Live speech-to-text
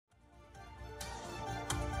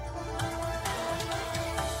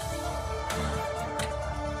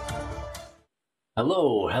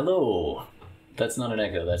Hello, hello. That's not an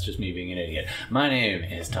echo, that's just me being an idiot. My name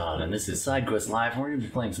is Todd, and this is SideQuest Live. We're going to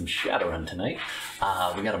be playing some Shadowrun tonight.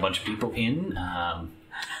 We got a bunch of people in,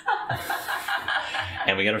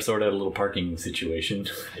 and we got to sort out a little parking situation.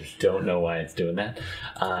 I don't know why it's doing that.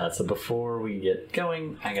 So before we get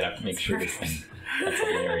going, I got to make sure this thing... That's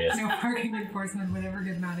hilarious. No parking enforcement would ever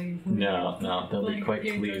get mad at you. No, they'll be quite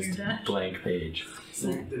pleased. Blank page.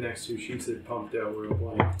 So the next two sheets that pumped out were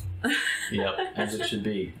blank. Yep, as it should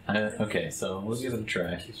be. Okay, so we'll give it a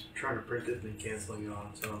try. He's trying to print it and then canceling it on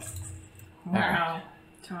its own. Wow.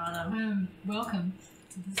 Toronto. Welcome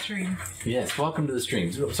to the stream. Yes, welcome to the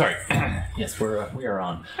stream. Sorry. Yes, we are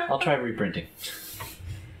on. I'll try reprinting.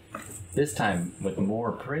 This time with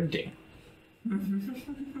more printing.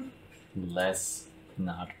 Less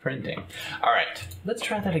not printing. Alright, let's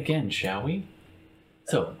try that again, shall we?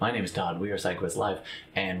 So, my name is Todd, we are SideQuest Live,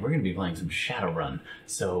 and we're going to be playing some Shadowrun.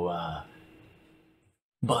 So,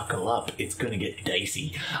 buckle up, it's going to get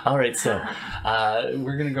dicey. Alright, so,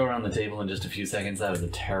 we're going to go around the table in just a few seconds. That was a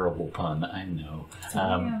terrible pun, I know.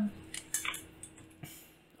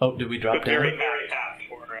 Oh, did we drop down?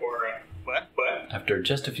 What? After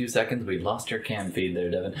just a few seconds, we lost your cam feed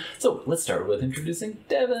there, Devin. So, let's start with introducing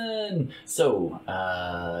Devin. So,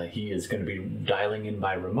 he is going to be dialing in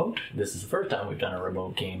by remote. This is the first time we've done a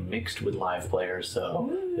remote game mixed with live players,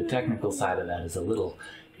 so the technical side of that is a little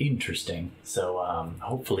interesting. So,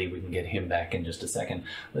 hopefully we can get him back in just a second.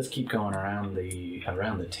 Let's keep going around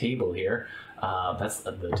the table here. That's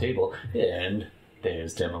the table. And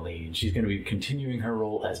there's Delilah. She's going to be continuing her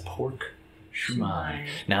role as Pork Shumai.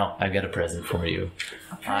 Now, I've got a present for you.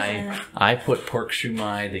 I put Pork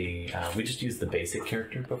Shumai, we just used the basic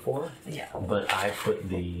character before. Yeah. But I put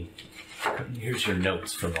here's your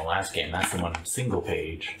notes from the last game. That's the one single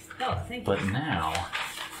page. Oh, thank you. But now,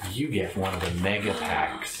 you get one of the mega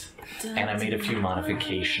packs. And I made a few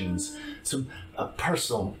modifications. Some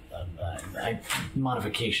personal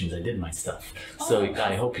modifications. I did my stuff. So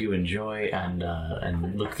I hope you enjoy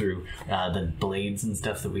and look through the blades and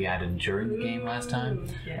stuff that we added during the game last time.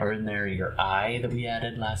 Are in there. Your eye that we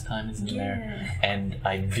added last time is in there. And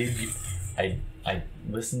I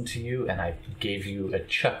listened to you and I gave you a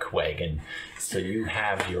chuck wagon. So you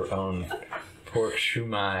have your own Pork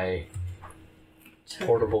Shumai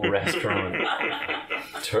portable restaurant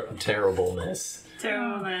terribleness.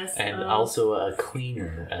 And also a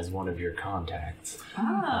cleaner as one of your contacts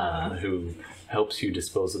who helps you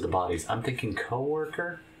dispose of the bodies. I'm thinking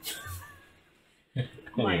co-worker.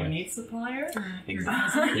 My meat supplier?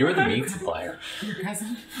 You're the meat supplier. Your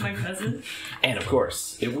cousin? My cousin? And of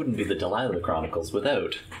course, it wouldn't be the Delilah Chronicles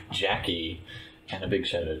without Jackie. And a big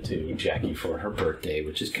shout out to Jackie for her birthday,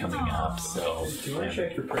 which is coming up. So, do you want to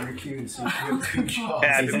check your printer queue and see if you have a good job?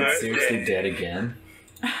 Is it seriously dead again?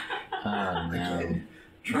 Oh no.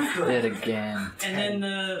 Dead again. And then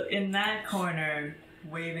in that corner,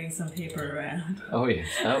 waving some paper around. Oh yeah.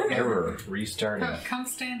 Oh, error. Restarting. Come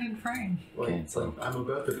stand in frame. Cancel. I'm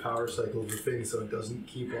about to power cycle the thing so it doesn't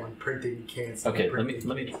keep on printing, canceling. Okay, printing.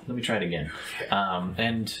 let me try it again.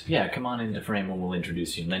 And yeah, come on into frame and we'll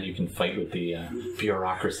introduce you, and then you can fight with the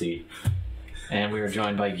bureaucracy. And we are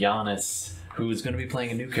joined by Giannis, who is going to be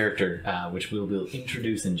playing a new character, which we will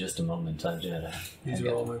introduce in just a moment. These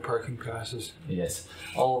are all my parking passes. Yes,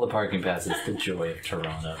 all the parking passes, the joy of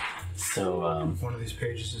Toronto. So, one of these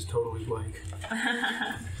pages is totally blank.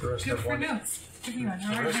 The rest Good have for one. notes. Give me one.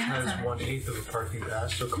 The rest has 1/8 of a parking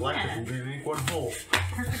pass, so collectively they make one whole.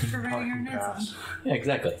 Perfect for writing your Parking notes pass. on. yeah,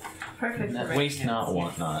 exactly. Perfect. That waste not,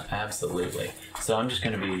 want not. Absolutely. So I'm just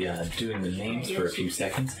going to be doing the names for a few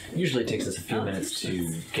seconds. Usually it takes us a few minutes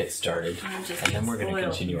to get started, and then we're going to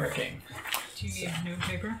continue our game. Do you need a new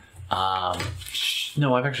paper?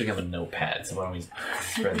 No, I've actually got a notepad, so why don't we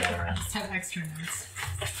spread that around. Just have extra notes.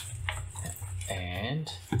 And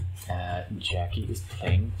Jackie is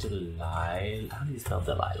playing Delilah. How do you spell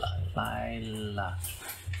Delilah? Delilah.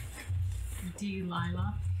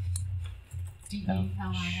 Delilah.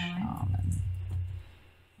 D-E-L-I-L-A.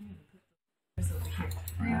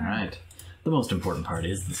 Alright. The most important part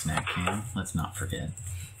is the snack can. Let's not forget.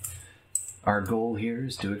 Our goal here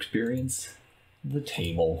is to experience the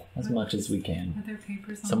table as much as we can. Are there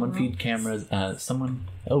papers on Someone the feed ropes? cameras.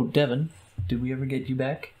 Oh, Devin, did we ever get you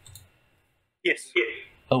back? Yes.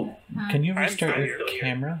 Oh, can you restart I'm your sorry.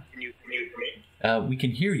 camera? Can you hear me? We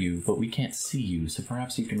can hear you, but we can't see you, so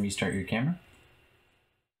perhaps you can restart your camera?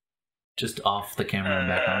 Just off the camera and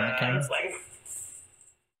back on the camera?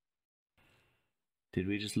 Did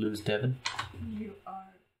we just lose Devin? You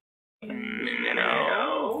are.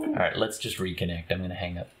 No. Alright, let's just reconnect. I'm gonna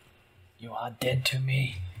hang up. You are dead to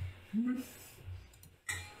me.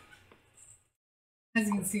 As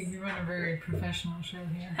you can see, we run a very professional show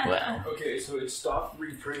here. Well, Okay, so it stopped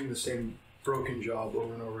reprinting the same broken job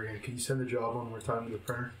over and over again. Can you send the job one more time to the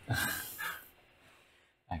printer?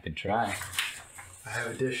 I could try. I have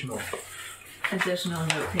additional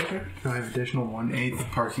Note paper. I have additional 1/8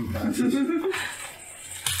 parking passes.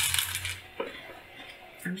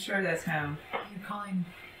 I'm sure that's how. You're calling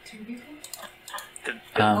 2 people?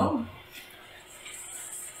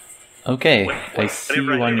 Okay, I see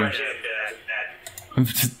you on your...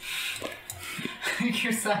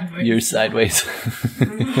 You're sideways. You're sideways.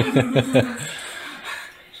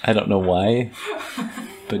 I don't know why,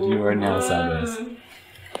 but you are now sideways.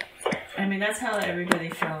 I mean, that's how everybody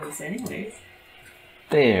films anyways.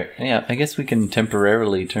 There. Yeah, I guess we can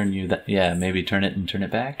temporarily turn you that. Yeah, maybe turn it and turn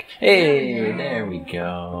it back. Hey, there we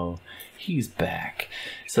go. He's back.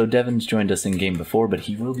 So Devin's joined us in game before, but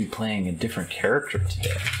he will be playing a different character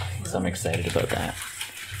today. So I'm excited about that.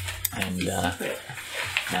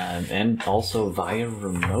 And also via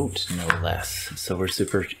remote, no less. So we're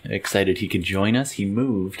super excited he could join us. He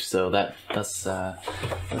moved, so thus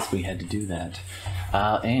we had to do that.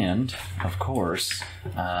 And of course,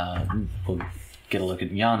 we'll get a look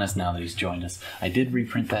at Giannis now that he's joined us. I did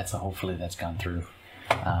reprint that, so hopefully that's gone through.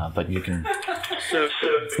 But you can. So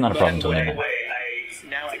It's not a problem until midnight.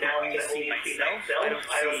 Now I see myself. I don't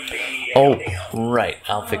see Oh, anything else. right.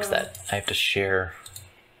 I'll fix that. I have to share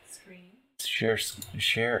Screen.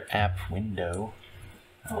 share app window.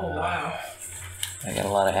 Oh, wow. I got a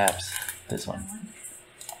lot of apps. This one.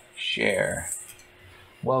 Share.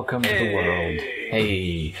 Welcome to the world.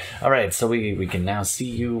 Hey. All right, so we can now see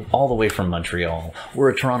you all the way from Montreal. We're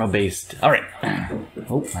a Toronto-based. All right.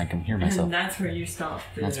 Oh, I can hear myself. And that's where you stop.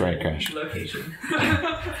 The That's where I crashed. Location.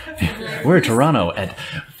 We're in Toronto at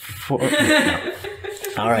 4. No.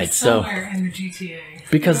 All right, so Somewhere in the GTA.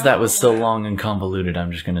 because that was so long and convoluted,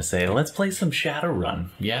 I'm just gonna say let's play some Shadowrun.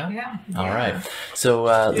 Yeah. Yeah. All right. So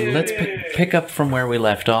let's pick up from where we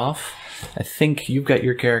left off. I think you've got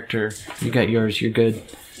your character. You got yours. You're good.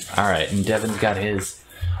 All right. And Devin's got his.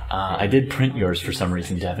 I did print yours for some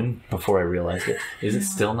reason, Devin, before I realized it. Is it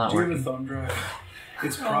still not Do you have a working? thumb drive?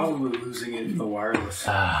 It's probably losing it in the wireless.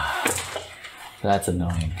 That's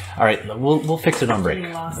annoying. All right. We'll fix it on break.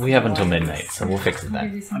 We have until midnight, so we'll fix it I'll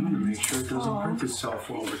give then. you some I'm gonna money. make sure it doesn't print itself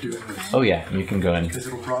while we're doing this. Oh yeah, you can go in. Because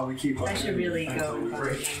it'll probably keep on I should really until go. we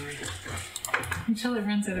break. Until it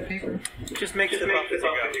runs out of paper. Just make it up as you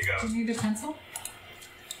go. Do you need a pencil?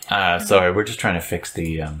 Sorry, we're just trying to fix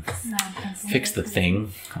the No, pencil. fix the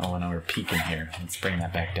thing. Oh, and we're peeking here. Let's bring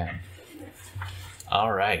that back down.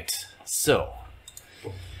 All right. So,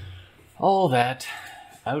 all that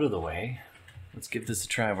out of the way, let's give this a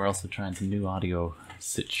try. We're also trying some new audio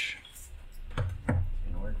sitch.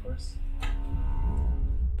 Gonna work for us?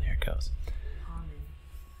 There it goes.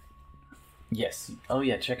 Yes. Oh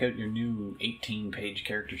yeah. Check out your new 18-page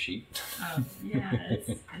character sheet. Oh, yeah,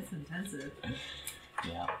 it's intensive.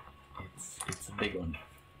 Yeah, it's a big one.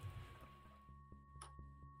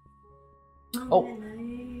 Oh,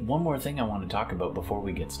 one more thing I want to talk about before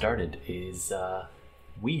we get started is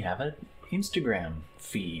we have an Instagram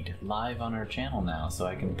feed live on our channel now, so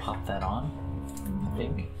I can pop that on. I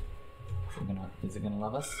think. Is it gonna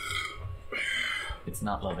love us? It's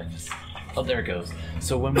not loving us. Oh, there it goes.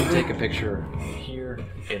 So when we take a picture here,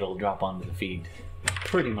 it'll drop onto the feed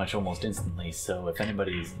pretty much almost instantly. So if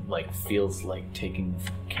anybody feels like taking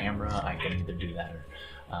the camera, I can either do that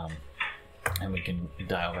or and we can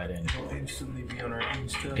dial that in. It'll instantly be on our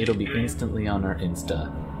Insta. It'll be instantly on our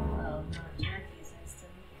Insta. Well, not Jackie's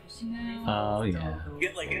Insta. Oh yeah.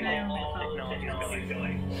 Get like all technology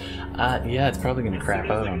going. Yeah, it's probably gonna crap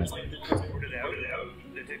out on us. Sort it out.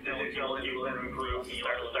 The technology will improve.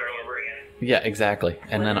 Start over again. Yeah, exactly.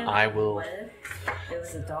 And then I will. What if it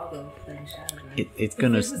was a doggo playing Shadowrun? It's If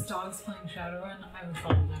gonna. it was dogs playing Shadowrun, I would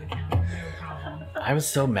follow that account. No problem. I was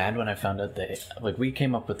so mad when I found out that we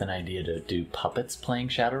came up with an idea to do puppets playing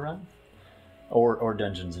Shadowrun, or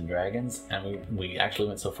Dungeons and Dragons, and we actually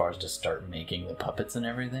went so far as to start making the puppets and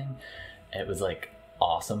everything. It was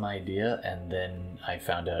awesome idea, and then I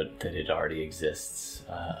found out that it already exists,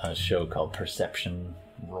 a show called Perception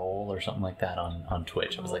Roll or something like that on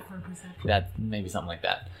Twitch. I was like, For perception. that maybe something like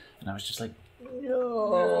that, and I was just like,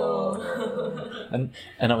 no. And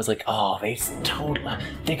I was like, oh,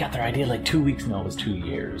 they got their idea 2 weeks. No, it was 2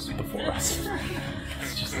 years before us.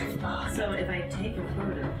 It's just like, oh. So if I take a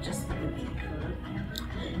photo, just with the photo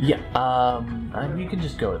camera? Yeah, you can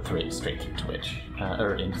just go straight through Twitch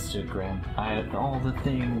or Instagram. All the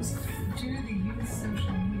things. Do the use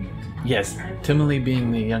social media. Yes, Timely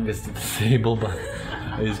being the youngest of the table, but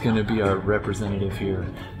is going to be our representative here.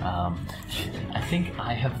 I think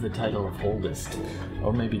I have the title of oldest,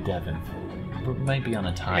 or maybe Devin. We might be on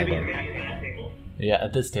a tie there. Yeah,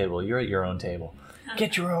 at this table. You're at your own table.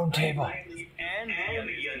 Get your own table. There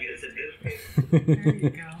you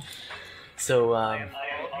go. So,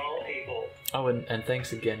 oh, and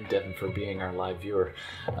thanks again, Devin, for being our live viewer.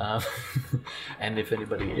 And if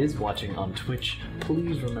anybody is watching on Twitch,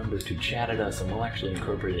 please remember to chat at us, and we'll actually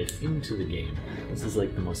incorporate it into the game. This is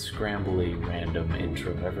like the most scrambly, random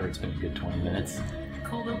intro ever. It's been a good 20 minutes.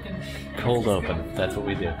 Cold open. Cold open. That's what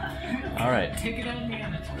we do. All right. Take it on the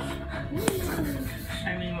end.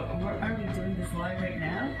 I mean, are we doing this live right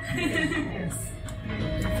now? Yes.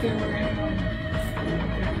 If there were anyone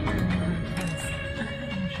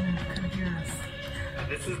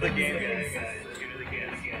This is the game, guys.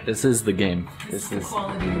 This is the game. This This is the is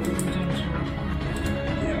quality of the dungeon.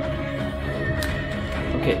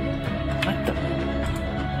 okay. What the?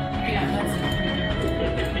 Yeah, that's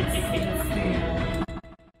it.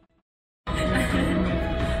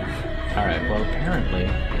 All right. Well, apparently,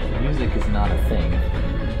 music is not a thing.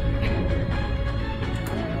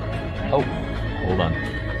 Oh, hold on.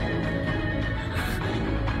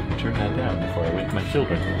 Turn that down before I wake my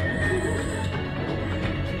children.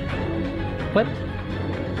 What?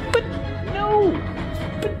 But no!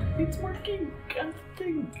 But it's working. God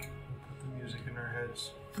thing. Put the music in our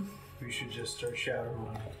heads. We should just start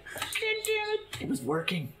Shadowrun. God damn it! It was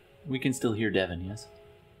working. We can still hear Devin, yes?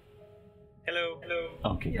 Hello.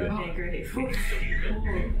 Okay, good. Okay,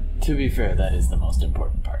 great. To be fair, that is the most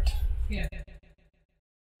important part. Yeah.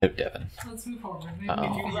 Oh, Devin. Let's move forward. Maybe Oh. we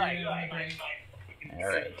can figure it out on the break.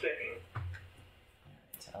 Alright.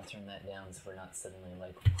 I'll turn that down so we're not suddenly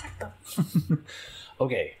like, what the?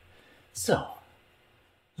 Okay, so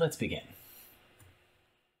let's begin.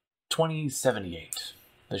 2078.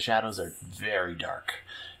 The shadows are very dark.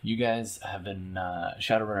 You guys have been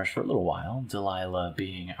Shadowrunners for a little while. Delilah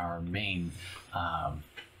being our main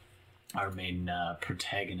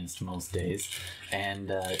protagonist most days,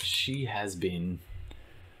 and she has been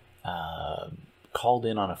called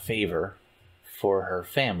in on a favor for her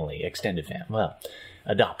family, extended family, well,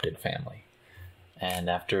 adopted family. And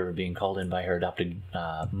after being called in by her adopted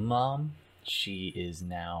mom, she is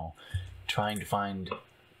now trying to find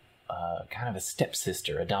kind of a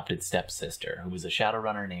stepsister, adopted stepsister, who was a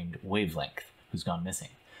Shadowrunner named Wavelength, who's gone missing.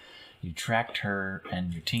 You tracked her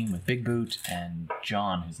and your team with Big Boot and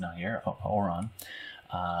John, who's not here, Oron.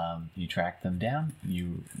 You tracked them down.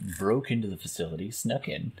 You broke into the facility, snuck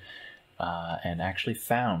in, and actually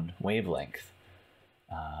found Wavelength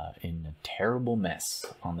in a terrible mess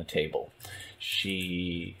on the table.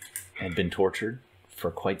 She had been tortured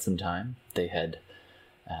for quite some time. They had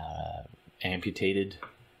amputated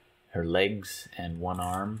her legs and one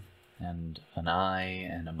arm and an eye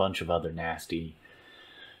and a bunch of other nasty.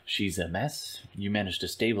 She's a mess. You managed to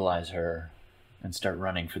stabilize her and start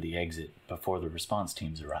running for the exit before the response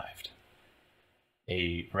teams arrived.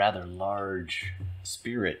 A rather large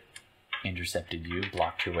spirit intercepted you,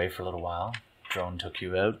 blocked your way for a little while. Drone took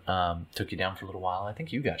you out, took you down for a little while. I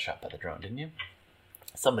think you got shot by the drone, didn't you?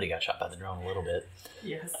 Somebody got shot by the drone a little bit.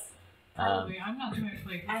 Yes. Probably. I'm not doing it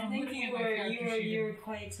like I I'm think looking you at my were character sheet. you were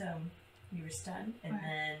quite you were stunned, and Right.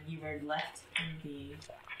 then you were left in the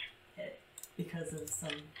pit because of some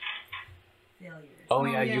failures. Oh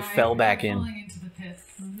yeah, you fell back in. Falling into the pit.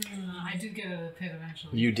 I did get out of the pit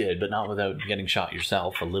eventually. You did, but not without getting shot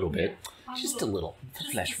yourself a little bit. Yeah. Just a little.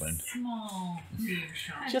 Just Flesh a wound. small being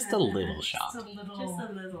shot. Just a little shot. Just a little. Just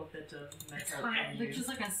a little bit of mess up. like just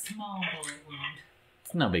like a small bullet wound.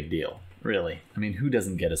 It's no big deal, really. I mean, who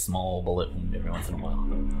doesn't get a small bullet wound every once in a while?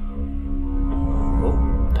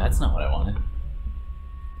 Oh, that's not what I wanted.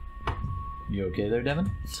 You okay there,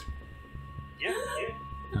 Devin? Yeah.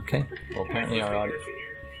 Okay. Well, apparently our audio...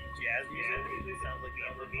 Jazz music sounds like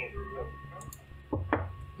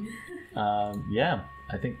yeah,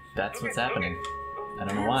 I think that's what's happening. I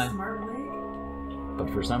don't know why, Smart leg? but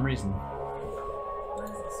for some reason. What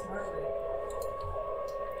is a smart leg?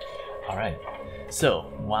 All right.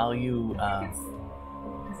 So while you,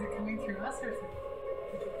 Is it coming through us or is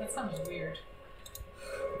it... That sounds weird.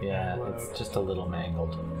 yeah, it's just a little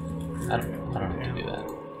mangled. I don't have to do that.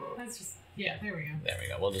 That's just... Yeah, there we go. There we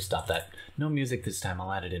go. We'll just stop that. No music this time.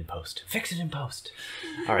 I'll add it in post. Fix it in post.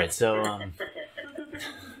 All right. So,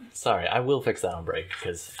 sorry. I will fix that on break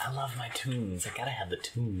because I love my tunes. I gotta have the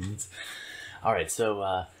tunes. All right.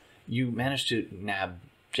 So, you managed to nab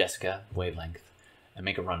Jessica Wavelength and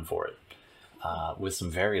make a run for it with some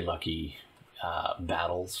very lucky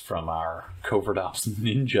battles from our covert ops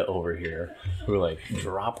ninja over here, who like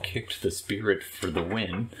drop kicked the spirit for the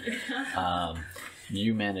win.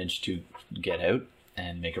 You managed to get out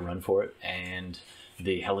and make a run for it, and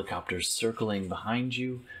the helicopters circling behind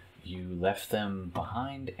you, you left them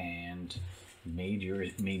behind and made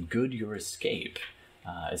good your escape,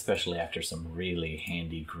 especially after some really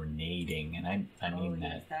handy grenading, and I mean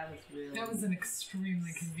yes, That was an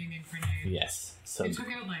extremely convenient grenade. yes. So It took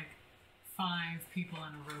out like 5 people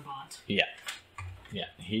and a robot. yeah,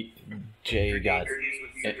 Jay got.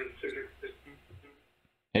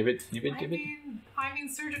 I mean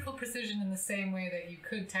surgical precision in the same way that you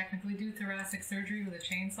could technically do thoracic surgery with a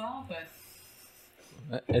chainsaw,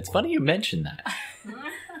 but It's funny you mentioned that.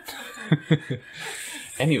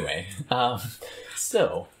 Anyway,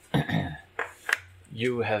 so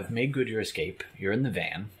you have made good your escape. You're in the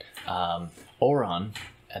van. Oron,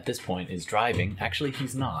 at this point, is driving. Actually,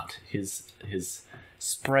 he's not. His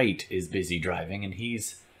sprite is busy driving, and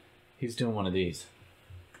he's doing one of these.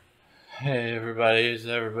 Hey, everybody! Is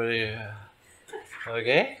everybody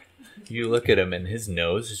okay? You look at him, and his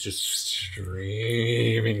nose is just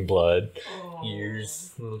streaming blood.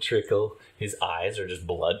 Ears, little trickle. His eyes are just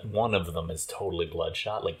blood. One of them is totally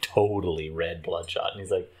bloodshot, like totally red bloodshot. And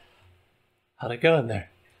he's like, "How'd it go in there?"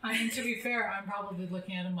 I mean, to be fair, I'm probably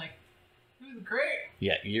looking at him like, it was great.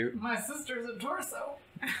 Yeah, you're. My sister's a torso.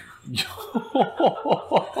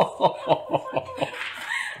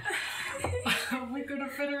 We could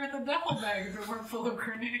have fit her in the duffel bag if it weren't full of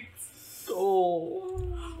grenades.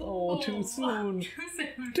 Too soon. Too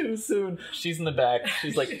soon. Too soon. She's in the back.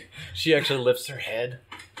 She's like, she actually lifts her head.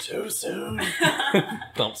 Too soon.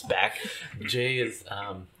 Thumps back. Jay is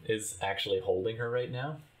actually holding her right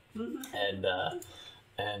now, and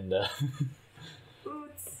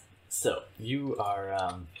so you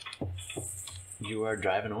are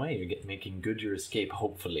driving away. You're making good your escape.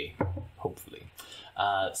 Hopefully.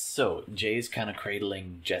 So Jay's kind of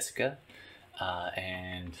cradling Jessica,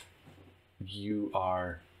 and you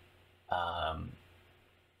are.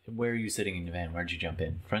 Where are you sitting in the van? Where'd you jump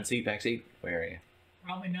in? Front seat, back seat? Where are you?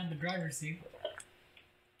 Probably not in the driver's seat.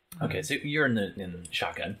 Okay, so you're in the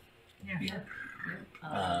shotgun. Yeah, sure.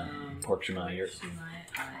 Pork Shema, you're.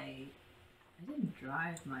 I didn't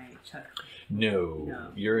drive my truck.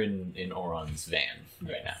 No, you're in Oron's van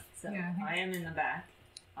right now. So Yeah, I am in the back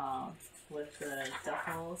with the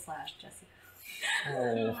duffel / Jessica.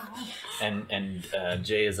 And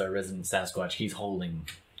Jay is our resident Sasquatch.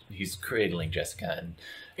 He's cradling Jessica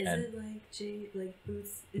Is and it like Jay, like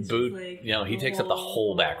Boots? It's Boot. just like He takes up the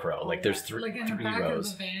whole back row. Like there's three Like in the back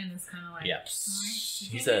rows. of the van is kind of like. Yeah, Right?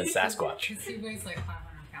 he's a Sasquatch. Because he weighs like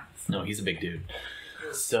 500 pounds. No, he's a big dude.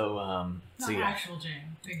 So Not yeah. actual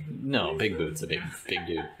Jane. Big boot. No, Big Boot's a big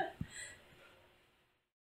dude.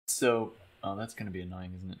 So, that's gonna be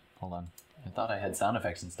annoying, isn't it? Hold on. I thought I had sound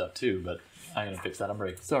effects and stuff too, but I'm gonna fix that on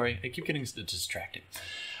break. Sorry, I keep getting distracted.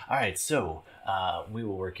 All right, so we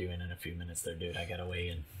will work you in a few minutes there, dude. I gotta weigh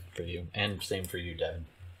in for you, and same for you, Devin.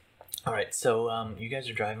 All right, so you guys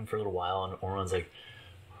are driving for a little while, and Oron's like,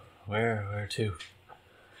 "Where to?"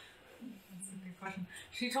 That's a good question.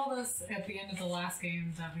 She told us at the end of the last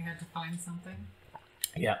game that we had to find something.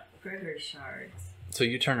 Yeah. Gregory shards. So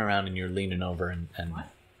you turn around and you're leaning over, and What?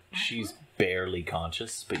 she's barely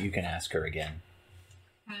conscious, but you can ask her again.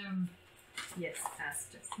 Yes,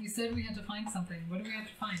 asked us. You said we had to find something. What do we have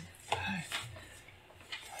to find?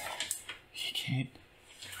 You can't.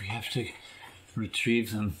 We have to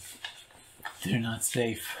retrieve them. They're not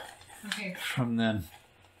safe Okay, from them.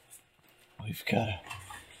 We've got to.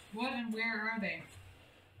 what and where are they?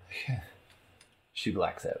 She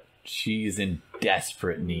blacks out. She's in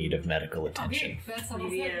desperate need of medical attention. Okay, that's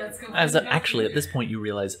almost Yeah. it. Let's go. As find the actually, at doctor. this point, you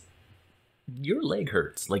realize your leg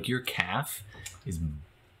hurts. Like your calf is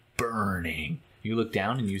burning. You look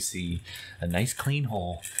down and you see a nice clean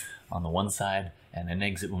hole on the one side and an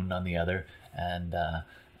exit wound on the other, and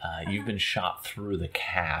you've been shot through the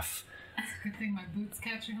calf. Good thing my boot's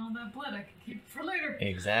catching all that blood. I can keep it for later.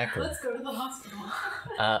 Exactly. Let's go to the hospital.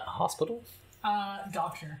 Hospital?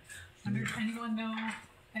 Doctor. Anyone know?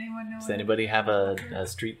 Does anybody have a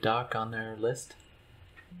street doc on their list?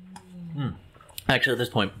 Actually, at this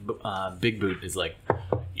point, Big Boot is like,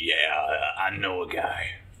 "Yeah, I know a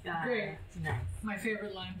guy." Great. Nice. My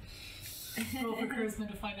favorite line. Roll for charisma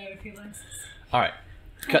to find out if he likes us. All right,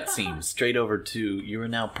 cutscene straight over to you are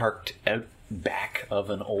now parked out back of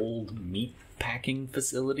an old meat packing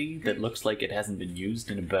facility that looks like it hasn't been used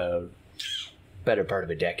in about better part of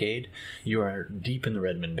a decade. You are deep in the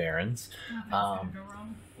Redmond Barrens. Nothing's gonna go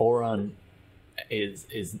wrong. Oron is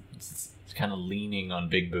kind of leaning on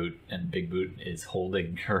Big Boot, and Big Boot is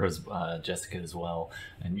holding her as Jessica as well.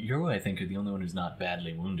 And you, I think, are the only one who's not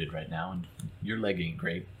badly wounded right now, and your leg ain't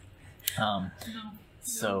great.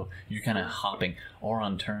 So you're kind of hopping.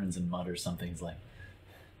 Oron turns and mutters something. He's like,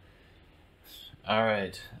 "All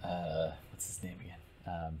right, what's his name again?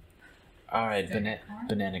 All right,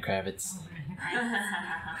 Banana Kravitz.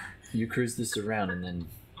 You cruise this around, and then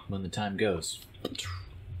when the time goes, all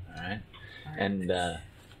right." And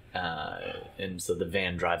so the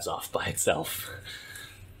van drives off by itself.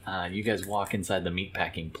 You guys walk inside the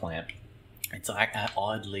meatpacking plant. It's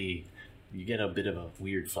oddly, you get a bit of a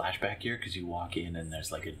weird flashback here because you walk in and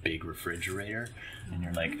there's like a big refrigerator, and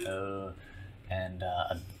you're like, oh, and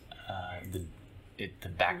the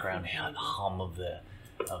background hum of the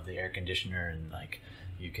air conditioner, and like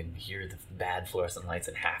you can hear the bad fluorescent lights,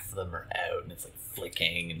 and half of them are out, and it's like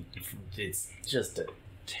flicking, and it's just a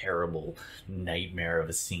terrible nightmare of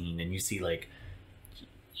a scene. And you see like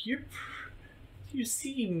you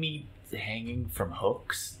see meat hanging from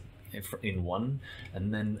hooks in one,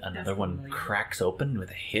 and then another one cracks open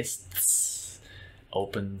with a hiss,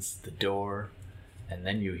 opens the door, and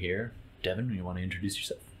then you hear, Devin, you want to introduce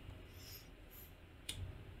yourself?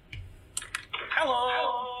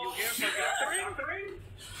 Hello! You here for gathering?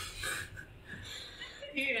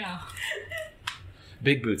 Yeah.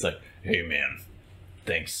 Big Boot's like, hey man,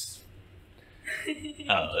 thanks.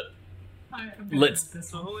 Let's. This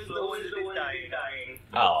So one. who is the one dying?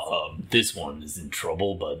 This one is in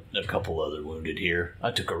trouble, but a couple other wounded here.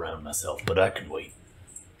 I took a round myself, but I can wait.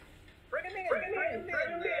 Bring him in!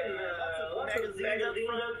 Lots of magazines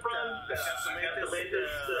up front. Got the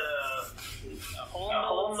latest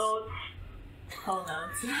home notes. Whole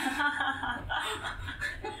notes.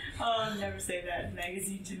 Oh, never say that.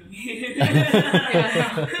 Magazine to me.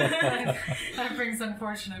 That brings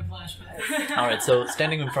unfortunate flashbacks. All right, so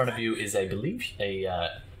standing in front of you is, I believe, a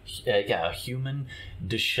human,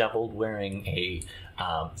 disheveled, wearing a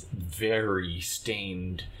very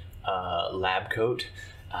stained lab coat.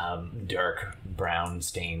 Dark brown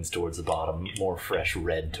stains towards the bottom, more fresh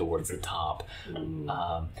red towards the top.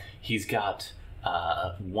 He's got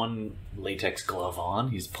one latex glove on,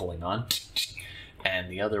 he's pulling on,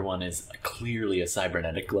 and the other one is clearly a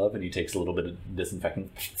cybernetic glove, and he takes a little bit of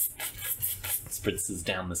disinfectant, spritzes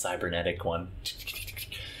down the cybernetic one.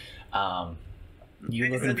 You're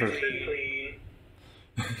looking for...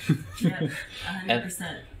 Yeah,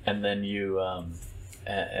 100%. And then you,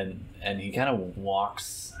 and he kind of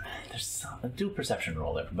walks... Do a perception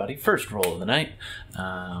roll, everybody. First roll of the night.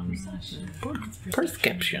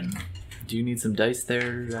 Perception. Do you need some dice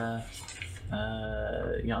there?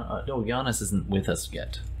 Giannis isn't with us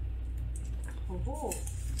yet. Oh,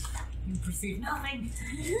 you perceive nothing.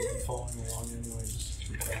 I'm following along anyway, just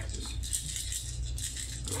through practice.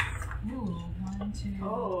 Ooh, 1,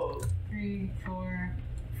 2, 3, 4,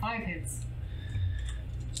 5 hits.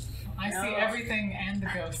 I see everything and the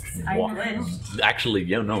ghosts. I Wa- glitched. Actually,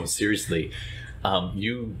 no, seriously.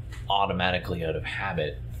 You automatically, out of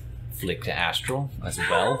habit, flick to astral as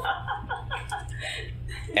well.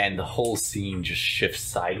 And the whole scene just shifts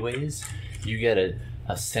sideways. You get a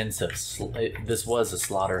sense of... this was a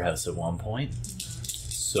slaughterhouse at one point.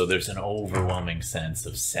 So there's an overwhelming sense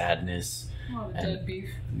of sadness. A lot of dead beef.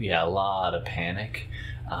 Yeah, a lot of panic.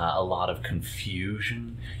 A lot of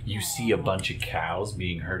confusion. You see a bunch of cows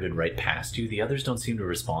being herded right past you. The others don't seem to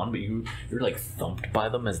respond, but you're like thumped by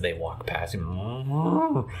them as they walk past you.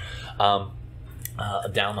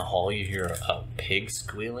 Down the hall, you hear a pig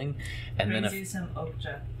squealing, and then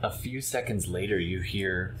a few seconds later, you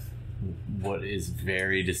hear what is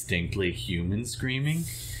very distinctly human screaming,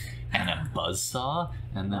 and a buzzsaw,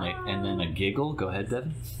 and then a giggle. Go ahead,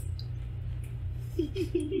 Devin.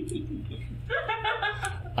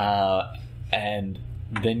 And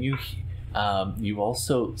then you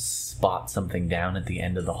also spot something down at the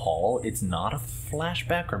end of the hall. It's not a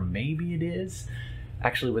flashback, or maybe it is.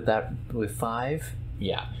 Actually, with 5,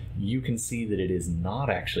 yeah, you can see that it is not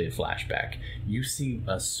actually a flashback. You see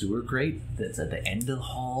a sewer grate that's at the end of the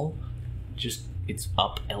hall. Just, it's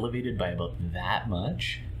up, elevated by about that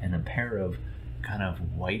much, and a pair of kind of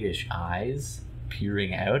whitish eyes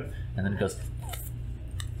peering out, and then it goes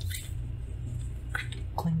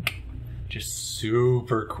clink. Just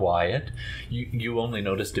super quiet. You only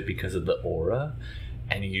noticed it because of the aura,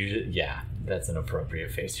 and yeah, that's an appropriate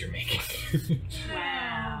face you're making.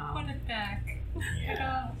 Wow. Put it back.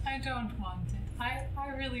 Yeah. I don't want it. I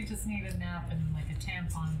really just need a nap and like a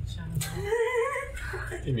tampon shower.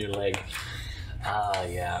 And you're like,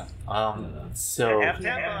 yeah. So Have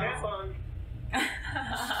tampons.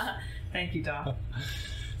 Thank you, Doc.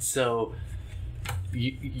 So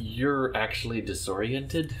You're actually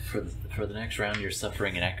disoriented for the next round. You're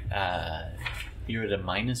suffering you're at a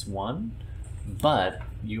 -1, but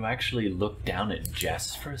you actually look down at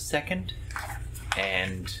Jess for a second,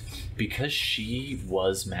 and because she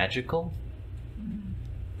was magical,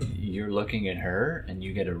 you're looking at her, and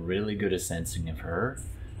you get a really good sensing of her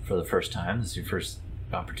for the first time. This is your first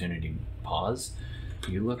opportunity to pause.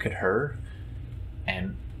 You look at her,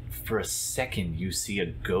 and for a second you see a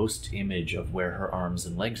ghost image of where her arms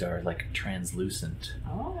and legs are, like translucent.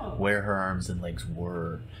 Oh. Where her arms and legs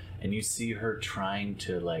were, and you see her trying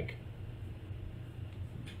to like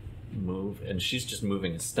move, and she's just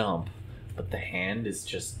moving a stump, but the hand is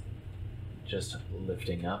just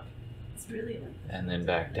lifting up. It's really like that. And then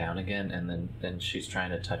back down again, and then she's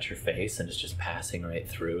trying to touch her face, and it's just passing right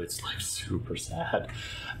through. It's like super sad.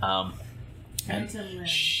 And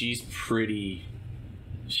she's pretty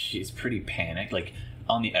panicked. Like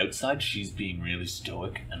on the outside, she's being really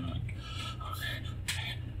stoic and like,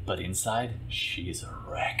 but inside, she's a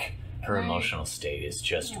wreck. Her emotional state is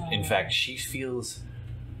just. In fact, she feels.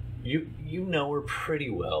 You know her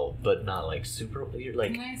pretty well, but not like super. You're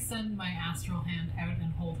like. Can I send my astral hand out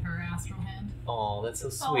and hold her astral hand? Oh, that's so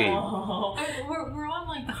sweet. Oh. We're on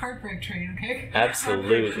like the heartbreak train, okay?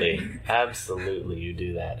 Absolutely, absolutely, you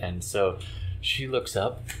do that. And so she looks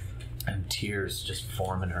up, and tears just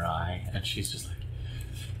form in her eye, and she's just like,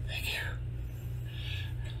 "Thank you."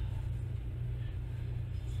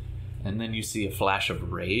 And then you see a flash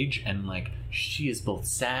of rage, and like she is both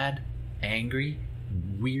sad, angry,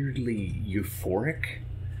 weirdly euphoric.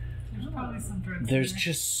 There's probably some drugs. There's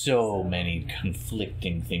just so many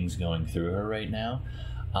conflicting things going through her right now.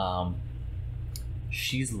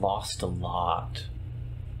 She's lost a lot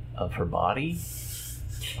of her body,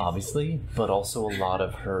 obviously, but also a lot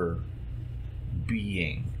of her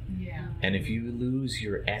being. Yeah. And if you lose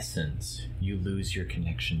your essence, you lose your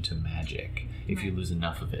connection to magic, if you lose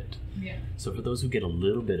enough of it. Yeah. So for those who get a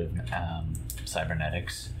little bit of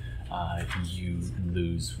cybernetics, you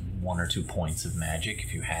lose 1 or 2 points of magic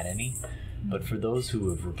if you had any. But for those who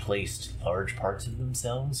have replaced large parts of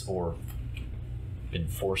themselves or been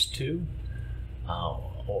forced to,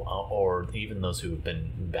 or even those who have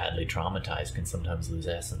been badly traumatized can sometimes lose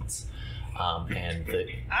essence. And the,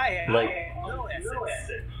 No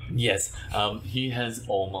essence. yes, he has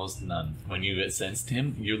almost none. When you sensed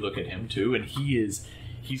him, you look at him too, and he's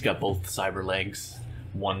got both cyber legs,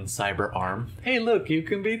 1 cyber arm. Hey, look, you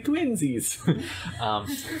can be twinsies.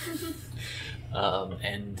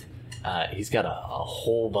 And he's got a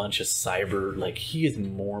whole bunch of cyber, like he is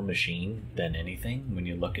more machine than anything when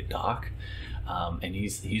you look at Doc. And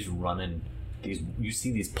he's running these, you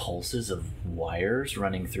see these pulses of wires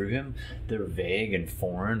running through him. They're vague and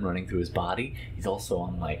foreign, running through his body. He's also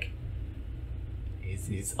on like,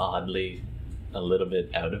 he's oddly a little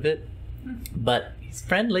bit out of it, but he's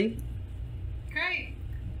friendly. Great.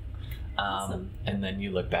 Awesome. And then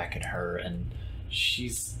you look back at her, and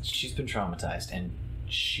she's been traumatized, and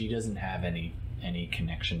she doesn't have any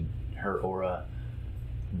connection. Her aura,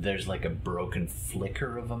 there's like a broken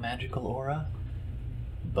flicker of a magical aura,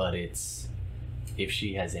 but it's, if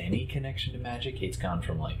she has any connection to magic, it's gone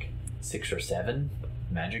from like 6 or 7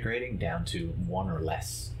 magic rating down to 1 or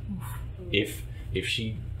less. If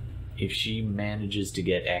she manages to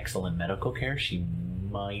get excellent medical care, she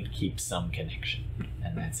might keep some connection,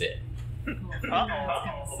 and that's it.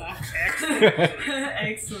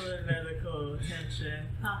 Excellent medical attention.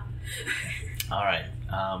 Huh. All right.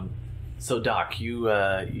 So Doc, you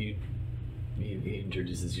he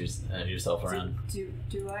introduces yourself around.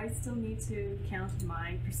 Do I still need to count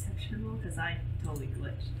my perception roll? Because I totally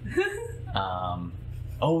glitched.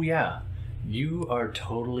 Oh yeah, you are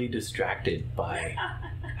totally distracted by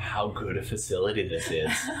how good a facility this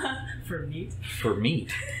is. For meat? For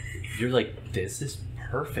meat. You're like, this is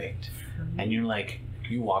perfect. And you're like,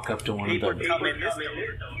 you walk up to one of the... Come in this door.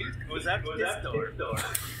 Goes out this door.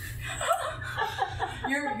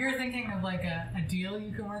 You're thinking of like a deal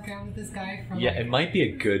you can work out with this guy from. Yeah, like, it might be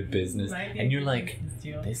a good business. Might be And a you're good like, business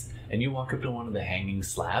deal. this, and you walk up to one of the hanging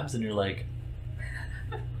slabs, and you're like,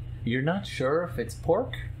 you're not sure if it's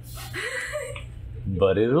pork,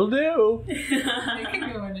 but it'll do. It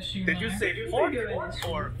can go into shoe. Did you say pork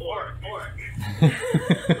or pork?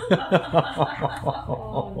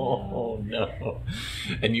 Oh no.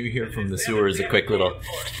 And you hear from the sewers a quick little...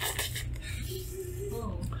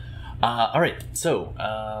 All right, so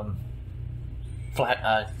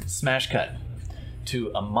smash cut. to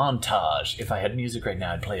a montage. If I had music right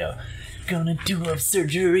now, I'd play a "Gonna do a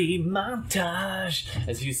surgery montage"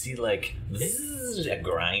 as you see like a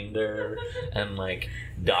grinder and like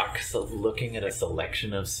Doc looking at a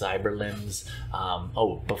selection of cyber limbs.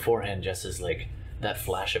 Beforehand, Jess is like, that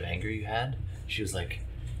flash of anger you had, she was like,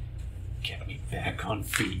 "Get me back on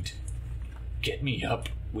feet. Get me up.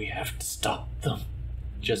 We have to stop them."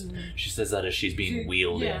 She says that as she's being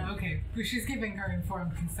wheeled in. Yeah, okay. But she's giving her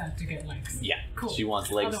informed consent to get legs. Yeah, cool. She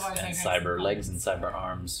wants legs Otherwise, and I guess cyber legs and cyber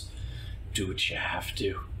arms. Do what you have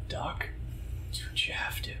to, Doc. Do what you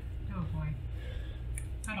have to. Oh boy.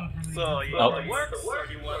 I don't have any. So you Oh. want the works or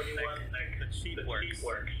do you want like the cheap works?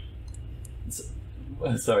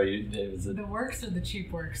 Sorry, is it, The works or the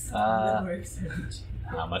cheap works? The works are the cheap.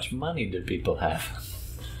 how much money do people have?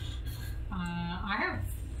 I have,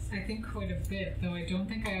 I think, quite a bit, though I don't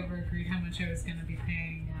think I ever agreed how much I was going to be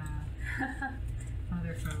paying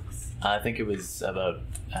other folks. I think it was about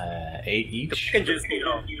 8 each. And just, So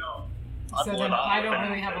then I don't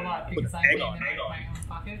really have a lot because I'm paying them out of my own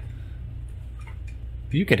pocket.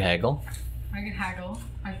 You could haggle. I can haggle.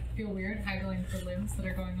 I feel weird haggling for limbs that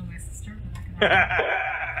are going on my sister, but I can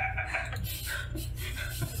haggle.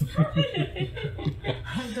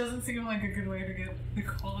 It doesn't seem like a good way to get the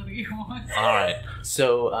quality you want. Alright,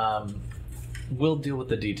 so we'll deal with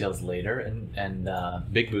the details later, and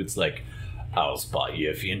Big Boot's like, "I'll spot you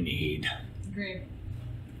if you need. Great.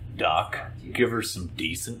 Doc, give her some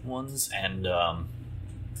decent ones, and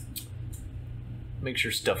make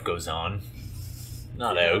sure stuff goes on.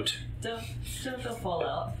 Not out." Don't go fall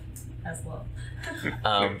out as well.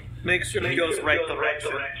 make sure it goes right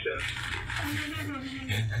direction.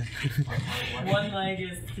 One leg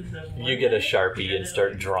is to the You get a Sharpie and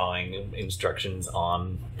start drawing instructions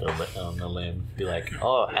on the limb. Be like,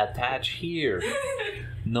 "Oh, attach here.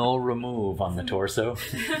 No remove on the torso."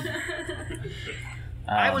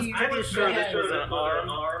 I was pretty sure this was an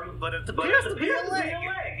arm, but it appears to be a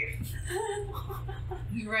leg.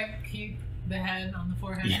 You write keep the head on the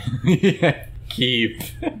forehead. Yeah. Keep.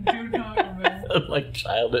 Do not remove. Like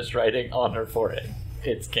childish writing on her forehead.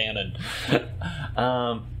 It's canon.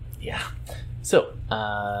 Yeah. So,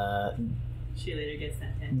 She later gets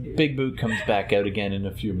that tattoo. Big Boot comes back out again in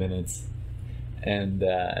a few minutes, and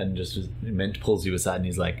just pulls you aside, and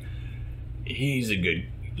he's like, "He's a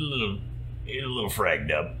little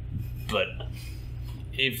fragged up, but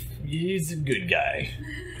if he's a good guy,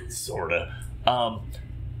 sorta.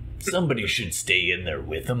 Somebody should stay in there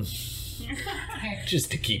with him,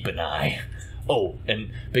 just to keep an eye." Oh,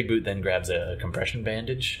 and Big Boot then grabs a compression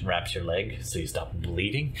bandage, wraps your leg so you stop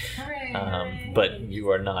bleeding. Hooray. But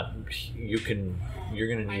you are not. You're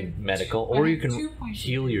gonna need medical, or you can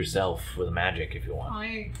heal yourself with magic if you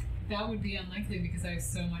want. That would be unlikely because I have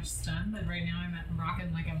so much stun that right now I'm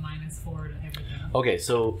rocking like a -4 to everything. Okay,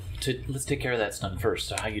 so let's take care of that stun first.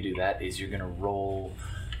 So how you do that is you're gonna roll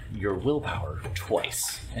your willpower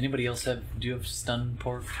twice. Anybody else do you have stun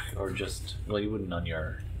pork, or just, well, you wouldn't on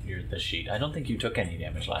the sheet. I don't think you took any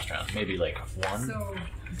damage last round. Maybe like 1. So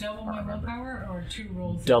double my willpower or 2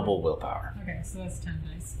 rolls? Double willpower. Okay, so that's 10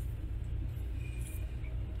 dice.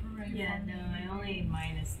 Right. Yeah, no, I only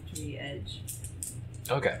 -3 edge.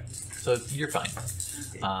 Okay, so you're fine.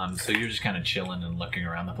 So you're just kind of chilling and looking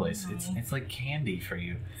around the place. It's like candy for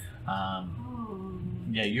you.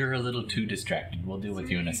 Yeah, you're a little too distracted. We'll deal with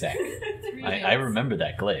you in a sec. I remember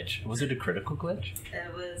that glitch. Was it a critical glitch?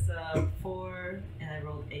 It was 4, and I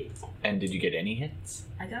rolled 8. And did you get any hits?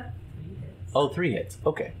 I got 3 hits. Oh, 3 hits.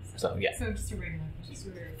 Okay, so yeah. So just a regular.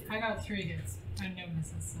 I got 3 hits and no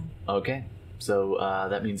misses. So. Okay, so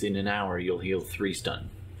that means in an hour you'll heal 3 stun.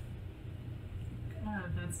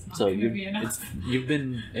 That's not So gonna be enough.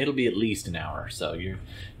 it'll be at least an hour. So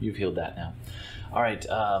you've healed that now. All right.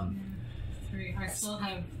 3. I still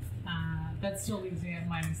have. That still leaves me at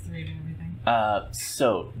 -3 to everything.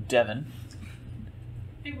 So Devin,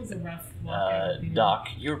 It was a rough walk. Doc,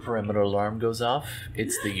 your perimeter alarm goes off.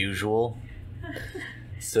 It's the usual.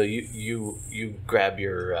 So you grab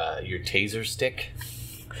your taser stick,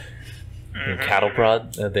 your cattle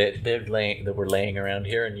prod that we're laying around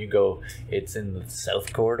here, and you go. It's in the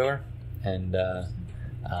south corridor, and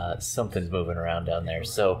something's moving around down there.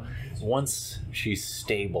 So once she's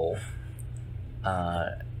stable,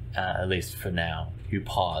 at least for now, you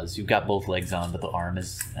pause. You've got both legs on, but the arm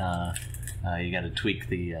is. You got to tweak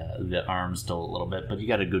the arm still a little bit, but you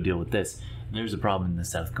got to go deal with this. There's a problem in the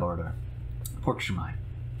south corridor. Pork Shemai.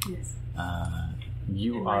 Yes.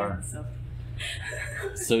 You are.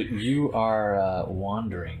 So you are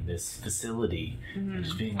wandering this facility and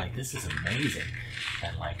just being like, "This is amazing,"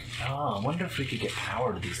 and like, "Oh, I wonder if we could get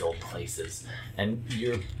power to these old places." And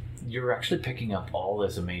you're you're actually picking up all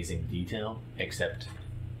this amazing detail, except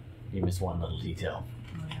you miss one little detail.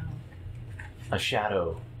 Oh no. A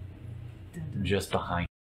shadow just behind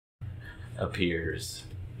appears,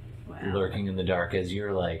 lurking in the dark as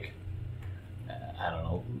you're like, I don't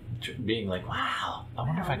know, being like, wow, I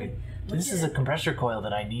wonder if I could. This is a compressor coil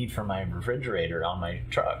that I need for my refrigerator on my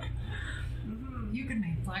truck. You could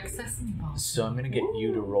make black sesame balls. So I'm going to get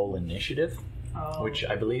you to roll initiative, Oh, which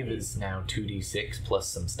I believe is now 2d6 plus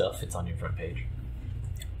some stuff. It's on your front page.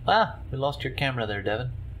 Ah, we lost your camera there, Devin.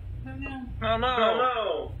 Oh no. Oh no!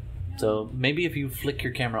 Oh no! So maybe if you flick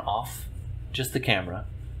your camera off, just the camera,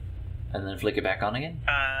 and then flick it back on again.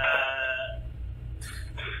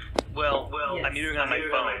 Well, Yes. I'm muting on my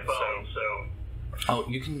phone, so. Oh,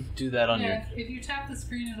 you can do that on your... If you tap the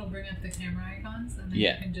screen, it'll bring up the camera icons, and then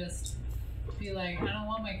Yeah. you can just be like, I don't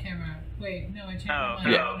want my camera. Wait, no, I changed Oh, my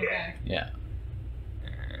yeah. phone back. Yeah.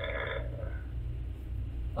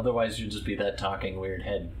 Otherwise, you'll just be that talking weird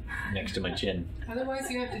head next to my chin. Otherwise,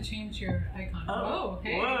 you have to change your icon. Oh. Whoa,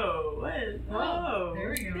 hey. Whoa! What? Whoa! There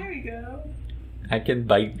we go. There we go. I can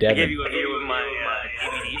bite I gave Devin. you a view of my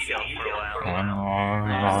DVD shelf for a while.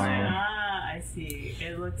 Ah, I see.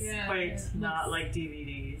 It looks Yeah, quite it not looks- like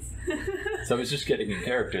DVDs. So I was just getting a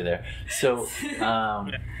character there. So, So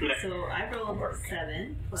I rolled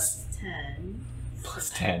 7 plus 10. plus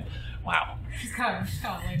 10. Wow. She's got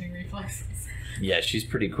lightning reflexes. Yeah, she's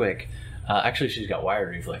pretty quick. Actually, she's got wired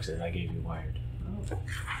reflexes. I gave you wired, Oh.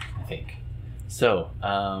 I think. So,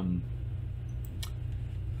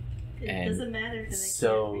 It And doesn't matter because I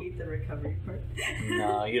so- can't read the recovery part.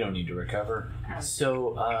 no, you don't need to recover. Oh.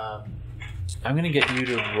 So, I'm going to get you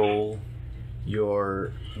to roll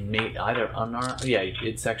your either unarmed. Yeah,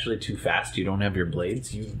 it's actually too fast. You don't have your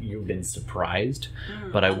blades. You've been surprised,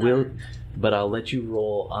 but I'll let you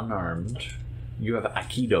roll unarmed. You have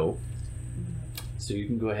Aikido, so you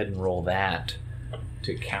can go ahead and roll that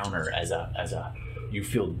to counter as a you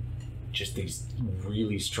feel just these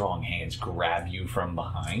really strong hands grab you from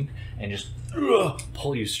behind and just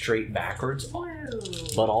pull you straight backwards.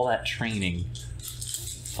 But all that training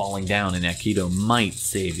falling down in Aikido might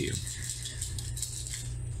save you.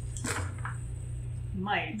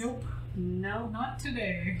 Might. Nope, No, not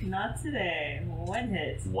today. not today. One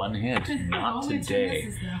hit. One hit, not Only 2 today.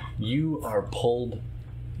 misses, though. You are pulled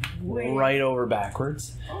Wait. right over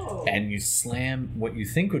backwards, Oh. and you slam what you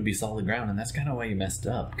think would be solid ground, and that's kind of why you messed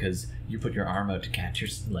up, because you put your arm out to catch your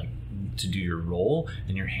to do your roll,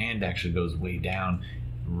 and your hand actually goes way down,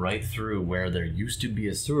 right through where there used to be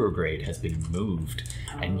a sewer grate has been moved,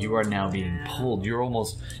 and you are now being pulled.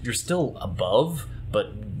 You're still above,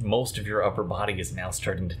 but most of your upper body is now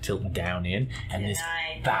starting to tilt down in, and this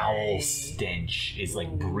foul stench is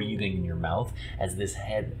like breathing in your mouth as this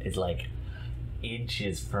head is like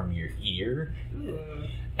inches from your ear,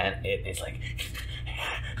 and it's like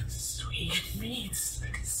sweet meats,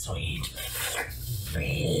 sweet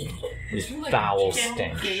meat. This foul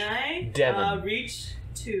stench. Can I Devin. reach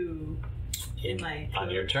to On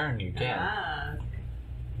your turn, you can. Ah,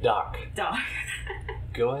 Doc, dog.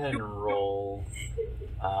 go ahead and roll.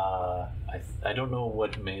 I don't know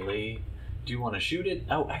what melee. Do you want to shoot it?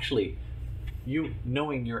 Oh, actually, you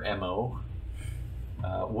knowing your MO,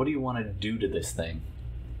 what do you want to do to this thing?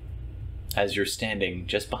 As you're standing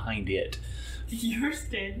just behind it. You're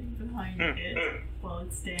standing behind it while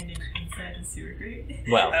it's standing inside the sewer grate.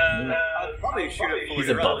 Well, I'll probably shoot it he's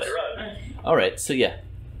fully above drugged. it. All right, so yeah,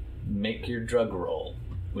 make your drug roll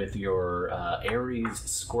with your Ares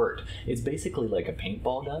squirt. It's basically like a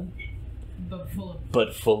paintball gun,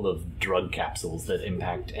 But full of drug capsules that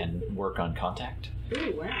impact and work on contact.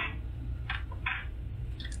 Ooh, wow.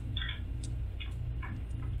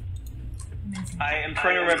 amazing. I am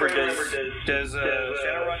trying to remember, does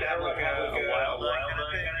Shadowrun have like a wildlife kind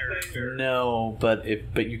of thing? No, but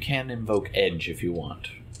you can invoke edge if you want.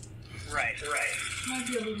 Right. Might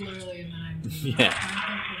be a little early, and then Yeah. I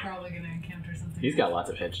think we're probably going to encounter something. He's got lots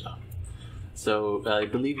of edge though. So I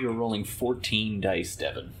believe you're rolling 14 dice,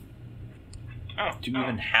 Devin. Oh, Do you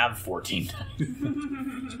even have 14 dice?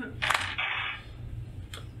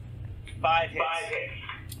 5 hits.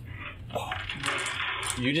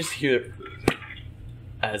 You just hear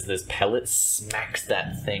as this pellet smacks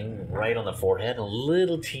that thing right on the forehead, a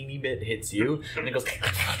little teeny bit hits you, and it goes,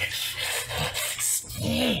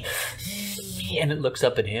 and it looks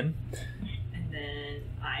up at him. And then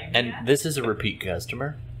And this is a repeat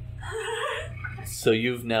customer. So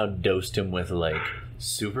you've now dosed him with like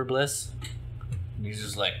super bliss. He's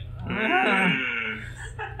just like,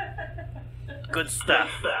 Good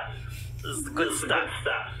stuff. This is the good stuff.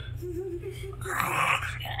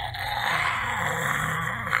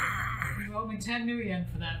 You owe me 10 new yen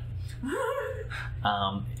for that.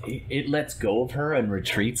 It lets go of her and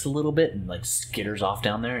retreats a little bit and like skitters off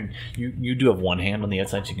down there, and you do have one hand on the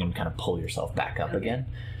outside, so you can kind of pull yourself back up again,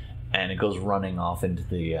 and it goes running off into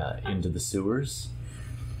the sewers.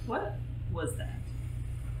 What was that?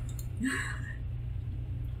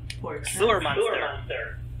 Poor Sewer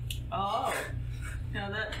monster. Oh,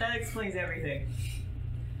 no, that explains everything.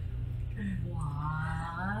 What?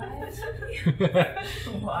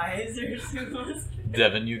 Why is there a sewer monster?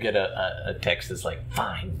 Devin, you get a text that's like,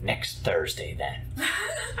 fine, next Thursday then.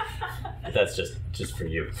 That's just for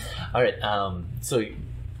you. All right, so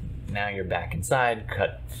now you're back inside.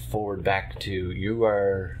 Cut forward back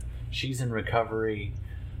to she's in recovery.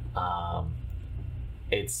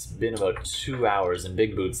 It's been about 2 hours, and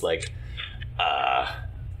Big Boot's like,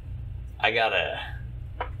 I gotta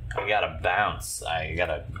bounce. I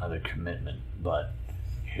got another commitment, but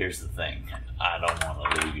here's the thing. I don't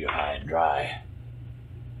want to leave you high and dry.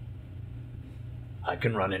 I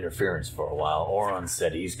can run interference for a while. Oron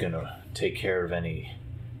said he's gonna take care of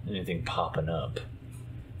anything popping up.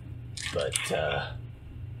 But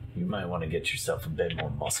you might want to get yourself a bit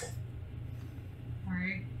more muscle.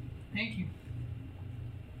 Alright. Thank you.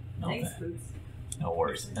 Thanks, Boots. No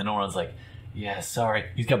worries. And Oron's like, yeah, sorry.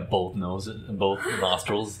 He's got both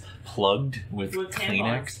nostrils plugged with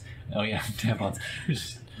Kleenex. Oh yeah, tampons.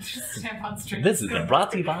 Just tampon strings. This is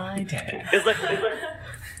brought to you by Tampons. It's like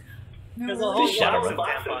No, there's a whole Shadowrun.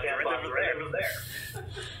 box of tampons right over there.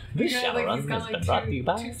 This he's Shadowrun has got been brought to you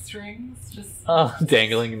by... two strings. Just. Oh,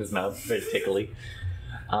 dangling in his mouth, very tickly.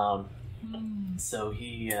 So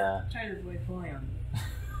he... Try to avoid pulling on.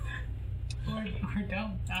 Or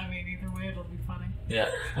don't. I mean, either way, it'll be funny. Yeah.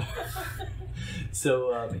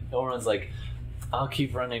 So Oron's like, I'll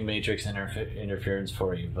keep running matrix interference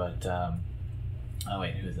for you, but... oh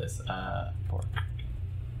wait, who's this? Pork.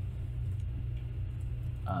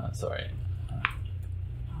 Sorry.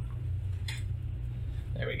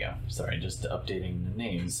 There we go. Sorry, just updating the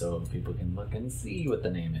names so people can look and see what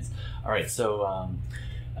the name is. All right, so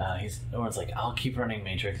Oren's like, I'll keep running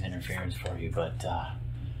matrix interference for you, but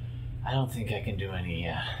I don't think I can do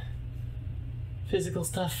any physical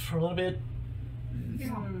stuff for a little bit.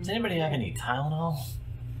 Does anybody have any Tylenol?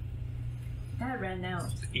 That ran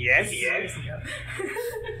out. Yes. Years ago.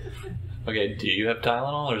 Okay, do you have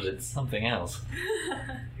Tylenol or is it something else?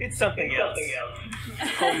 It's something else.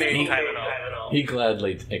 Homemade Tylenol. He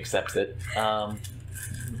gladly accepts it. Go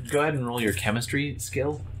ahead and roll your chemistry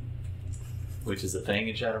skill, which is a thing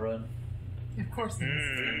in Shadowrun. Of course it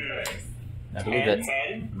is. I believe that's...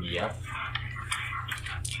 Yep.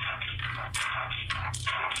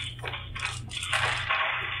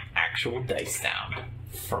 Actual dice sound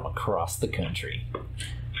from across the country.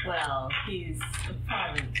 Well, he's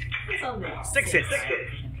only 6 hits.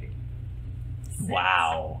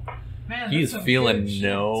 Wow. Man, He's that's some feeling good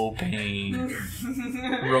no pain.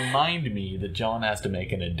 Remind me that John has to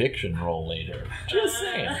make an addiction roll later. Just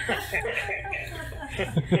saying.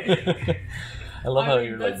 I love how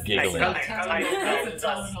you're like giggling. That's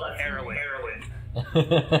Tylenol. Heroin.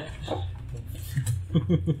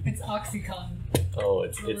 It's Oxycontin. Oh,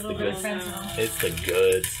 it's the little good bit of fentanyl. it's the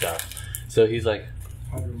good stuff. So he's like,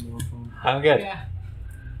 Hydromorphone. I'm good. Yeah.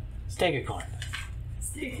 Stake a coin.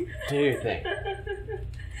 Do your thing.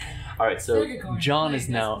 All right, so Stake a coin. John Nice, is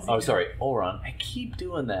now. nice, Oh, nice. sorry, Oron. I keep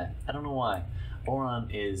doing that. I don't know why. Oron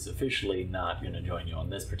is officially not going to join you on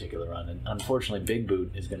this particular run, and unfortunately, Big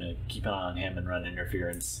Boot is going to keep an eye on him and run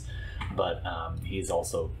interference. But he's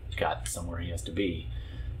also got somewhere he has to be.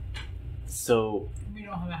 So We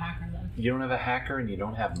don't have a hacker then. you don't have a hacker, and you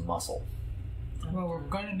don't have muscle. Well, we're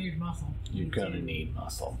gonna need muscle. You're gonna need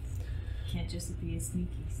muscle. Can't just be a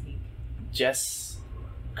sneaky sneak. Jess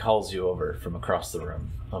calls you over from across the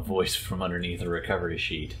room, a voice from underneath a recovery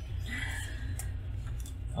sheet.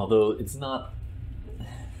 Although it's not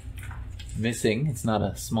missing, it's not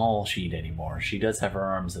a small sheet anymore. She does have her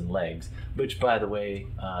arms and legs, which, by the way,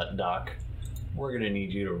 Doc, we're gonna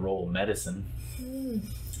need you to roll medicine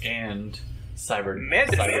and cyber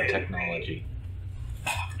technology.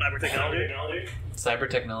 Cyber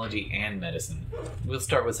technology and medicine. We'll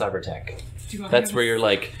start with cyber tech. Do you want That's me where to- you're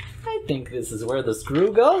like, I think this is where the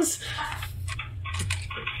screw goes.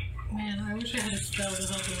 Man, I wish I had a spell to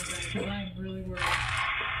help you with that, because I'm really worried.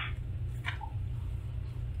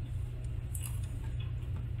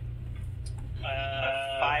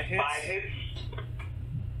 Five hits.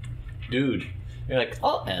 Dude, you're like,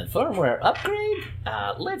 oh, and firmware upgrade?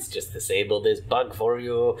 Let's just disable this bug for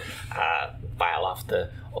you. File off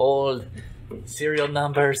the old serial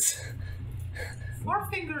numbers. 4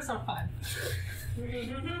 fingers or 5?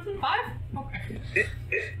 5? Okay.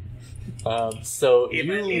 So If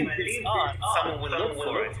I leave this on, someone will look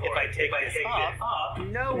for it. If I take this off,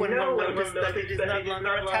 no one will notice that it is no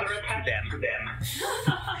longer attached to them.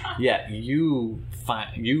 yeah, you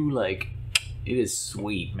like, it is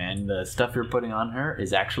sweet, man. The stuff you're putting on her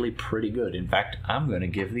is actually pretty good. In fact, I'm going to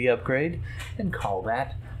give the upgrade and call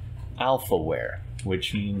that alpha wear,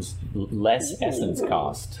 which means less essence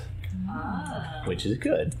cost, which is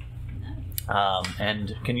good.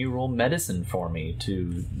 And can you roll medicine for me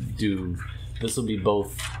to do, this will be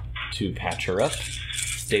both to patch her up,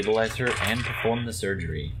 stabilize her, and perform the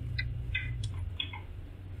surgery.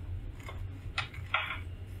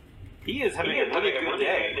 He is having a really good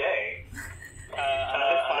day.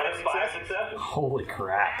 Another 5 success. Holy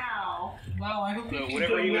crap. Wow, I hope you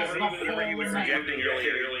Whatever he was rejecting earlier,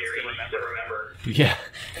 he's going to remember. Yeah,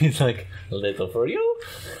 he's like, little for you,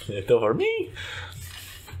 little for me,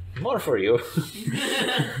 more for you.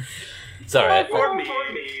 Sorry, For me.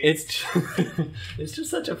 It's just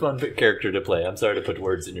such a fun character to play. I'm sorry to put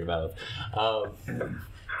words in your mouth. So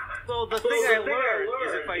the thing I learned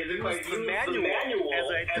is if I use the manual as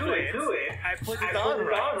I do it, I put it on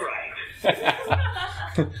right.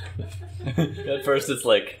 At first it's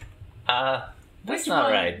like, that's Which not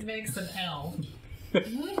one right. makes an L?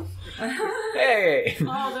 Hey!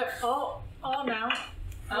 No. Oh no.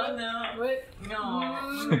 Wait. No.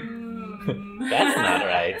 That's not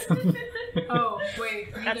right. Oh,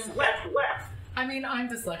 wait. That's either- left. I mean, I'm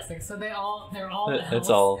dyslexic, so they're all L's. It's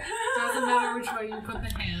all... Doesn't matter which way you put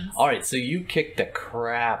the hands. Alright, so you kicked the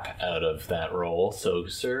crap out of that roll, so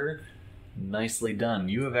sir, nicely done.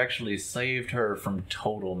 You have actually saved her from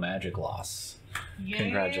total magic loss. Yeah.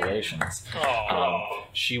 Congratulations.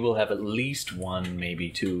 She will have at least 1, maybe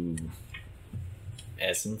 2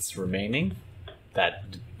 essence remaining. That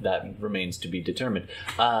remains to be determined.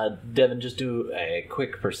 Devin, just do a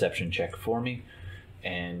quick perception check for me,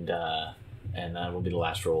 and that will be the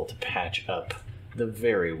last roll to patch up the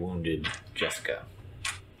very wounded Jessica.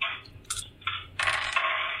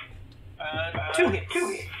 2 hits.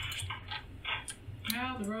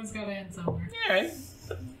 Well, the road's got to end somewhere. All right.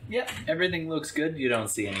 Yep, everything looks good. You don't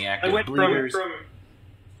see any I active went bleeders. from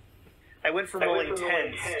rolling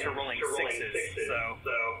 10s to rolling 6s,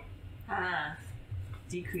 so...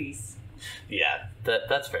 Decrease. Yeah,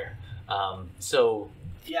 that's fair. So,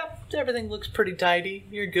 yeah, everything looks pretty tidy.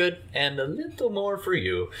 You're good, and a little more for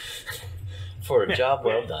you for a job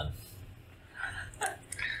well done.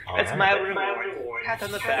 That's All my right. reward. Pat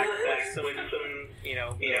on the back with some,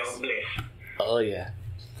 Oh yeah,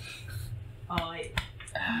 Oh,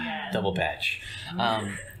 yeah. double patch.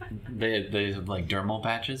 They have like dermal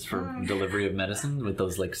patches for delivery of medicine with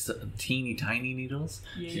those like teeny tiny needles.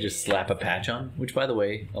 So you just slap a patch on. Which, by the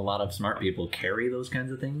way, a lot of smart people carry those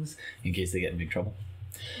kinds of things in case they get in big trouble.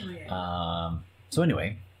 Oh, yeah. So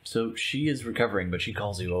anyway, so she is recovering, but she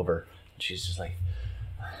calls you over. She's just like,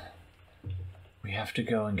 we have to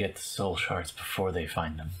go and get the soul shards before they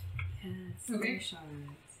find them. Yes. Okay. Shards.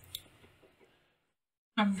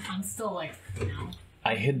 I'm still like, no.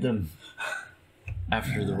 I hid them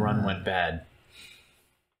after the run went bad.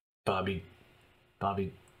 Bobby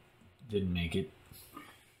didn't make it.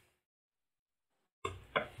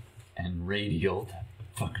 And Radial, that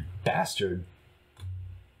fucking bastard,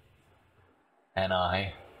 and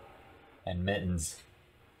I, and Mittens,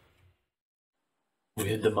 we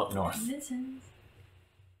hid them up north Mittens.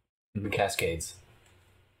 in the Cascades.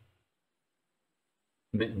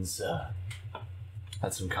 Mittens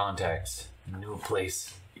had some contacts and knew a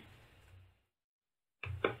place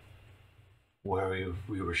where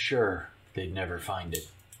we were sure they'd never find it.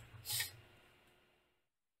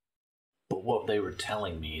 But what they were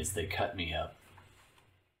telling me is they cut me up.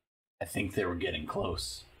 I think they were getting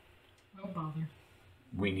close. Don't bother.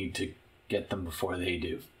 We need to get them before they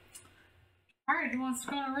do. Alright, who wants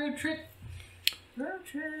to go on a road trip? Road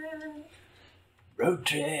trip. Road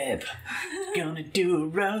trip! Gonna do a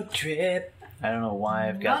road trip! I don't know why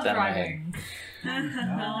I've got that in my head.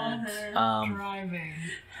 Not driving.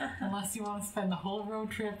 Unless you want to spend the whole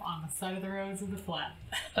road trip on the side of the roads of the flat.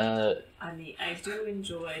 I mean, I do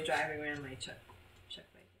enjoy driving around my chuck wagon.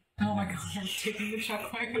 Oh my god, I'm taking the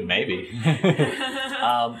chuck wagon. Maybe.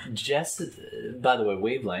 Jess, by the way,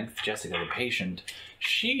 Wavelength, Jessica the patient,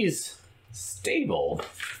 she's stable.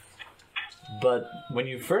 But when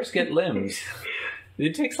you first get limbs,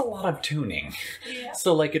 it takes a lot of tuning. Yeah.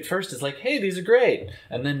 So, like, at first it's like, hey, these are great.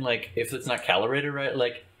 And then, like, if it's not calibrated right,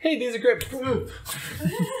 like, hey, these are great.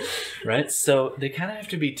 Right? So they kind of have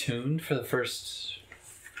to be tuned for the first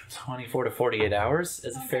 24 to 48 hours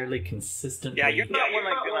as a fairly consistent. Yeah, you're not one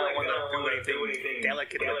like gonna do anything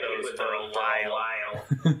delicate with those for a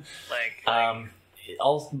while.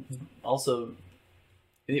 also,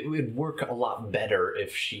 it would work a lot better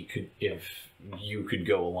if you could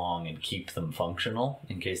go along and keep them functional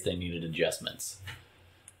in case they needed adjustments.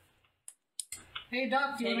 Hey,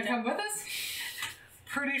 Doc, do you want to come with us?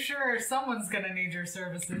 Pretty sure someone's gonna need your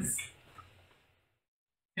services.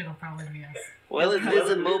 It'll probably be us. Well, it is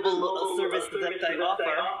a mobile service that I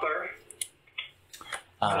offer.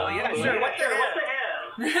 So yeah, sure. What the hell?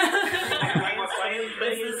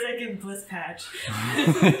 It's the second bliss patch.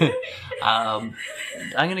 I'm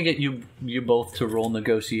gonna get you both to roll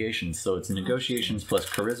negotiations. So it's negotiations plus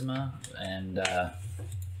charisma, and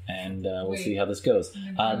we'll see how this goes.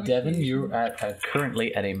 Devin, you're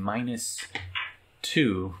currently at a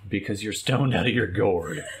 -2 because you're stoned out of your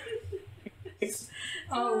gourd.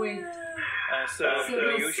 Oh, wait. So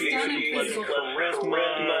negotiation plus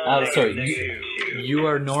charisma. Sorry, you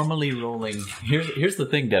are normally rolling. Here's the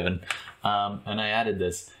thing, Devin, and I added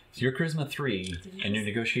this. So your charisma 3 and your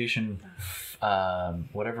negotiation,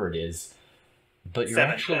 whatever it is, but you're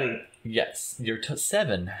 7. actually yes, you're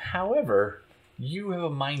 7. However, you have a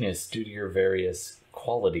minus due to your various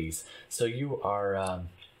qualities. So you are.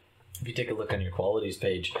 If you take a look on your qualities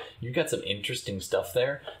page, you got some interesting stuff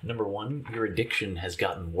there. Number 1, your addiction has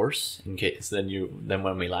gotten worse than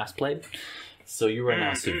when we last played. So you are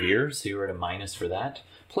now severe, so you're at a minus for that.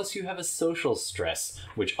 Plus you have a social stress,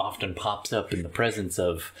 which often pops up in the presence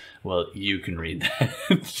of, well, you can read that.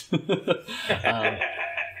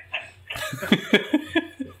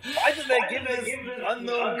 Why did they give this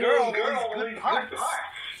unknown girl good parts?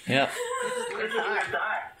 Yeah.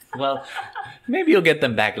 Well, maybe you'll get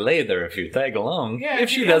them back later if you tag along. Yeah, if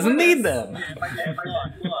she doesn't need them.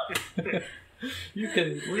 You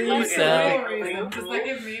can release Does that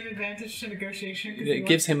give me an advantage to negotiation? It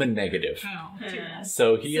gives him a negative. Oh.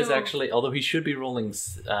 So he is actually, although he should be rolling...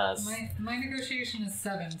 My negotiation is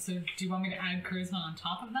 7, so do you want me to add charisma on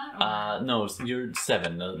top of that? Or? No, you're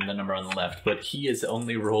 7, the number on the left, but he is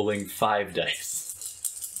only rolling 5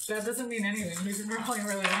 dice. That doesn't mean anything. He's rolling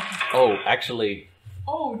really well. Oh, actually...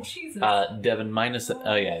 Oh, Jesus. Devin, minus...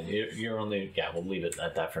 Oh, yeah, you're only... Yeah, we'll leave it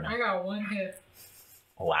at that for now. I got 1 hit.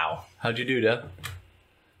 Wow. How'd you do, Dev?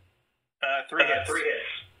 3 hits.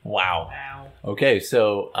 Wow. Okay,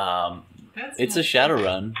 so it's a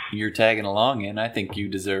Shadowrun you're tagging along in. I think you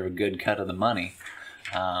deserve a good cut of the money.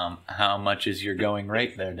 How much is your going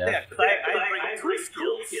rate there, Dev? Yeah, because I bring 3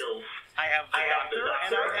 skills. I have the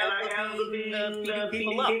doctor, and I have the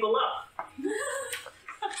beating people up.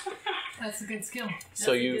 That's a good skill.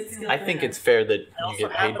 So I think it's fair that you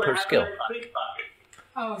get paid per skill.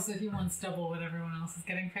 Oh, so he wants double what everyone else is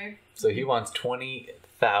getting paid? So he wants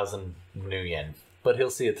 20,000 new yen, but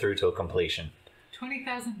he'll see it through to a completion.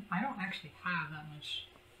 20,000? I don't actually have that much,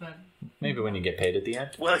 but... Maybe when you get paid at the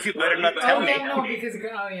end. Well, you better not tell me. No, because...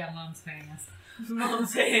 Oh, yeah, Mom's paying us.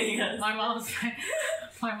 Mom's paying us. My mom's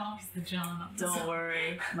the John. Don't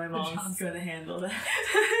worry, my mom's going to handle that.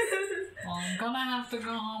 Well, I'm gonna have to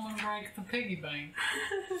go home and break the piggy bank.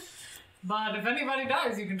 But if anybody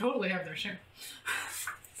dies, you can totally have their share.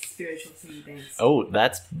 Spiritual piggy banks. Oh,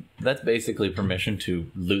 that's basically permission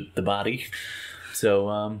to loot the body.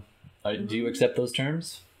 So, do you accept those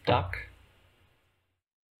terms, Doc?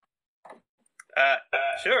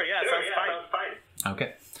 Sure, yeah, sounds fine.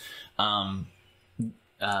 Okay.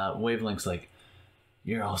 Wavelink's like,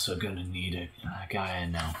 you're also gonna need a guy I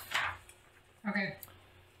know. Okay.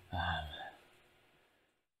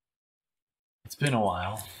 It's been a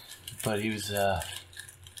while, but he's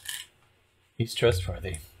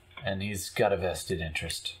trustworthy, and he's got a vested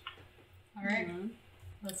interest. Alright,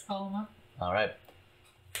 let's call him up. Alright.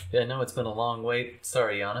 Yeah, no, it's been a long wait.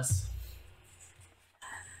 Sorry, Giannis.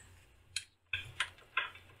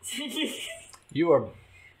 You're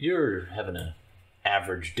having an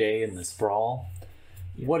average day in the sprawl.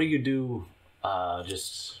 What do you do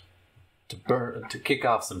just to kick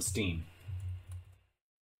off some steam?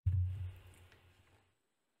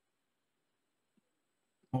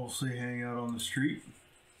 Mostly hang out on the street.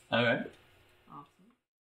 Okay. Awesome.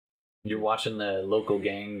 You're watching the local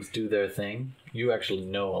gangs do their thing. You actually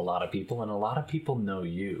know a lot of people, and a lot of people know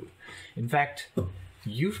you. In fact,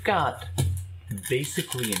 you've got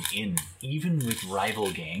basically an in, even with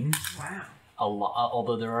rival gangs. Wow.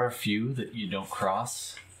 Although there are a few that you don't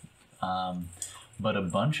cross. But a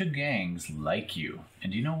bunch of gangs like you.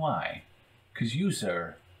 And do you know why? Because you,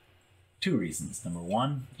 sir, 2 reasons. Number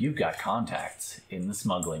 1, you've got contacts in the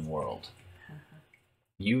smuggling world.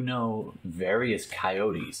 You know various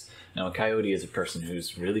coyotes. Now, a coyote is a person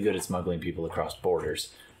who's really good at smuggling people across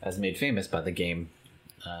borders, as made famous by the game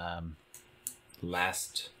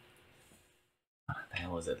Last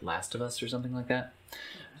of Us or something like that?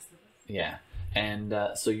 Yeah. And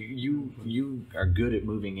so you are good at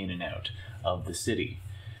moving in and out of the city.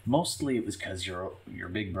 Mostly it was because your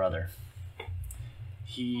big brother.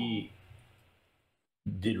 He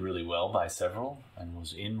did really well by several and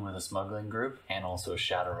was in with a smuggling group and also a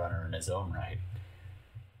Shadowrunner in his own right.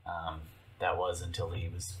 That was until he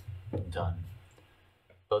was done.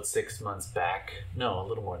 About 6 months back. No, a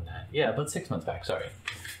little more than that. Yeah, about 6 months back, sorry.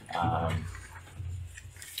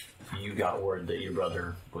 You got word that your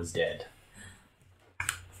brother was dead.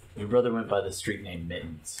 Your brother went by the street named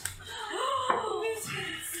Mittens. No.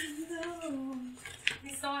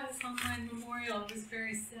 We saw his online memorial. It was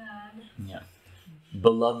very sad. Yeah.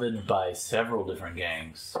 Beloved by several different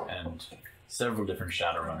gangs and several different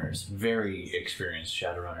Shadowrunners. Very experienced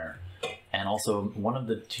Shadowrunner. And also one of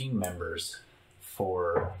the team members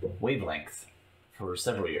for Wavelength for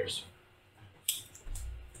several years.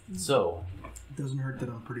 So... It doesn't hurt that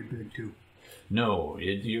I'm pretty big, too. No,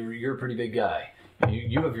 you're a pretty big guy.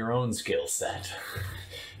 You have your own skill set.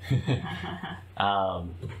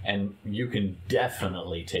 And you can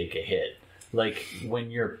definitely take a hit. Like,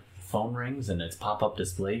 when your phone rings and it's pop-up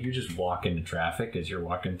display, you just walk into traffic as you're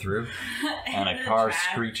walking through, and a car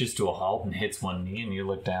screeches to a halt and hits one knee, and you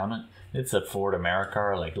look down, and it's a Ford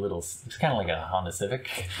Americar, like little, it's kind of like a Honda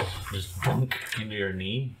Civic, just bunk into your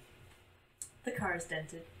knee. The car is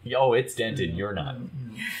dented. Oh, it's dented, you're not.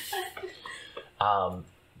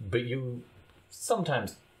 But you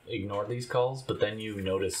sometimes ignore these calls, but then you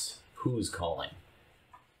notice who's calling.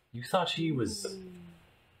 You thought she was...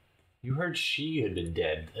 You heard she had been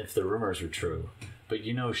dead, if the rumors were true. But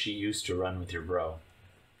you know she used to run with your bro.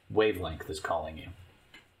 Wavelength is calling you.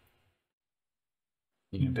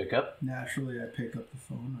 You can pick up? Naturally, I pick up the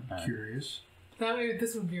phone. I'm curious.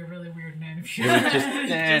 This would be a really weird night if you...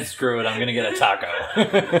 Just, screw it, I'm gonna get a taco.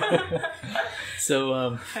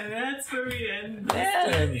 So, And that's where we end.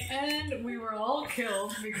 And we were all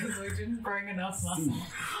killed because we didn't bring enough muscle.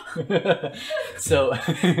 So...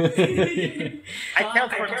 I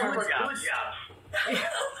count for good jobs.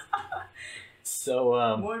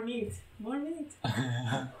 So, More meat. More meat.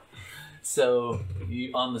 So,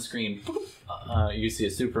 on the screen, you see a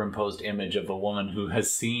superimposed image of a woman who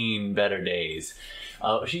has seen better days.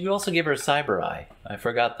 You also gave her a cyber eye. I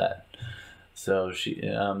forgot that. So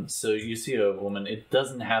so you see a woman. It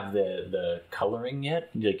doesn't have the coloring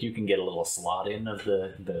yet. Like, you can get a little slot in of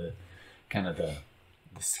the kind of the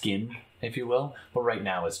skin, if you will. But right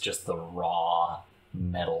now it's just the raw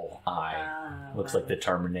metal eye. Looks like the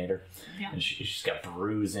Terminator. Yeah. And she's got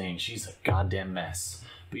bruising. She's a goddamn mess.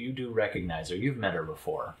 But you do recognize her. You've met her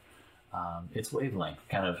before. It's Wavelength,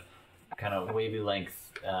 kind of wavy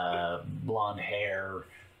length, blonde hair.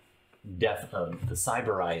 The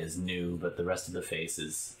cyber eye is new, but the rest of the face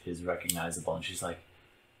is recognizable. And she's like,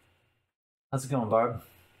 "How's it going, Barb?"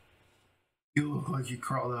 You look like you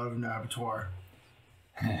crawled out of an abattoir.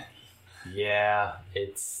 Yeah,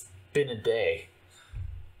 it's been a day.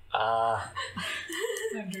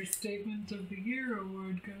 Understatement of the Year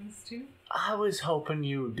award goes to... I was hoping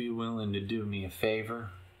you would be willing to do me a favor.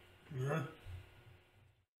 Yeah?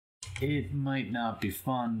 It might not be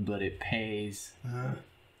fun, but it pays. Uh-huh.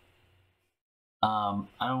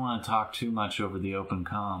 I don't want to talk too much over the open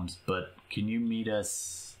comms, but can you meet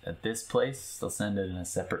us at this place? They'll send it in a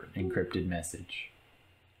separate encrypted message.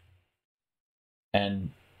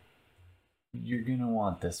 And you're gonna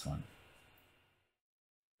want this one.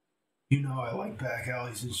 You know I like back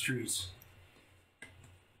alleys and streets.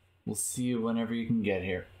 We'll see you whenever you can get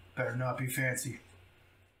here. Better not be fancy.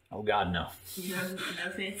 Oh God, no. No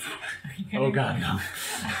fancy. Oh God, no.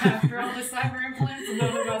 After all the cyber implants,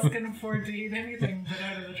 none of us can afford to eat anything but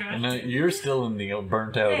out of the trash. And you're still in the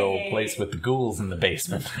burnt out old place with the ghouls in the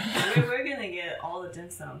basement. We're gonna get all the dim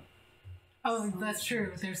sum. Oh, that's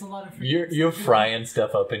true. There's a lot of... You're frying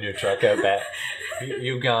stuff up in your truck out back.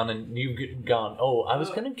 You've gone. Oh, I was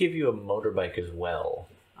gonna give you a motorbike as well,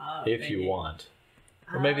 if you want.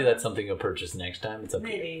 Or maybe that's something you'll purchase next time. It's up to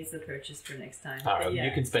you. Maybe it's a purchase for next time. All right, Yeah.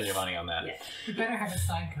 you can spend your money on that. Yeah. You better have a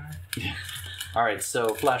sidecar. All right,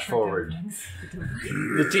 so flash forward.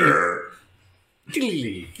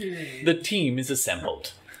 The team is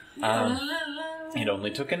assembled. It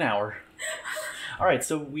only took an hour. All right,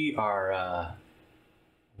 so we are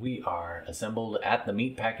assembled at the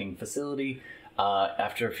meatpacking facility.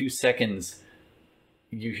 After a few seconds,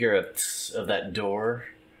 you hear a tss of that door,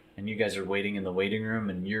 and you guys are waiting in the waiting room,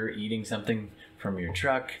 and you're eating something from your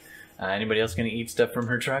truck. Anybody else gonna eat stuff from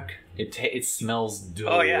her truck? It smells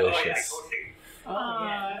delicious. Oh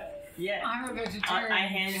yeah. Yeah. I'm a vegetarian. I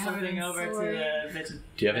hand something over to the vegetarian.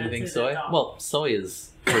 Do you have anything soy? Well, soy is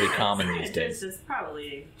pretty common these This days. is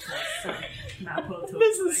probably Mapo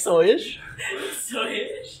This is soyish.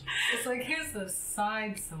 soyish. It's like, here's the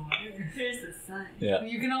side soy. Here's the sign. Yeah.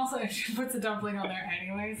 You can also, she puts a dumpling on there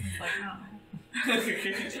anyways. It's like,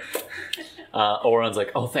 oh. Oron's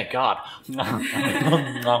like, oh, thank God. And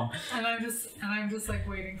I'm just like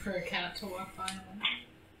waiting for a cat to walk by.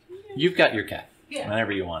 You've got your cat. Yeah.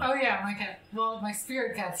 Whenever you want it. Oh yeah, my cat. Well, my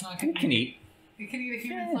spirit cat's not gonna You can eat. It can eat a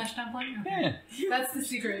human Yeah. flesh dumpling? Okay. Yeah. That's the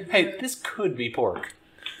secret. Hey, this could be pork.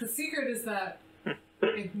 The secret is that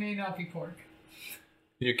it may not be pork.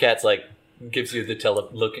 Your cat's like, gives you the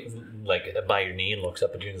look, like, by your knee and looks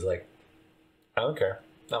up at you and is like, I don't care.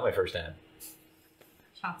 Not my first hand.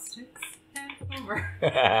 Chopsticks and over.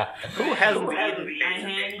 Who hasn't I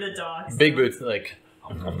hand the dog. Big Boots, like,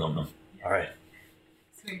 nom, nom, nom. All right.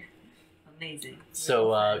 Sweet. Amazing.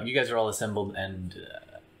 So you guys are all assembled, and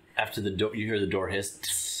after the door, you hear the door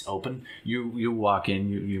hiss open. You walk in,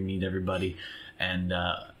 you meet everybody, and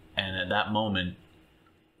at that moment,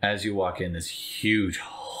 as you walk in, this huge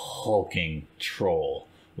hulking troll,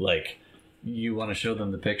 like, you want to show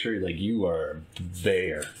them the picture, like, you are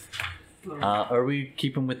there. Are we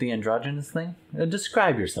keeping with the androgynous thing?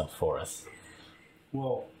 Describe yourself for us.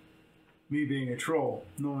 Well, me being a troll,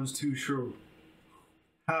 no one's too sure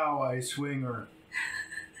how I swing or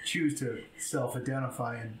choose to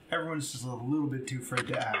self-identify, and everyone's just a little bit too afraid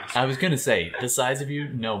to ask. I was gonna say, the size of you,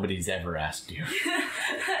 nobody's ever asked you.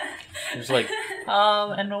 It's like,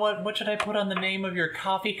 and what should I put on the name of your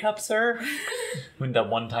coffee cup, sir? When that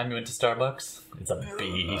one time you went to Starbucks, it's a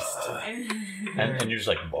beast, and you're just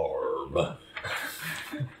like, Barb.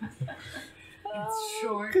 It's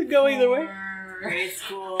short. Could go either way. for- Grade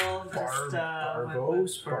school. Just,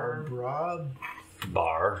 Barbos, Barbara.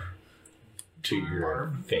 Bar to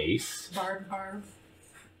your face. Barb. Barb.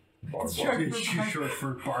 It's short It's for too barb. short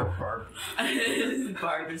for Barb.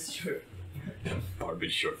 Barb is short. Barb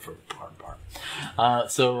is short for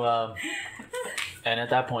Barb. And at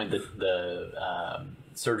that point, the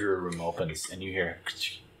surgery room opens, and you hear,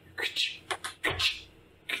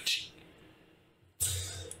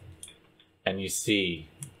 and you see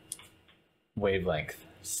Wavelength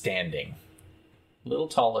standing, a little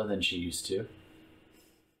taller than she used to,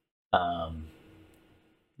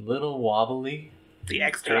 little wobbly. The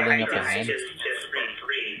extra Holding height up a is hand. just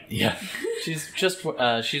green. Yeah, she's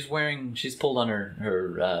pulled on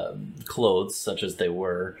her clothes, such as they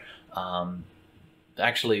were.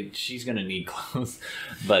 Actually, she's gonna need clothes,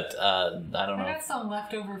 but I don't I know. got some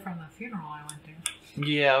left over from the funeral I went to.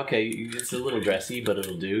 Yeah, okay, it's a little dressy, but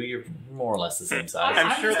it'll do. You're more or less the same size. I'm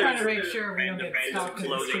I'm sure just trying to there's make sure we don't get stopped in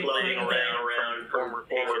the street. floating around former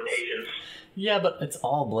patients. Yeah, but it's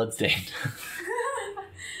all bloodstained.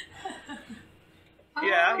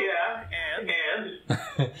 Yeah,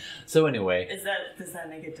 and So anyway, Does that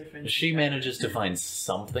make a difference? she manages to find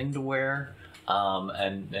something to wear,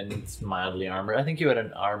 and it's mildly armored. I think you had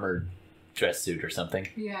an armored dress suit or something.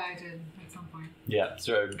 Yeah, I did at some point. Yeah,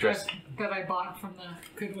 so dress. That I bought from the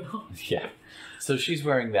Goodwill. Yeah, so she's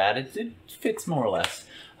wearing that. It fits more or less,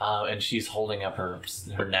 and she's holding up her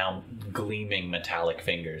now gleaming metallic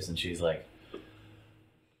fingers, and she's like,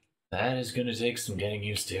 "That is going to take some getting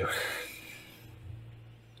used to."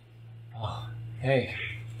 Oh, hey,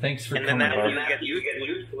 thanks for and then coming, that Barb. you get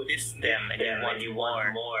this them and you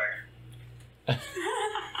want more.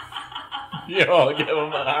 You all give him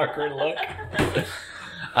an awkward look.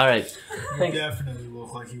 All right, You thanks. definitely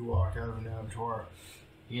look like you walked out of an abattoir.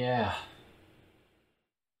 Yeah,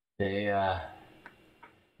 they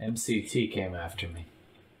MCT came after me.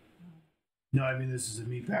 No, I mean, this is a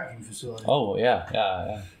meatpacking facility. Oh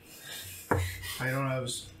yeah. I don't have a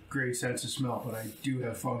great sense of smell, but I do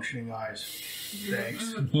have functioning eyes.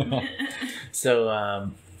 Thanks.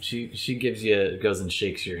 So she goes and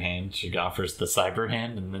shakes your hand. She offers the cyber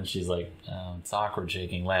hand, and then she's like, it's awkward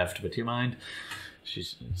shaking left, but do you mind?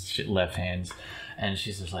 She's left hands, and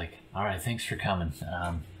she's just like, all right, thanks for coming.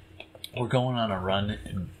 We're going on a run.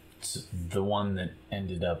 It's the one that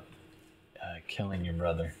ended up killing your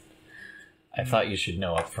brother. I thought you should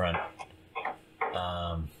know up front.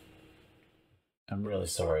 I'm really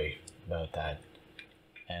sorry about that,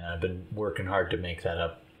 and I've been working hard to make that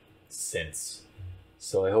up since.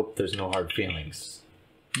 So I hope there's no hard feelings.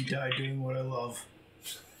 You died doing what I love.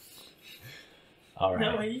 All right.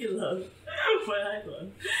 No, what you love. What I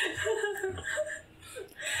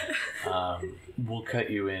love. We'll cut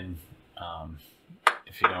you in,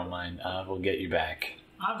 if you don't mind. We'll get you back.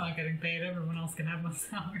 I'm not getting paid. Everyone else can have my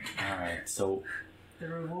salary. All right. So The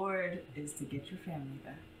reward is to get your family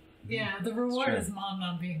back. Yeah, the reward true. is Mom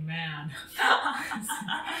not being mad.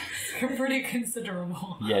 It's pretty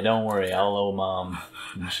considerable. Yeah, don't worry. I'll owe Mom,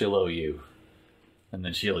 and she'll owe you. And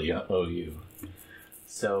then she'll owe you.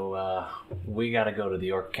 So, we gotta go to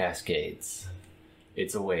the Orc Cascades.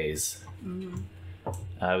 It's a ways. Mm-hmm.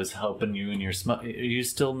 I was hoping you and your you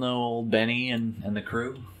still know old Benny and the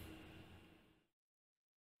crew?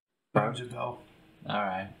 Rings a bell.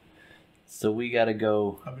 Alright. So we gotta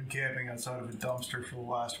go... I've been camping outside of a dumpster for the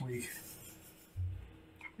last week.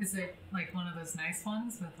 Is it like one of those nice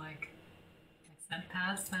ones with like scent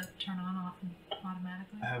pads that turn on off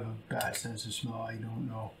automatically? I have a bad sense of smell. I don't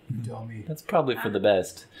know. You tell me. That's probably for the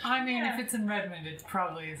best. I mean, if it's in Redmond, it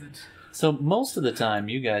probably isn't. So most of the time,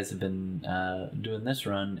 you guys have been doing this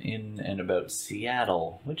run in and about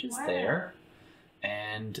Seattle, which is there.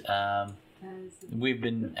 And we've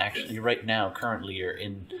been actually, right now, currently, you're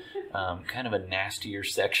in kind of a nastier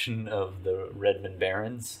section of the Redmond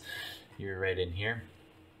Barrens. You're right in here.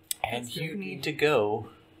 And you need to go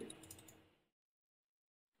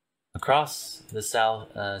across the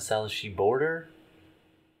Salishi border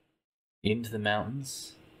into the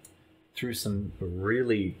mountains, through some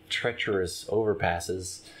really treacherous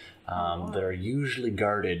overpasses that are usually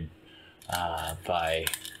guarded by,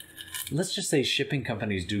 let's just say, shipping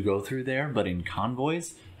companies do go through there, but in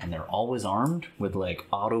convoys, and they're always armed with like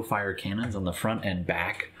auto fire cannons on the front and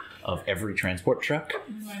back of every transport truck.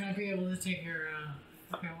 You might not be able to take your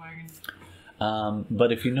wagon.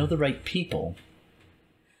 But if you know the right people,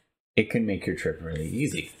 it can make your trip really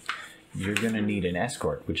easy. You're gonna need an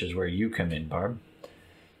escort, which is where you come in, Barb.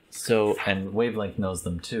 So, and Wavelength knows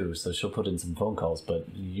them too, so she'll put in some phone calls,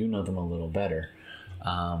 but you know them a little better.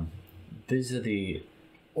 These are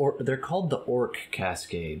they're called the Orc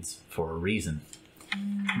Cascades for a reason.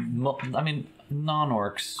 I mean,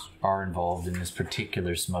 non-orcs are involved in this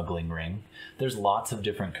particular smuggling ring. There's lots of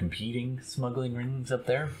different competing smuggling rings up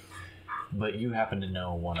there, but you happen to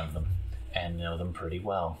know one of them, and know them pretty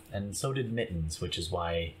well. And so did Mittens, which is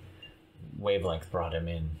why Wavelength brought him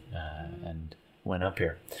in, and went up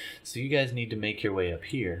here. So you guys need to make your way up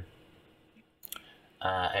here,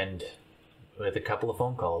 and with a couple of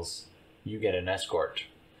phone calls, you get an escort.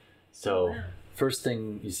 So first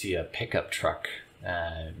thing, you see a pickup truck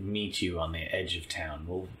meet you on the edge of town.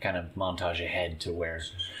 We'll kind of montage ahead to where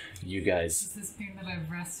you guys... Does this mean that I've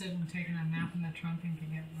rested and taken a nap in the trunk and can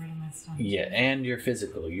get rid of my stun? Yeah, and you're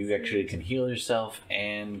physical. You actually can heal yourself,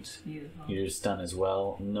 and you're stun as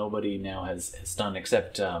well. Nobody now has stun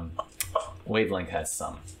except Wavelength has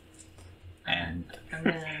some. And I'm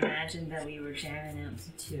gonna imagine that we were jamming out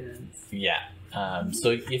some tunes. yeah.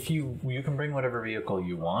 So if you can bring whatever vehicle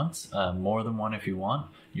you want, more than one if you want.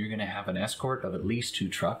 You're gonna have an escort of at least 2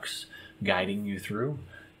 trucks guiding you through.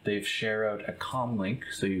 They share out a comm link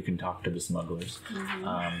so you can talk to the smugglers.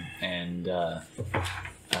 And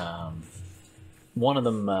one of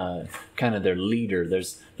them, kind of their leader.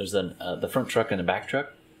 There's the front truck and the back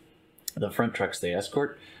truck. The front truck's the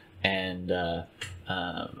escort, and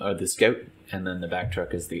or the scout, and then the back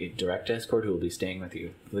truck is the direct escort who will be staying with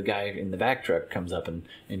you. The guy in the back truck comes up and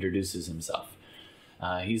introduces himself.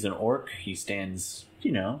 He's an orc. He stands,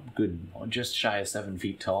 good, just shy of 7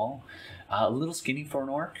 feet tall. A little skinny for an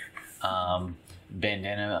orc.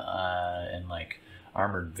 Bandana and like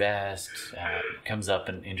armored vest. Comes up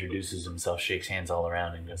and introduces himself, shakes hands all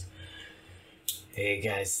around, and goes, "Hey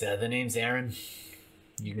guys, the name's Aaron.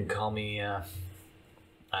 You can call me."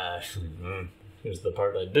 Here's the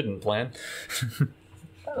part I didn't plan.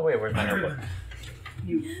 By the way, where's my notebook?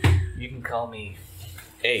 You can call me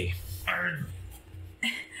A. Arn.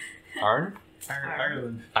 Arn?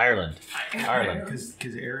 Ireland. Ireland. Ireland.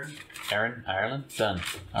 Because Aaron? Aaron? Ireland? Done.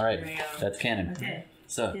 Alright, There we go. that's canon. Okay.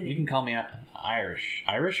 So, you can call me Irish.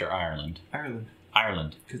 Irish or Ireland? Ireland.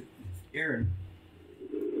 Ireland. Because Aaron.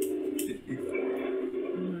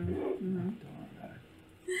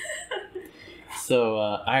 So,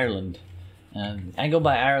 Ireland. I go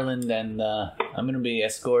by Ireland, and I'm going to be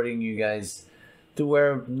escorting you guys to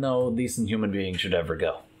where no decent human being should ever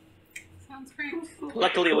go. Sounds great.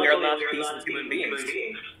 Luckily, we are not decent human beings.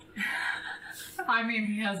 I mean,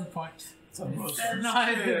 he has a point. Some of us,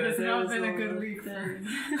 It's not been a good week for...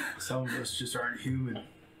 some of us just aren't human.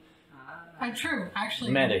 True,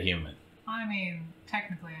 actually. Meta-human. I mean,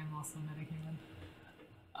 technically I'm also metahuman.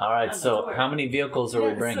 Alright, so how many vehicles are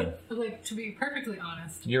we bringing? So, like, to be perfectly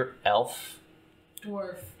honest, You're elf,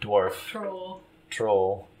 dwarf, dwarf,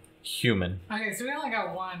 troll. human, Okay, so we only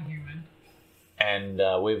got one human. and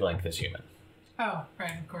Wavelength is human. Oh,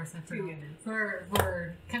 right, of course, that's it.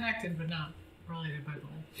 We're connected, but not related by blood.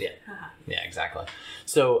 Yeah, exactly.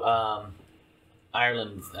 So,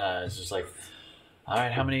 Ireland is just like, All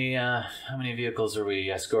right, how many vehicles are we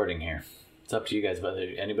escorting here? It's up to you guys whether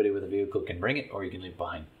anybody with a vehicle can bring it or you can leave it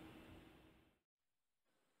behind.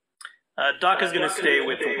 Doc is going to stay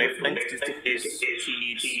with the wavelength just in case she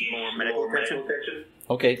needs more medical attention.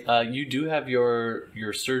 Okay, you do have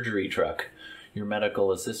your surgery truck, your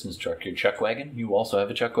medical assistance truck, your chuck wagon. You also have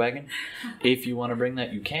a chuck wagon. If you want to bring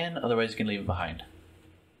that, you can. Otherwise, you can leave it behind.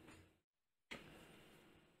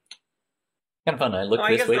 Kind of fun. I look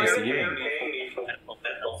this way to see you.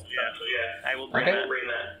 I will bring that.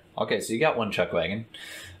 Okay, so you got one chuck wagon.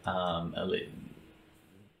 I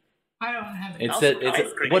don't have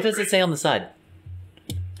it. What does it say on the side?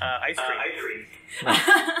 Ice cream.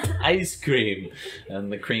 Ice cream.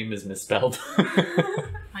 And the cream is misspelled.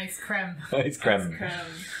 Ice creme. Ice creme.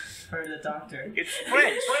 For the doctor. It's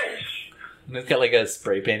French. And it's got like a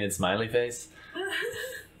spray painted smiley face.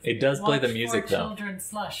 It does play the music though. Children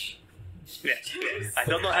slush. Yeah. I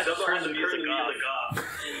don't know how to turn the music off.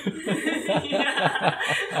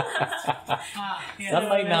 That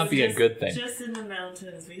might not be a good thing. Just in the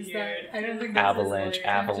mountains, we hear it. I don't think Avalanche.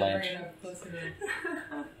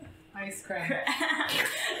 Ice cream.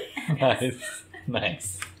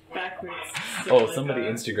 Nice. Backwards. Oh, somebody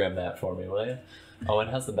Instagram that for me, will you? Oh, it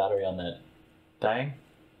has the battery on that. Dying?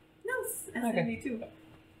 No, SND2.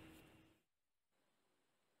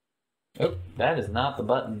 Oh, that is not the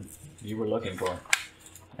button you were looking for.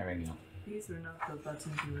 There we go. These were not the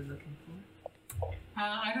buttons you were looking for.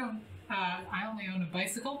 I only own a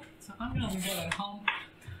bicycle, so I'm gonna leave it at home.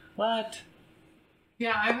 What?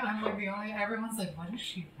 Yeah, I'm like the only. Everyone's like, "What is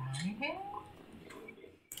she riding?"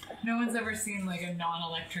 No one's ever seen like a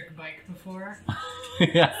non-electric bike before.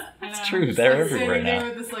 Yeah, it's true. They're everywhere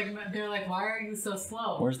now. They're like, "Why are you so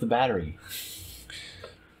slow?" Where's the battery?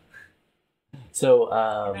 So,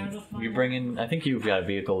 you bring in. I think you've got a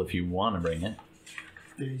vehicle if you want to bring it.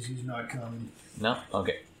 Daisy's not coming. No?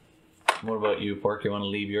 Okay. What about you, Pork? You want to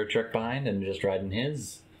leave your truck behind and just ride in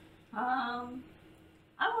his? I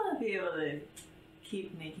want to be able to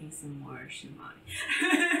keep making some more shumai.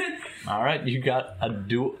 All right, you got a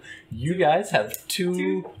dual. You guys have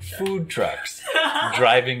two food trucks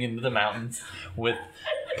driving into the mountains with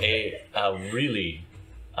a really.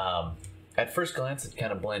 At first glance, it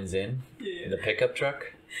kind of blends in. Yeah. The pickup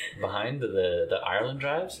truck behind the Ireland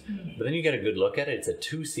drives, but then you get a good look at it. It's a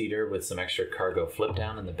 2-seater with some extra cargo flip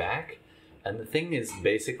down in the back, and the thing is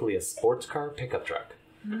basically a sports car pickup truck.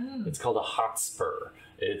 It's called a Hotspur.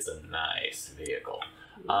 It's a nice vehicle.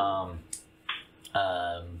 But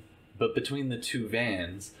between the two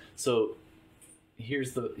vans, so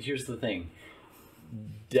here's the thing.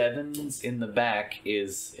 Devon's in the back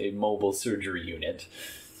is a mobile surgery unit.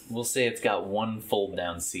 We'll say it's got one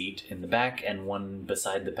fold-down seat in the back and one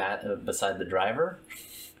beside the driver.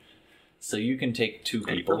 So you can take two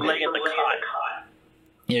people. Lay in the cot.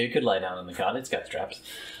 Yeah, you could lie down in the cot. It's got straps.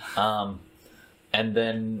 And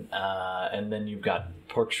then you've got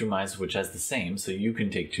Pork Shumais, which has the same, so you can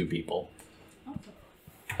take two people.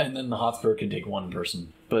 And then the Hotspur can take one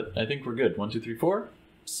person. But I think we're good. 1, 2, 3, 4.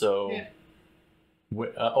 So. Yeah.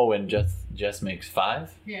 And Jess makes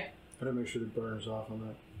 5. Yeah. Gotta make sure the burner's off on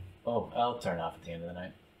that. Oh, I'll turn off at the end of the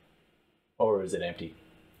night. Or is it empty?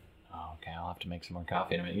 Oh, okay, I'll have to make some more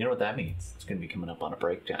coffee in a minute. You know what that means? It's going to be coming up on a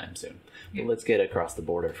break time soon. Yeah. But let's get across the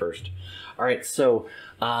border first. All right, so...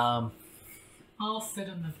 I'll sit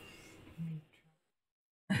in the meat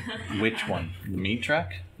truck. Which one? The meat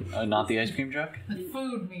truck? Not the ice cream truck? The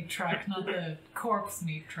food meat truck, not the corpse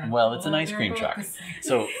meat truck. Well, it's an ice cream both truck. the same.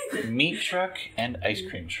 So, meat truck and ice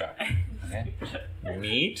cream truck. Okay?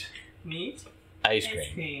 Meat, ice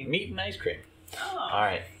cream. Meat and ice cream. Oh. All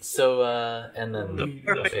right. So, and then the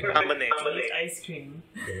Perfect combination. Ice cream.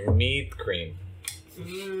 meat cream. Do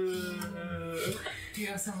you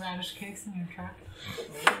have some radish cakes in your truck?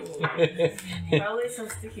 Probably some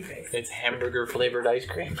sticky base. It's hamburger flavored ice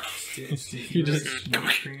cream. You just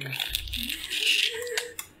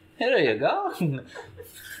there you go.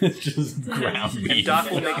 It's just ground And beef. Doc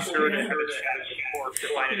will make sure to have a chat with Pork to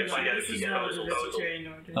find out if he This is not a vegetarian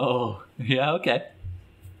order. Oh, yeah, okay.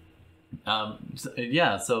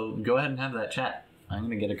 So go ahead and have that chat. I'm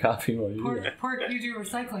gonna get a coffee while you do that. Pork, you do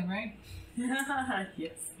recycling, right?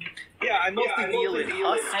 Yes. Yeah, I mostly deal in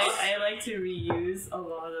husks. I like to reuse a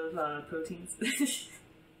lot of proteins.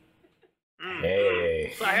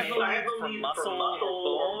 Hey. So I have the lead for muscle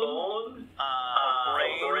or bone,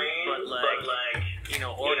 brain, but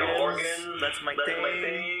organs, that's my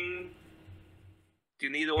thing. Do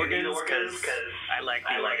you need organs? Because I like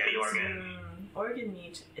the organs. Organ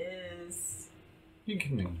meat is... You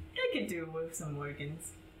can. I could do with some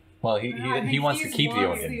organs. Well, he wants to keep the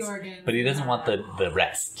organs, but he doesn't want the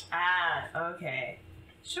rest. Ah, Okay.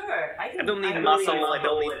 Sure. I don't need muscle, I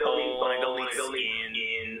don't need bone, I don't need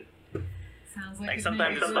skin. Sounds like, Like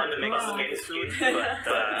sometimes it's fun to make a skin suit, but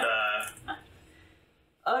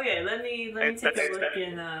okay, let me take a look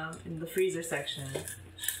in the freezer section.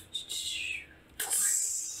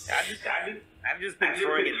 I've just been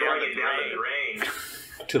throwing it down the drain.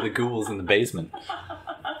 To the ghouls in the basement.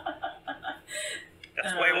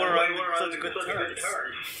 That's why we're on such good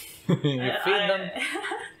terms. You feed them.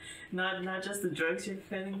 Not just the drugs you're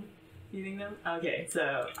feeding them? Okay,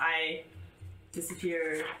 so I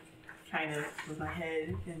disappear kind of with my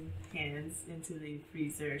head and hands into the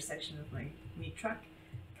freezer section of my meat truck.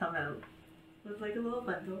 Come out with like a little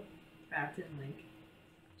bundle wrapped in like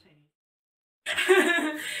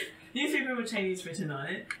Chinese newspaper with Chinese written on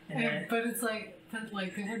it. And but it's like there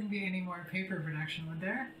wouldn't be any more paper production, would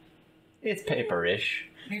there? It's paper-ish.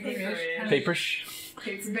 Paper-ish. Paperish.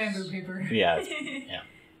 It's bamboo paper. Yeah. Yeah.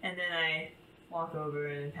 And then I walk over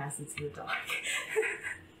and pass it to the dog.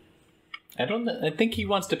 I think he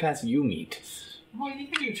wants to pass you meat. Well, you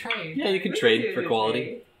can do trade. Yeah, you can trade for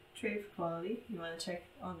quality. Trade for quality. You want to check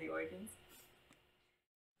on the organs?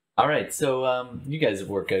 All right, so you guys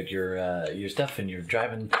work out your stuff, and you're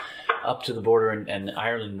driving up to the border, and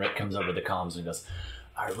Ireland comes over the comms and goes,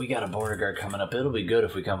 "All right, we got a border guard coming up. It'll be good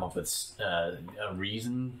if we come up with a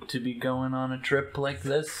reason to be going on a trip like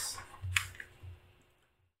this."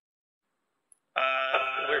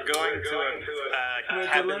 We're going to a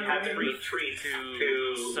cabin retreat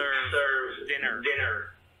to serve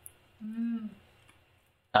dinner.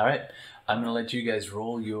 All right, I'm gonna let you guys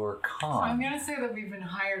roll your con. I'm gonna say that we've been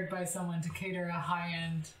hired by someone to cater a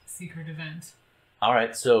high-end secret event. All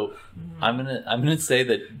right, so I'm gonna say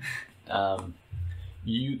that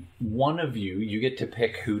one of you get to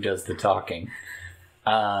pick who does the talking.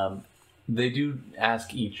 They do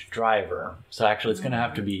ask each driver, so actually it's gonna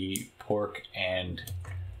have to be Pork and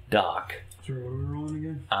Doc. So what are we rolling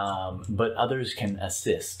again? But others can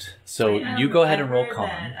assist. So you go ahead and roll con.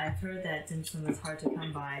 I've heard that dim sum is hard to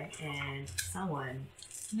come by, and someone.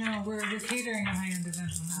 No, we're catering a high-end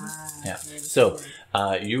event. Yeah. So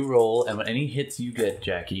you roll, and any hits you get,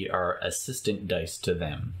 Jackie, are assistant dice to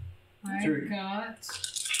them. I got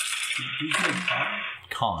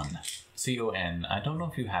Con. C-O-N. I don't know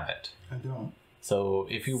if you have it. I don't. So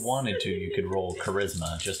if you wanted to, you could roll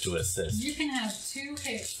charisma just to assist. You can have 2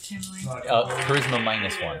 hits, Timley. Charisma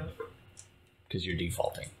 -1, because you're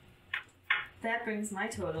defaulting. That brings my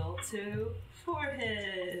total to 4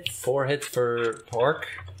 hits. 4 hits for Pork.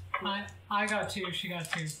 I got 2. She got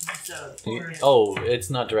 2. So Oh, it's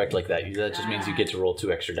not direct like that. That just means you get to roll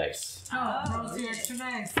 2 extra dice. Roll 2 extra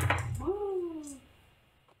dice. Woo.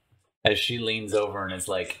 As she leans over and is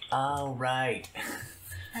like, "All right."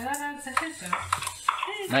 I thought that was a hit, though.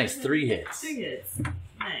 Nice, 3 hits. 3 hits.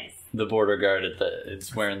 Nice. The border guard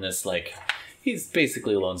is wearing this, like, he's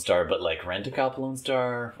basically a Lone Star, but like Rent-A-Cop Lone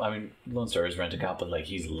Star. I mean, Lone Star is Rent-A-Cop, but like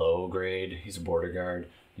he's low grade. He's a border guard.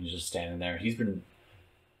 He's just standing there. He's been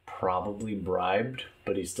probably bribed,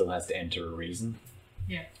 but he still has to enter a reason.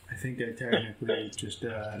 Yeah. I think I technically just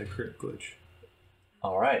had a crit glitch.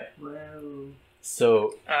 All right. Whoa.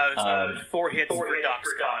 So, 4 hits for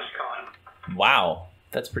Doc's con. wow.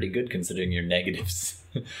 That's pretty good considering your negatives.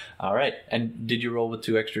 All right. And did you roll with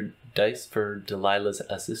 2 extra dice for Delilah's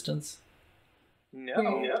assistance? No.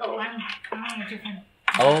 I'm on a different...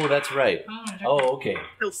 Oh, that's right. I'm on a different... Oh, okay.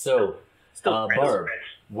 So, Still Barb,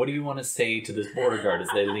 what do you want to say to this border guard as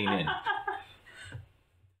they lean in?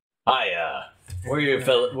 Hi, where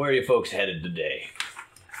are you folks headed today?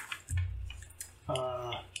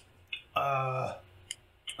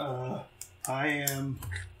 I am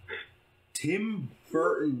Tim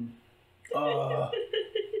Burton.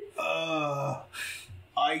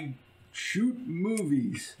 I shoot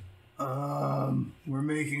movies. We're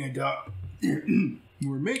making a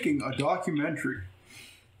documentary.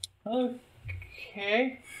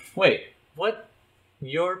 Okay. Wait, what?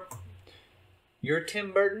 You're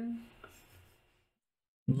Tim Burton?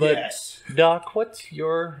 But, Yes. Doc, what's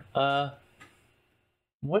your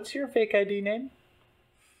fake ID name?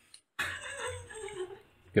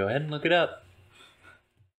 Go ahead and look it up.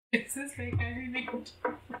 Is this fake ID name?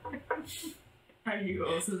 Are you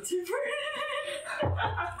also Tim Burton?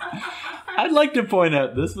 I'd like to point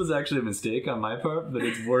out this was actually a mistake on my part, but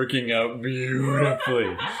it's working out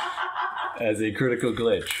beautifully as a critical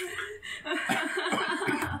glitch.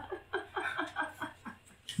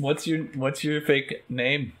 What's your fake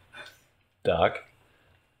name, Doc?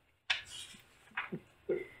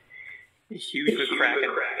 Huge with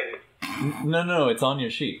Kraken. No, it's on your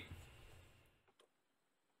sheet.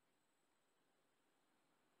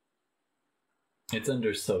 It's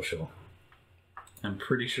under social. I'm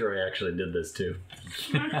pretty sure I actually did this too.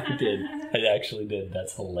 I did. I actually did.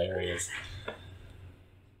 That's hilarious.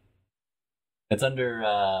 It's under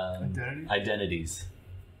identities.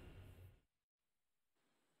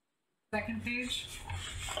 Second page?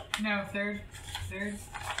 No, third.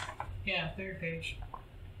 Yeah, third page.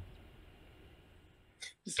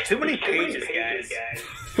 There's too many pages, guys.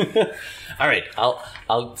 All right,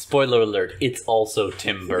 I'll spoiler alert. It's also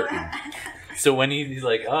Tim Burton. So when he's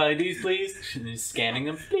like, "Oh, IDs, please," and he's scanning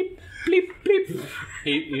them, bleep, bleep, bleep.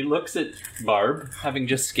 He looks at Barb, having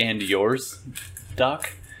just scanned yours,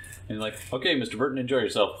 Doc, and he's like, "Okay, Mr. Burton, enjoy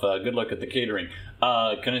yourself. Good luck at the catering.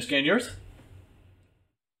 Can I scan yours?"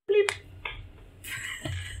 Bleep.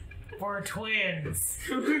 For twins.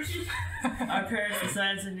 Our parents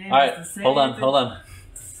decided to name All right, us the same. hold on.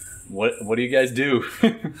 What do you guys do?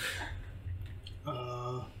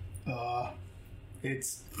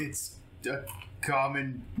 It's a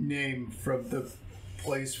common name from the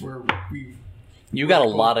place where we. You got a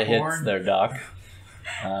lot of hits born. there, Doc.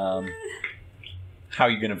 How are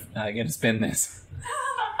you gonna spin this?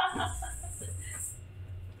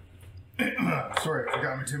 Sorry, I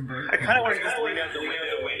forgot my Tim Burton. I kind of want to just lean out the window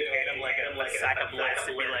and hit him like a sack of blocks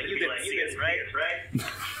and be like, "You didn't see us, right?"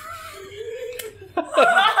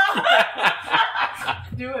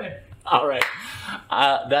 Do it. All right,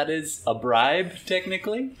 that is a bribe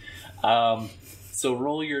technically. So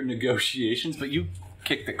roll your negotiations, but you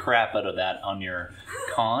kick the crap out of that on your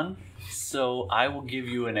con. So I will give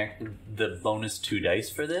you the bonus 2 dice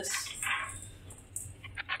for this.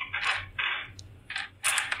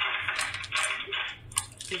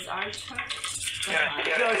 Is our check?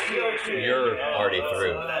 You're already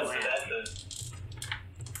through.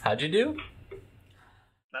 How'd you do?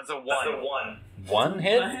 That's a one. One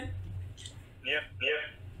hit? Yep.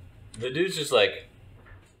 The dude's just like,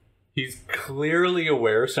 he's clearly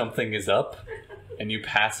aware something is up, and you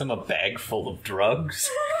pass him a bag full of drugs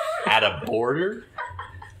at a border.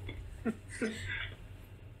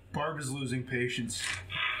 Barb is losing patience.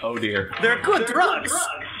 Oh dear. They're good drugs.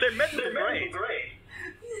 They're meant to be great.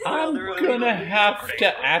 I'm gonna have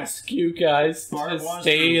to ask you guys to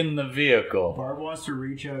stay in the vehicle. Barb wants to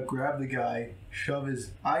reach out, grab the guy, shove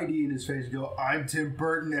his ID in his face, and go, "I'm Tim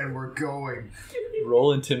Burton, and we're going."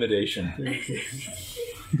 Roll intimidation.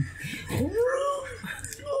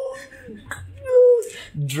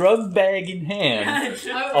 Drug bag in hand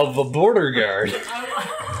of a border guard.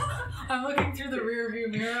 I'm looking through the rear view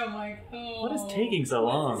mirror. I'm like, oh. What is taking so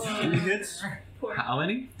long? 3 hits? How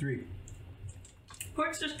many? 3.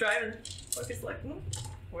 Pork's just driving. Pork is like,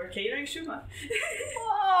 we're catering Shuma.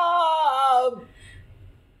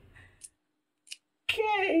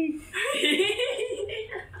 Okay.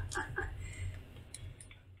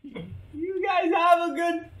 You guys have a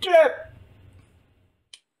good trip.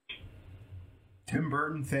 Tim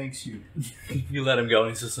Burton thanks you. You let him go,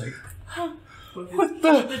 and he's just like, what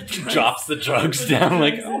the? Drops the drugs down,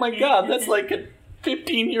 like, oh my god, that's like a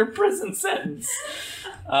 15-year prison sentence.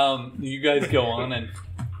 You guys go on, and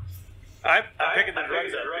I'm picking the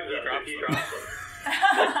drugs up. He drops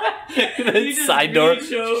them. the side door.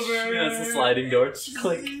 reach over. That's the sliding door. Just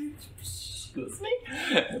click.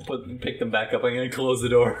 Pick them back up. I'm gonna close the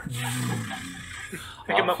door.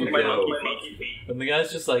 Pick him Off up you with my go. monkey feet. And the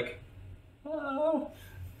guy's just like, "Ah."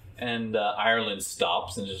 And Ireland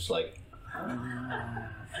stops and just like,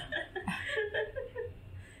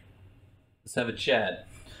 let's have a chat.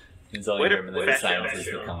 It's all you hear, and then the silence is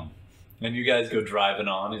the calm. And you guys go driving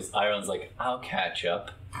on. Ireland's like, I'll catch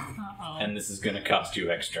up, Uh-oh. and this is gonna cost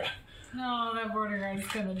you extra. No, that border guard's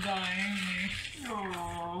gonna die, ain't he?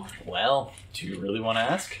 Aww. Well, do you really want to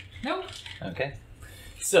ask? Nope. Okay.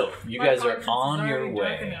 So you My guys are conscience is on your already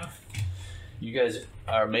dark way. enough. You guys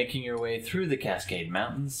are making your way through the Cascade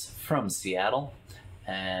Mountains from Seattle,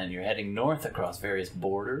 and you're heading north across various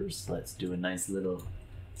borders. Let's do a nice little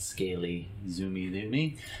scaly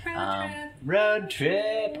zoomy. Road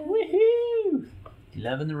trip! Woohoo!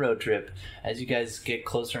 Loving the road trip. As you guys get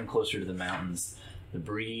closer and closer to the mountains, the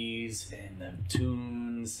breeze and the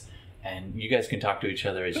tunes, and you guys can talk to each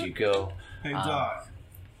other as you go. Hey, Doc,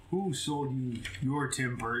 who sold you your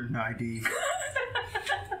Tim Burton ID?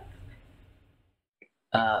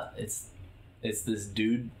 It's this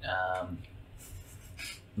dude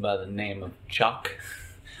by the name of Chuck.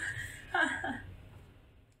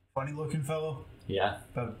 Funny looking fellow? Yeah.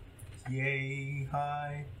 About yay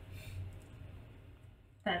high.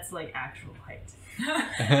 That's like actual height.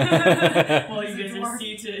 Well, you guys are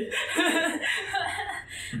seated.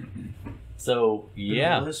 So,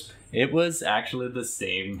 yeah, Lisp. it was actually the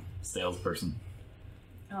same salesperson.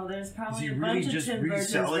 Oh, there's Is probably he a really bunch of just Tim Burtons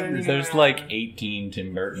reselling running this? There's around. like 18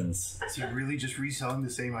 Tim Burtons. Is he really just reselling the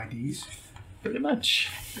same IDs? Pretty much.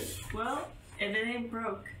 Well, if it ain't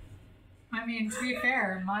broke. I mean, to be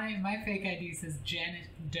fair, my fake ID says Janet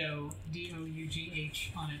Doe,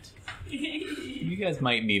 D-O-U-G-H on it. You guys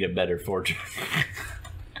might need a better fortune.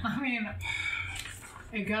 I mean,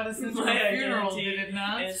 it got us into My a funeral, identity did it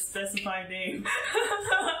not? is specified name.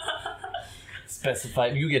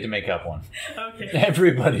 Specified. You get to make up one. Okay.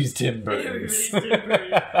 Everybody's Tim Burtons. Everybody's Tim Burton.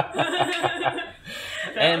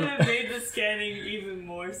 That And- would have made the scanning even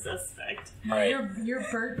more suspect. Right. You're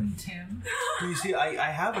Burton, Tim. You see,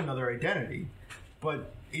 I have another identity,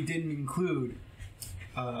 but it didn't include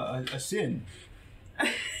a sin.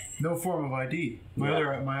 No form of ID. My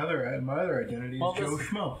other identity is Well, Joe this-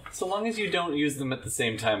 Schmo. So long as you don't use them at the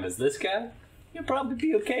same time as this guy, you'll probably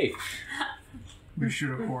be okay. We should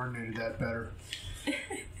have coordinated that better.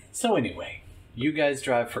 So anyway, you guys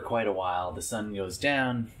drive for quite a while. The sun goes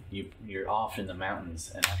down. You're off in the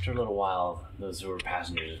mountains, and after a little while, those who were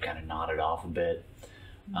passengers have kind of nodded off a bit.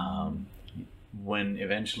 When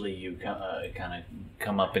eventually you kind of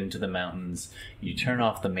come up into the mountains, you turn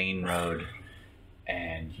off the main road,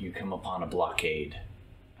 and you come upon a blockade.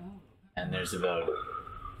 And there's about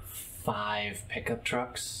 5 pickup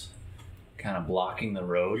trucks kind of blocking the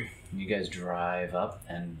road. You guys drive up,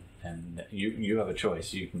 and you have a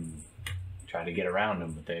choice. You can try to get around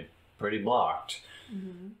them, but they're pretty blocked.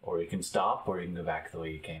 Mm-hmm. Or you can stop, or you can go back the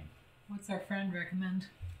way you came. What's our friend recommend?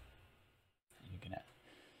 You can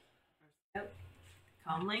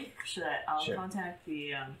Comlink? I'll Sure. contact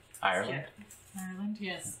the Ireland. Ireland?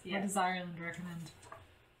 Yes. Yeah. What does Ireland recommend? I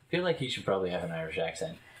feel like he should probably have an Irish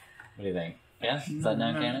accent. What do you think? Yeah? Is that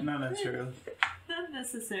not canon? Not necessarily. Not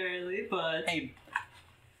necessarily, but Hey.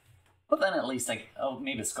 Well, then at least,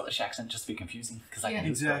 maybe a Scottish accent just to be confusing, because I can do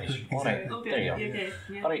Exactly, Scottish. All right, exactly. okay, there you go. okay,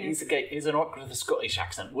 yeah, All right, yeah. he's an orc with a Scottish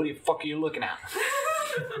accent. What the fuck are you looking at?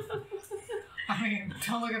 I mean,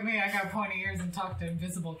 don't look at me. I got pointy ears and talk to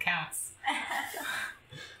invisible cats.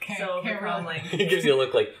 Can't, So can't really. He gives you a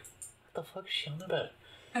look like, what the fuck is she on about?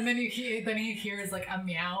 And then he hears like a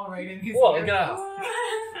meow right in his Whoa, ear. get out.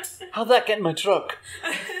 How'd that get in my truck?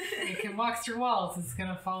 It can walk through walls. It's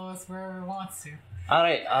gonna follow us wherever it wants to. All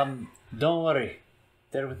right, don't worry.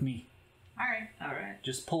 They're with me. All right. All right.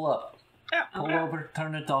 Just pull up. Yeah, Pull okay. over,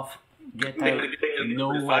 turn it off, get Make out. it- make it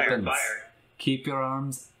No fire, weapons. fire. Keep your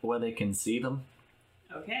arms where they can see them.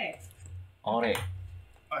 Okay. All right.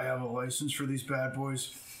 I have a license for these bad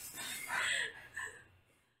boys.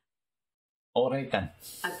 All right then.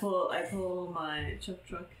 I pull my chug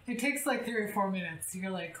truck. It takes like 3 or 4 minutes.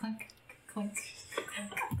 You're like clink, clink, clink,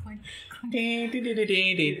 clink, clink.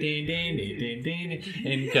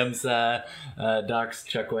 In comes Doc's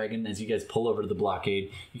chuck wagon as you guys pull over to the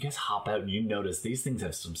blockade. You guys hop out and you notice these things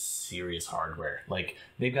have some serious hardware. Like,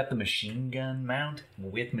 they've got the machine gun mount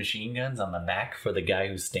with machine guns on the back for the guy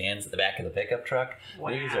who stands at the back of the pickup truck.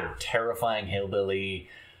 These are terrifying hillbilly,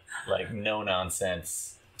 like, no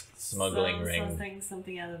nonsense smuggling ring.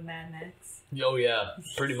 Something out of Mad Max. Oh yeah,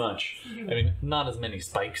 pretty much. I mean, not as many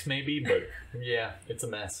spikes maybe, but yeah, it's a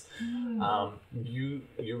mess. You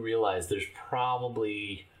realize there's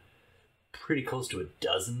probably pretty close to a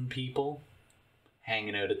dozen people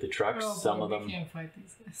hanging out at the trucks. Oh, Some boy, of them, we can't fight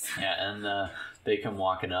these guys. yeah, and they come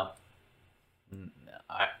walking up.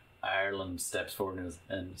 Ireland steps forward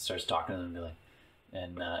and starts talking to them,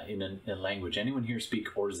 and be like, in a language anyone here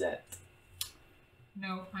speak Orzet.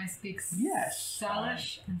 No, I speak Yes.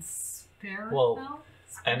 Salish and Sparrow. Well,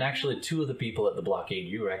 and actually, 2 of the people at the blockade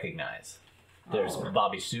you recognize. There's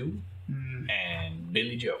Bobby Sue and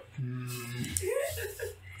Billy Joe.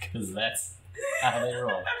 Because that's how they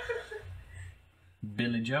roll.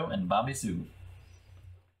 Billy Joe and Bobby Sue.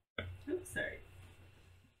 Oops, sorry.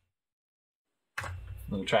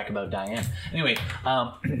 Little track about Diane. Anyway,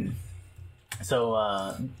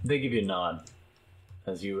 so they give you a nod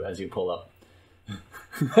as you pull up.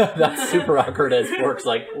 That's super awkward as Fork's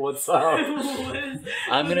like, what's up?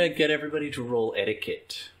 I'm gonna get everybody to roll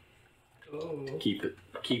etiquette. Oh. Keep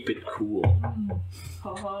it cool.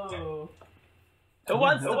 Ho Who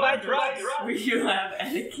wants to buy drugs? You have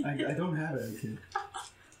etiquette. I don't have it, kid.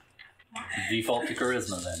 Default to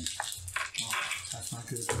charisma then. Oh, that's not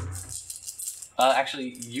good.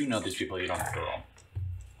 Actually, you know these people, you don't have to roll.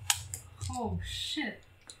 Oh shit!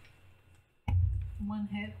 1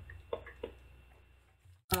 hit.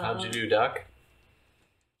 How'd you do, Doc?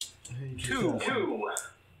 Hey, just, Two.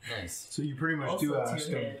 Nice. So you pretty much Also do 2 ask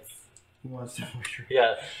them hits. who wants to push your...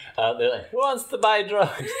 Yeah, they're like, who wants to buy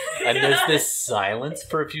drugs? And there's this silence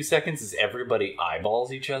for a few seconds as everybody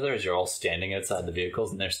eyeballs each other as you're all standing outside the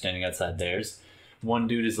vehicles and they're standing outside theirs. one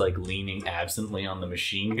dude is like leaning absently on the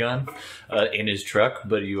machine gun in his truck,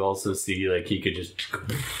 but you also see like he could just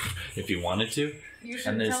if he wanted to. You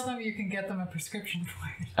should tell them you can get them a prescription for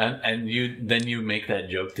it. And you make that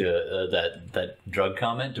joke to that drug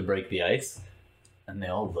comment to break the ice, and they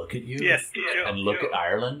all look at you. Yes. And look at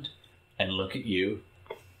Ireland, and look at you,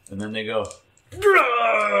 and then they go,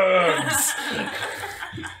 drugs!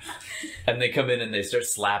 And they come in and they start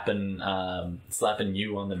slapping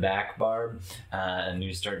you on the back, Barb, and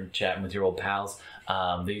you start chatting with your old pals.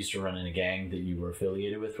 They used to run in a gang that you were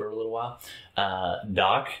affiliated with for a little while.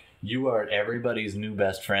 Doc, you are everybody's new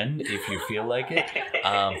best friend if you feel like it.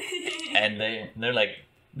 And they're like,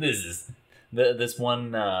 this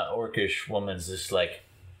one orcish woman's just like,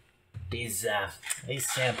 these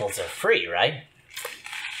samples are free, right?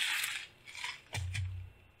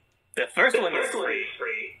 The first one is free.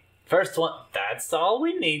 First one, that's all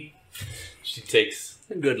we need. She takes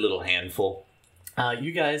a good little handful.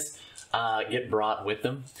 You guys get brought with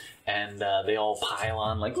them, and they all pile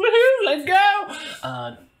on like, woohoo, let's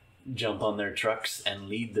go! Jump on their trucks and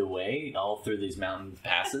lead the way all through these mountain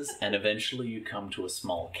passes, and eventually you come to a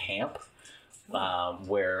small camp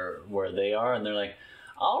where they are, and they're like,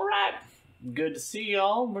 all right, good to see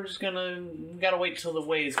y'all. We're just gotta wait till the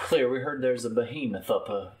way is clear. We heard there's a behemoth up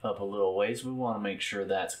a little ways. We want to make sure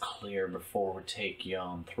that's clear before we take you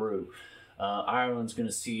on through. Ireland's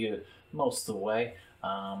gonna see you most of the way,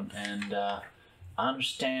 and I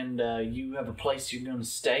understand you have a place you're gonna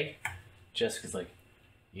stay. Jessica's like,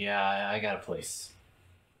 yeah, I got a place.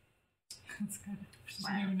 That's good.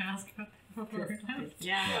 I didn't even ask about that before.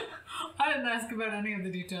 Yeah. I didn't ask about any of the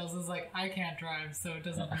details. I was like, I can't drive, so it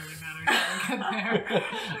doesn't really matter how I get there.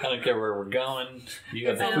 I don't care where we're going. You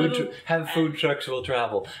have have food trucks will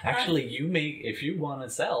travel. Actually, if you want to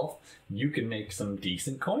sell, you can make some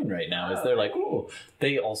decent coin right now. Is they're like, ooh,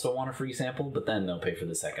 they also want a free sample, but then they'll pay for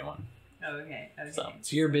the second one. Okay. So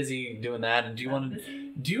you're busy doing that, and do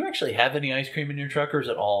you actually have any ice cream in your truck, or is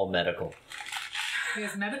it all medical? He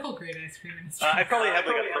has medical grade ice cream in his truck. I probably have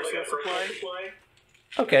like a personal supply.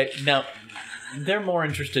 Okay, now they're more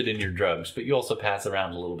interested in your drugs, but you also pass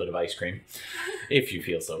around a little bit of ice cream if you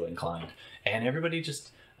feel so inclined. And everybody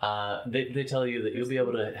just they tell you that you'll be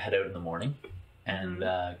able to head out in the morning, and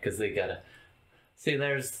because they gotta see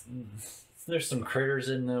there's some critters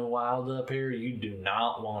in the wild up here you do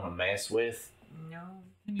not want to mess with. No.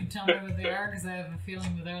 Can you tell me what they are? Because I have a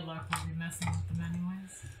feeling with their luck we'll be messing with them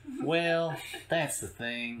anyways. Well, that's the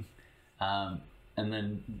thing. And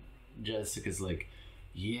then Jessica's like,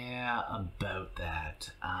 yeah, about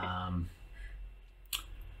that.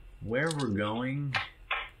 Where we're going,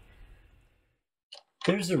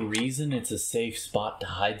 there's a reason it's a safe spot to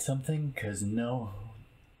hide something, because no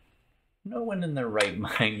one in their right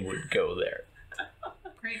mind would go there.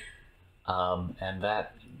 Great. And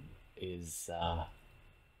that is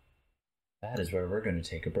where we're going to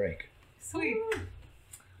take a break. Sweet.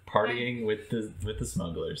 Partying with the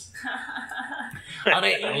smugglers.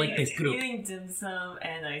 I like this group. Eating dim sum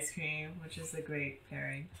and ice cream, which is a great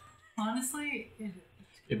pairing. Honestly,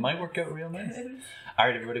 it might work out real nice. All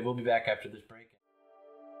right, everybody, we'll be back after this break.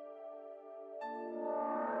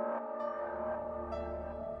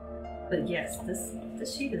 But yes, this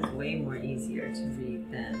sheet is way more easier to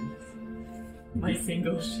read than my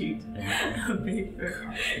single sheet of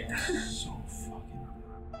paper. So fucking.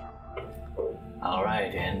 All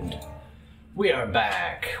right, and we are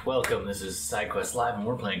back. Welcome. This is SideQuest Live, and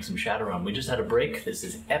we're playing some Shadowrun. We just had a break. This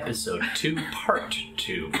is episode 2, part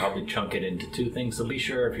 2. Probably chunk it into 2 things, so be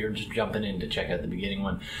sure if you're just jumping in to check out the beginning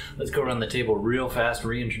one. Let's go around the table real fast,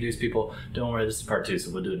 reintroduce people. Don't worry, this is part 2, so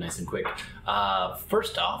we'll do it nice and quick.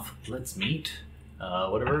 First off, let's meet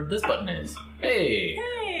whatever this button is.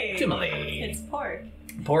 Hey! Timely! It's Pork.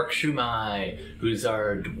 Pork Shumai, who's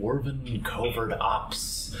our dwarven covert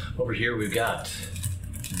ops. Over here we've got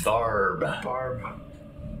Barb.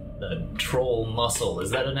 The troll muscle.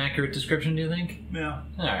 Is that an accurate description, do you think? Yeah.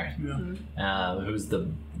 Alright. Yeah.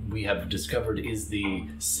 We have discovered is the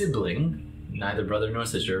sibling, neither brother nor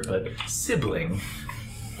sister, but sibling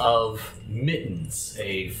of Mittens,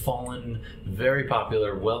 a fallen, very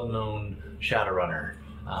popular, well-known Shadowrunner,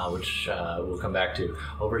 which we'll come back to.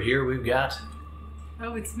 Over here we've got...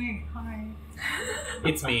 Oh, it's me. Hi.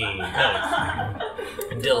 It's me.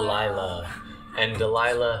 Delilah. And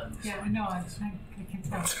Delilah... Yeah, no, I can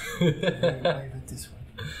tell. This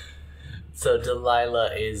one. So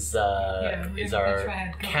Delilah is our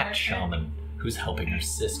cat cat shaman who's helping her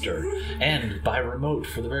sister. And by remote,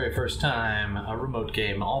 for the very first time, a remote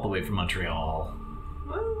game all the way from Montreal.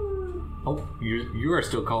 Oh, you are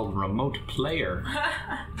still called remote player.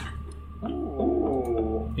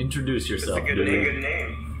 Ooh. introduce yourself. That's a good dude.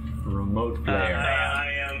 name. Remote player. I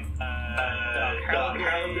am Doc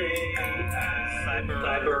Harley,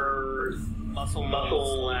 cyber muscle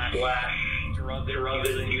slash drug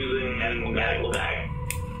using medical bag.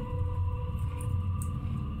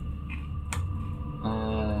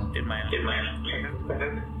 Did my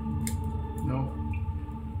No.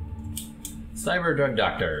 Cyber drug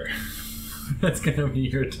doctor. That's gonna be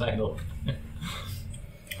your title.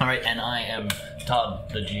 Alright, and I am Todd,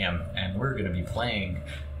 the GM, and we're gonna be playing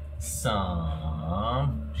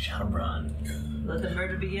some Shadowrun. Let the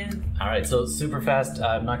murder begin. Alright, so super fast,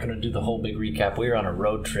 I'm not gonna do the whole big recap. We're on a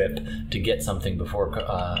road trip to get something before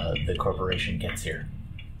the corporation gets here.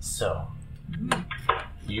 So,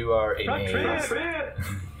 you are in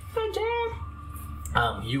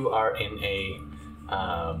you are in a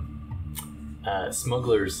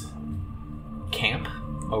smuggler's camp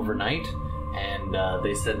overnight, and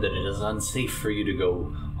they said that it is unsafe for you to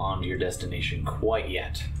go on to your destination quite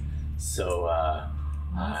yet. So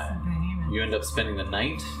you end up spending the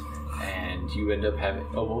night, and you end up having.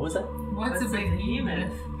 Oh, what was that? What's a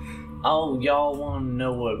behemoth? Oh, y'all want to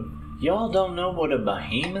know what? Y'all don't know what a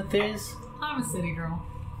behemoth is? I'm a city girl.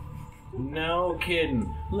 No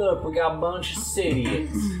kidding. Look, we got a bunch of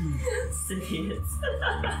idiots. Idiots.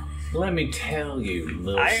 Let me tell you a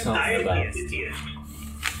little something about it.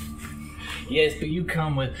 Yes, but you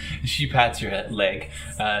come with. She pats your leg.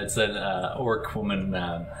 It's an orc woman,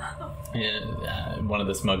 one of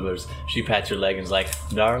the smugglers. She pats your leg and is like,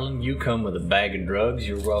 "Darling, you come with a bag of drugs.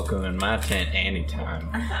 You're welcome in my tent anytime."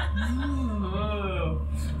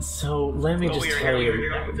 So let me just tell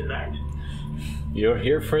you. You're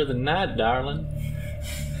here for the night, darling.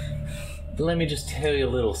 Let me just tell you a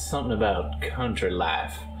little something about country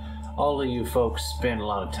life. All of you folks spend a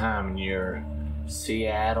lot of time in your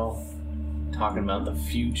Seattle talking about the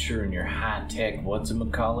future and your high-tech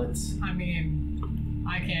whatchamacallits. I mean,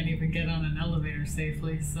 I can't even get on an elevator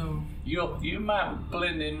safely, so... You might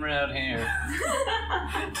blend in right here.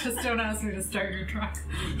 Just don't ask me to start your truck.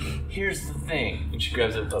 Here's the thing. And she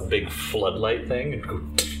grabs a big floodlight thing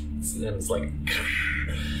and it's like...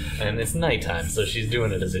 And it's nighttime, so she's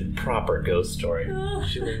doing it as a proper ghost story.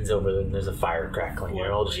 She leans over and there's a fire crackling.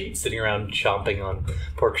 You're all just sitting around chomping on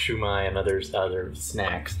pork shumai and other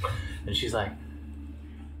snacks. And she's like,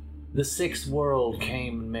 the sixth world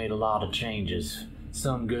came and made a lot of changes.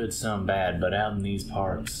 Some good, some bad, but out in these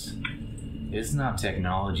parts, it's not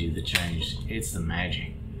technology that changed, it's the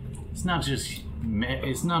magic. It's not just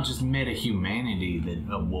meta-humanity that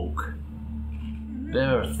awoke.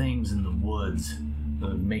 There are things in the woods that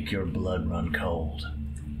would make your blood run cold.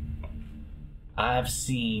 I've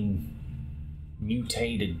seen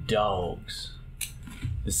mutated dogs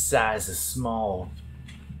the size of small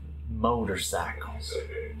motorcycles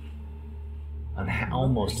and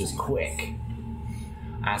almost as quick.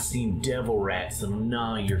 I've seen devil rats that'll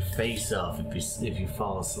gnaw your face off if you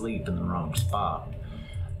fall asleep in the wrong spot.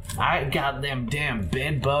 I got them damn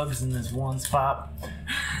bed bugs in this one spot.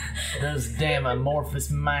 Those damn amorphous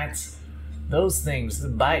mites. Those things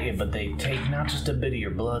bite you, but they take not just a bit of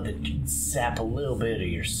your blood, they sap a little bit of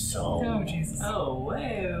your soul. Oh, Jesus. Oh,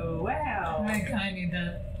 wow. I need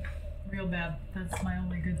that real bad. That's my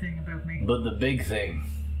only good thing about me. But the big thing,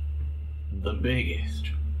 the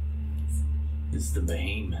biggest, is the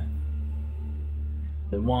behemoth.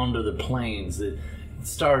 They wander the plains that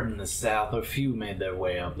started in the south. A few made their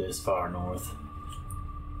way up this far north.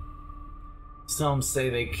 Some say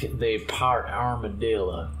they part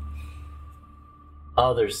armadillo.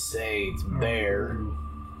 Others say it's bear,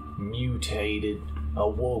 mutated,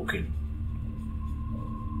 awoken.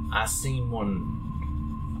 I seen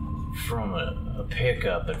one from a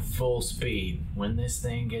pickup at full speed. When this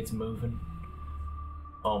thing gets moving,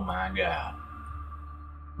 oh my God.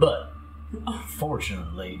 But,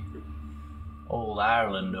 fortunately, old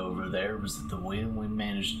Ireland over there was at the wheel. We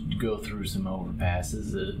managed to go through some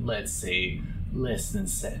overpasses at, let's say, less than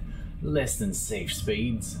safe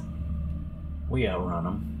speeds. We outrun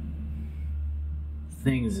them.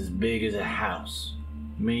 Things as big as a house,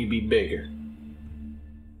 maybe bigger.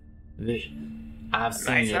 I've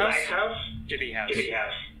seen Nice it. house? Shitty house.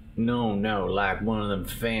 No, like one of them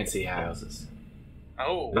fancy houses.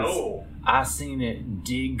 Oh. I seen it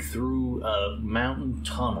dig through a mountain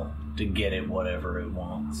tunnel to get it whatever it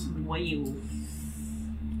wants. Wow.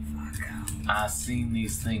 I seen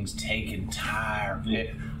these things take entire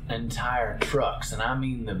trucks, and I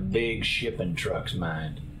mean the big shipping trucks,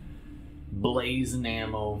 mind. Blazing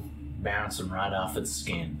ammo, bouncing right off its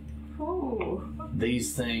skin. Ooh.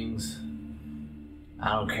 These things,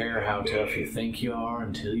 I don't care how tough you think you are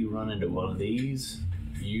until you run into one of these,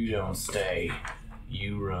 you don't stay.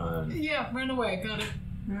 you run. Yeah, run away. Got it.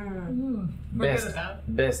 We're Best, good at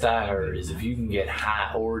that. best I heard is if you can get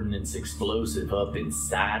high ordnance explosive up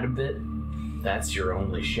inside of it, that's your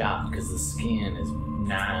only shot because the skin is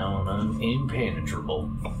nigh on impenetrable.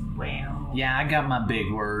 Wow. Yeah, I got my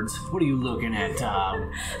big words. What are you looking at,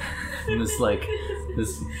 Tom? And this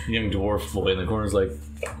young dwarf boy in the corner's like,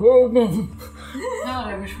 oh no. God,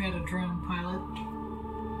 I wish we had a drone pilot.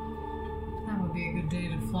 That would be a good day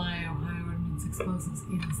to fly high ordnance explosives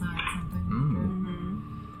inside something.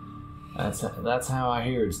 That's how I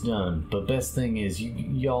hear it's done. But best thing is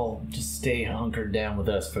y'all just stay hunkered down with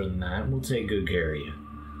us for the night. We'll take good care of you.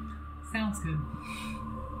 Sounds good.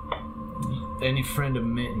 Any friend of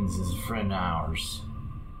Mittens is a friend of ours.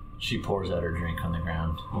 She pours out her drink on the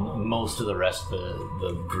ground. Most of the rest of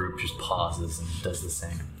the group just pauses and does the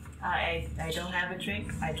same. I don't have a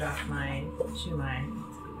drink. I drop my shumai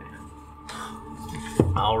to the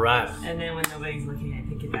ground. All right. And then when nobody's looking, I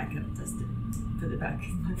pick it back up, dust it, put it back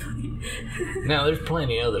in my body. Now, there's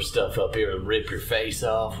plenty of other stuff up here to rip your face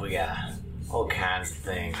off. We got all kinds of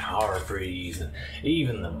things, harpies, and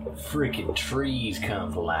even the freaking trees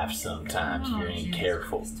come to life sometimes if you ain't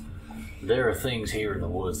careful. There are things here in the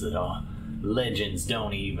woods that legends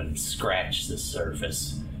don't even scratch the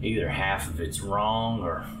surface. Either half of it's wrong,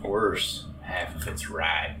 or worse, half of it's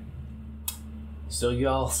right. So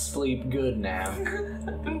y'all sleep good now.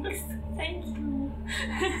 Thanks. Thank you.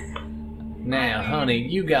 Now, honey,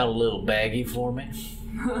 you got a little baggie for me?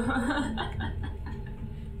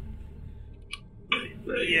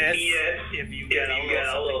 Yes, if you got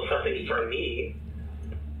a little something for me.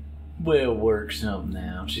 We'll work something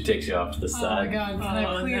out. She takes you off to the Oh my side. God, can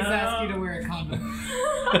I please ask you to wear a condom?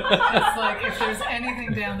 It's like, if there's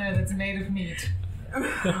anything down there that's made of meat,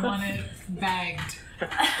 I want it bagged.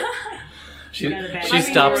 She bag.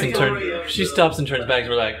 stops and turns back.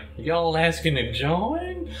 We're like, y'all asking to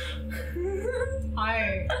join?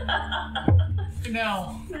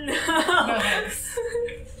 No thanks.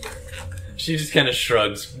 She just kind of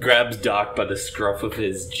shrugs, grabs Doc by the scruff of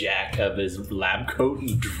his lab coat,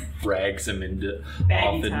 and drags him into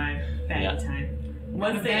Baggy time. Time.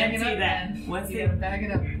 Once they bag empty it up, that, man. once You they gotta bag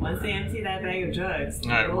it up. once they empty that bag of drugs.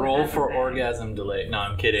 All right, roll for orgasm delay. No,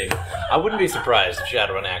 I'm kidding. I wouldn't be surprised if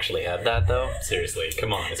Shadowrun actually had that, though. Seriously,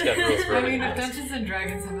 come on, it's got rules for I mean, everything if else. Dungeons and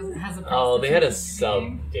Dragons has a Oh, they had a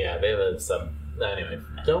prostitution sub. Yeah, they have a sub. Anyway,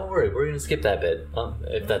 don't worry, we're gonna skip that bit.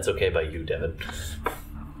 If that's okay by you, Devin.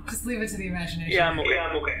 just leave it to the imagination. Yeah, I'm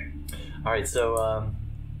okay. All right, so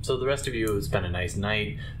the rest of you spend a nice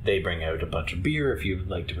night. They bring out a bunch of beer if you'd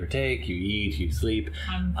like to partake. You eat, you sleep.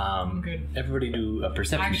 I'm good. Everybody do a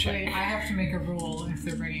perception Actually, check. I have to make a rule if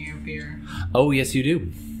they're bringing out beer. Oh, yes, you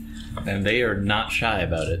do. And they are not shy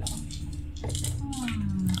about it.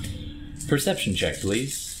 Perception check,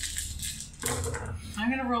 please. I'm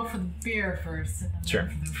gonna roll for the beer first, and then Sure.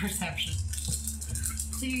 for the perception.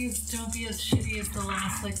 Please don't be as shitty as the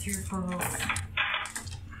last like 3 or 4 rolls.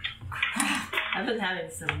 I've been having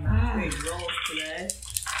some big rolls today.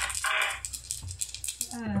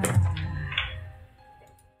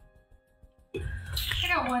 I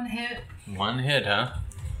got 1 hit. One hit, huh?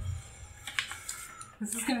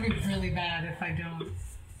 This is gonna be really bad if I don't.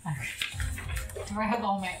 Do I have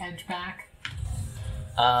all my edge back?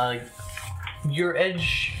 Your edge,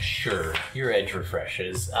 sure. Your edge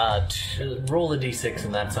refreshes. Roll a d6,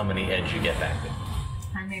 and that's how many edge you get back.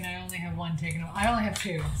 I mean, I only have 1 taken away. I only have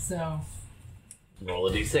 2, so Roll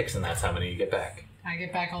a d6, and that's how many you get back. I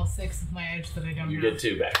get back all 6 of my edge that I don't You have. get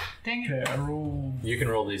 2 back. Dang it. Okay, I roll. You can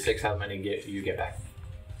roll d6. How many you get back?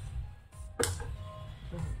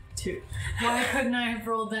 2. Why couldn't I have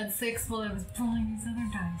rolled that 6 while I was pulling these other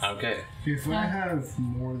dice? Okay. If I have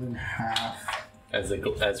more than half,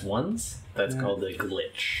 As ones, that's Yeah. called a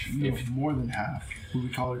glitch. no, more than half, would we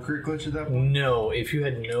call it a crit glitch at that point? No, if you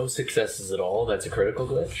had no successes at all, that's a critical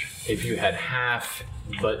glitch. If you had half,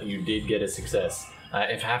 but you did get a success,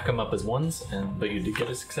 if half come up as ones, but you did get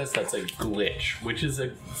a success, that's a glitch, which is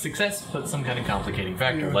a success, but some kind of complicating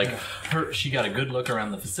factor. Yeah. Like she got a good look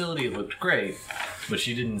around the facility; it looked great, but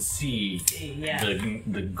she didn't see Yeah.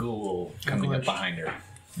 the ghoul coming up glitched. behind her.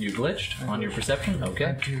 You glitched on your perception,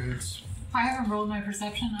 okay? Dudes. I haven't rolled my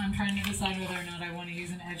perception. I'm trying to decide whether or not I want to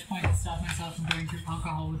use an edge point to stop myself from going through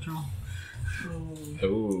alcohol withdrawal.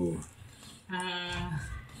 Ooh.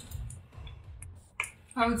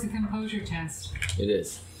 It's a composure test. It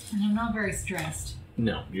is. And I'm not very stressed.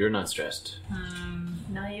 No, you're not stressed.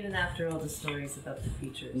 Not even after all the stories about the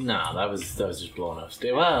creatures. No, that was just blowing up.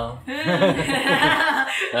 Well,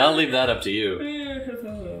 I'll leave that up to you.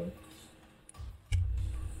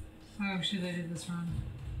 Oh shit, I did this wrong.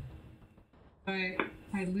 I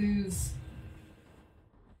lose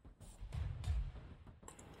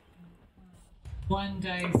 1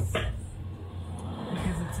 dice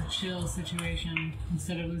because it's a chill situation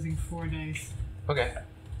instead of losing 4 dice. Okay.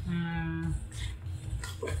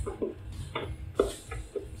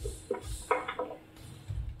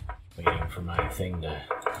 Waiting for my thing to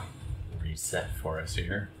reset for us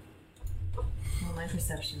here. Well, my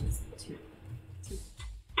perception is 2.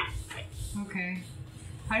 Okay.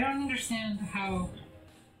 I don't understand how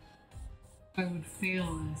I would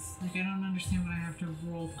fail this. Like, I don't understand what I have to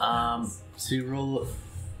roll for this. So you roll.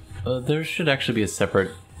 There should actually be a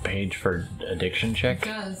separate page for addiction It check.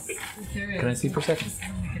 does. There is. Can I see perception? This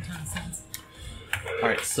doesn't make a ton of sense.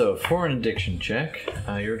 Alright, so for an addiction check,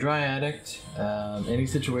 you're a dry addict. Any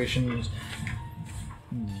situations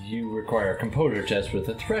you require a composure test with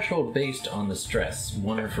a threshold based on the stress.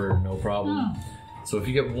 1 for no problem. Oh. So if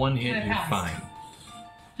you get 1 hit, I you're passed. fine.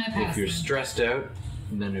 I If passed you're then. stressed out,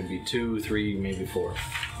 then it'd be 2, 3, maybe 4.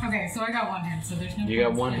 Okay, so I got 1 hit, so there's no You got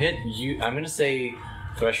points 1 there. hit. I'm gonna say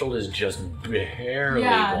threshold is just barely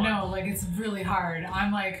Yeah, 1. no, like it's really hard.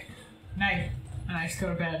 I'm like, night, and I just go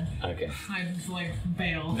to bed. Okay. I just like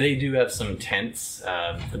bail. They do have some tents.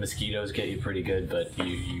 The mosquitoes get you pretty good, but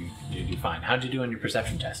you do fine. How'd you do on your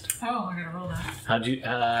perception test? Oh, I gotta roll that.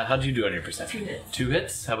 How'd you do on your perception? 2 hits. 2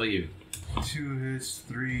 hits? How about you? 2 hits,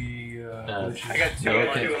 3. glitches. I got 2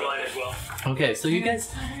 Okay. in mine as well. Okay, so you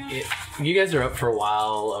guys are up for a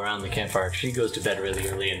while around the campfire. She goes to bed really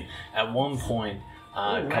early, and at one point,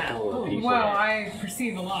 a couple of people. Wow, I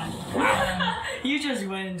perceive a lot. You just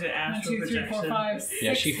went into 1, astral 2, 3, 4, projection. 5, 6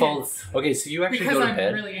 Yeah, she hits. falls. Okay, so you actually Because go to I'm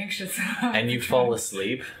bed, really anxious. and you fall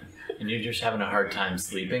asleep, and you're just having a hard time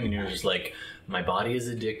sleeping, and you're just like, my body is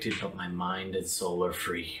addicted, but my mind and soul are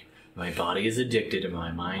free. My body is addicted, and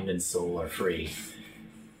my mind and soul are free.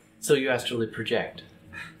 So you astrally project.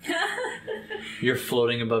 You're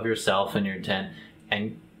floating above yourself in your tent,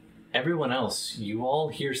 and everyone else, you all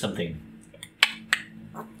hear something.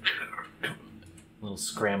 A little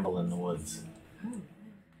scramble in the woods.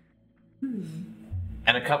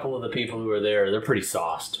 And a couple of the people who are there, they're pretty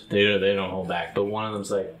sauced. They don't hold back. But one of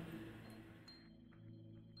them's like,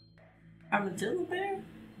 Armadillo bear?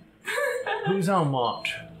 who's on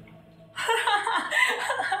watch?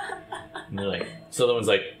 And they're like, so the one's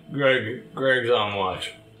like, Greg's on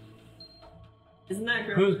watch. Isn't that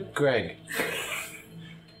gross? Who's Greg?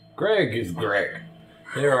 Greg is Greg.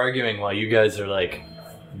 They're arguing while you guys are like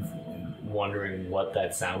wondering what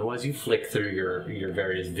that sound was. You flick through your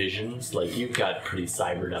various visions. Like you've got pretty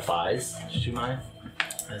cybered up eyes, Shumai.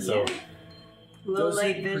 And so Low Does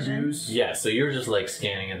light it vision. produce? yeah, so you're just like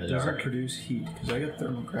scanning in the Does it dark. produce heat? Because I got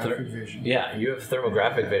thermographic vision. Yeah, you have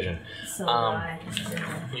thermographic vision. So Um, high.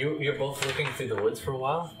 You're both looking through the woods for a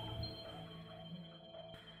while.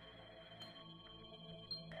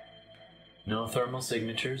 No thermal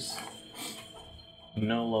signatures.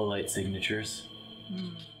 No low light signatures.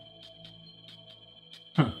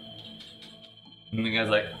 Huh. And the guy's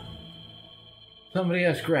like, somebody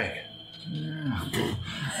ask Greg.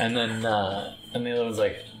 And then and the other one's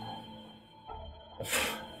like,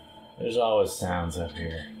 there's always sounds up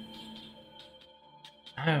here.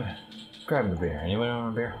 Grab me a beer. Anybody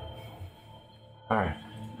want a beer? Alright.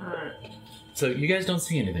 So you guys don't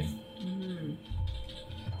see anything.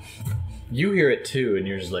 You hear it too, and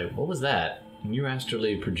you're just like, what was that? And you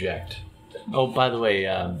astrally project. Oh, by the way,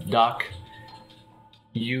 Doc,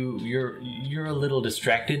 you're a little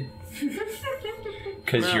distracted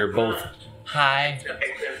because you're both high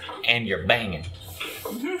and you're banging.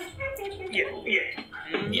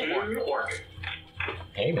 Yeah.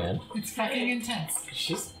 Hey, man, It's fucking intense.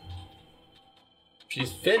 she's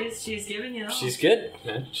fit. She's giving it all. She's good,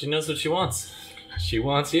 man. She knows what she wants. She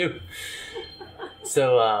wants you.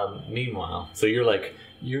 So, meanwhile,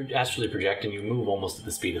 you're astrally projecting, you move almost at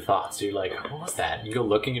the speed of thought. So you're like, what was that? You go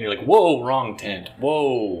looking and you're like, whoa, wrong tent.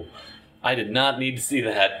 Whoa, I did not need to see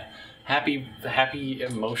that. Happy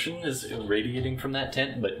emotion is radiating from that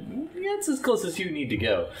tent, but it's as close as you need to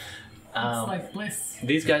go. It's like bliss.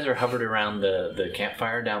 These guys are hovered around the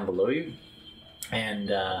campfire down below you, and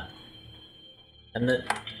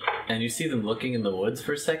you see them looking in the woods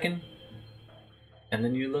for a second, and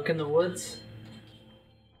then you look in the woods.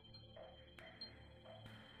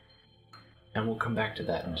 And we'll come back to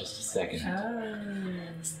that in just a second.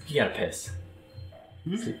 You gotta piss.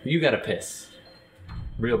 You gotta piss.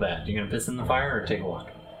 Real bad. You gonna piss in the fire or take a walk?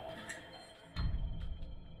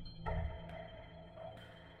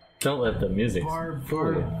 Don't let the music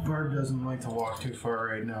fool you. Barb doesn't like to walk too far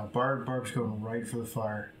right now. Barb's going right for the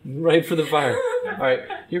fire. Right for the fire. Alright,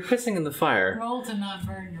 you're pissing in the fire. Roll to not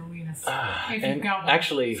burn your weenus. If And you've got one.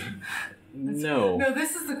 actually, No. No,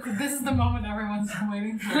 this is the moment everyone's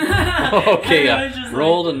waiting for. Okay, Everyone's just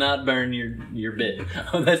roll to not burn your bit.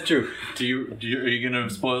 Oh, that's true. Are you gonna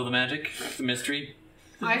spoil the magic, the mystery?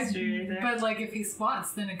 But like, if he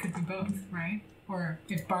squats, then it could be both, right? Or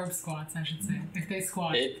if Barb squats, I should say. If they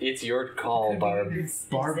squat, It's your call, Barb.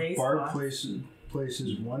 Barb They Barb squat.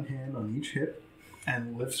 places one hand on each hip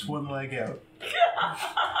and lifts one leg out.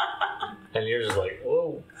 And you're just like,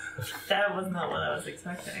 whoa. That was not what I was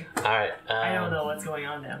expecting. All right. I don't know what's going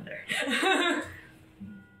on down there.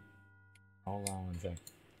 Hold on one sec.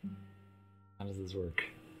 How does this work?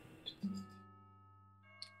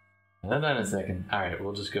 Hold on a second. All right,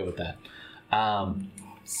 we'll just go with that.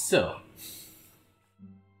 So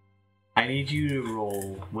I need you to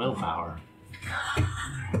roll willpower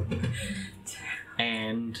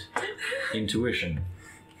and intuition.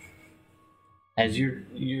 As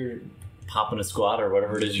you're popping a squat or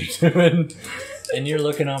whatever it is you're doing, and you're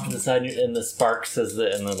looking off to the side, and the sparks and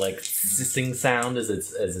the like sissing sound as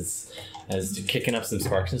it's kicking up some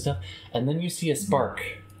sparks and stuff, and then you see a spark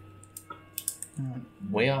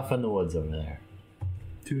way off in the woods over there.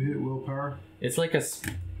 2 hit willpower. It's like a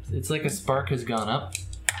spark has gone up.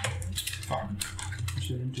 Is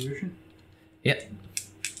it intuition? Yep.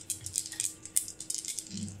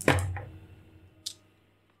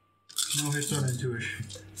 No hits on intuition.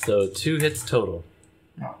 So 2 hits total.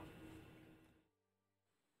 No.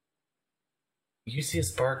 You see a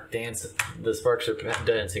spark dance. The sparks are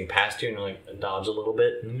dancing past you, and you like dodge a little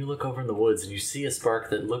bit. And you look over in the woods, and you see a spark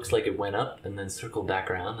that looks like it went up and then circled back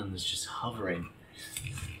around, and is just hovering.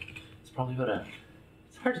 It's probably about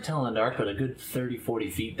it's hard to tell in the dark, but a good 30, 40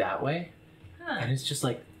 feet that way. Huh. And it's just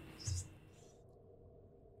like.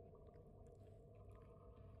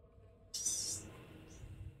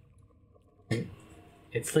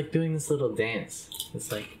 It's like doing this little dance.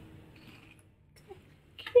 It's like,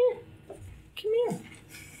 come here, come here,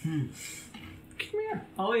 come here.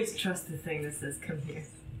 Always trust the thing that says "come here."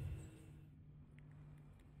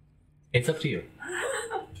 It's up to you.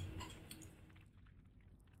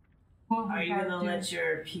 what would Are you Barb gonna do? let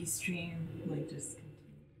your peace stream like just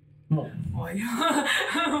No. continue? Or you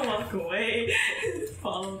walk away,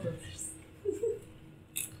 follow others?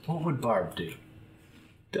 What would Barb do?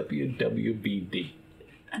 WWBD.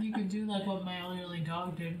 You could do like what my elderly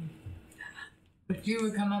dog did. He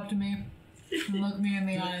would come up to me and look me in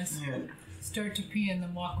the eyes, Yeah. start to pee, and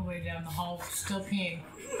then walk away down the hall, still peeing.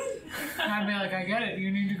 And I'd be like, I get it.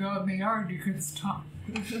 You need to go in the yard. You could stop.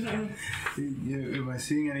 Am I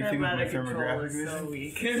seeing That anything with my matter control thermographic is so vision?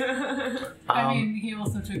 weak. I mean, he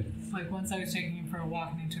also took, like, once I was taking him for a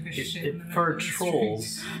walk and he took a shit in the middle for of the trolls,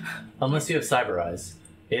 street. unless you have cyber eyes,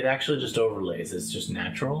 it actually just overlays. It's just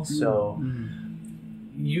natural. So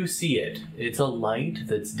you see it. It's a light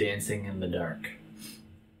that's dancing in the dark.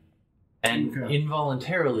 And Okay.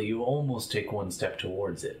 involuntarily, you almost take one step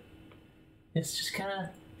towards it. It's just kind of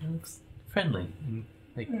looks friendly. And,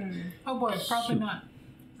 like, Oh boy, probably not.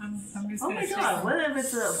 I'm just Oh gonna my say god, so. what if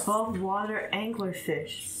it's a above water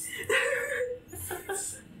anglerfish?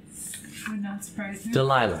 Would not surprise me.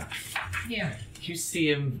 Delilah, Yeah. you see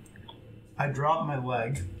him. I dropped my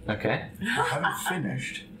leg. Okay. I haven't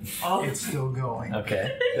finished. Oh, It's still going.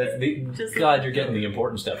 Okay. That's the, Just God, you're getting the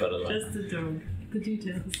important stuff out of that. just the dog. The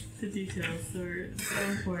details. The details are so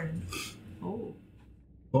important. Oh.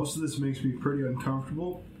 Most of this makes me pretty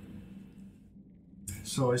uncomfortable.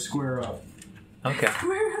 So I square up. Okay.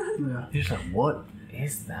 Yeah. You're just like, what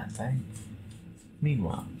is that thing?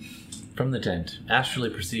 Meanwhile, from the tent, astrally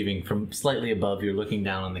perceiving from slightly above, you're looking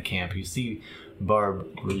down on the camp. You see Barb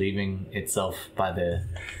relieving itself by the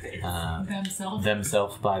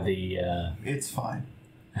Themselves. by the It's fine.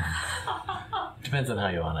 depends on how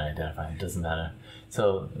you want to identify. It doesn't matter.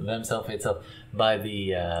 So themself itself by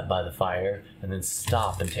the fire, and then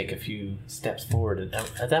stop and take a few steps forward. And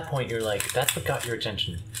at that point, you're like, that's what got your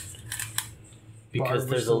attention. Because Barb was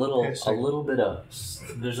there's a still little pissing.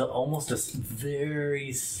 bit of almost a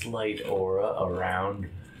very slight aura around,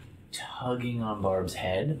 tugging on Barb's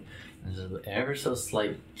head. There's an ever so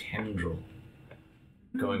slight tendril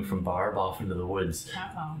going from Barb off into the woods,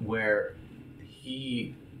 Uh-oh. where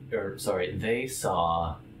they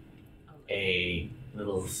saw a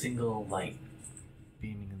little single light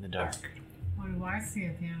beaming in the dark. What do I see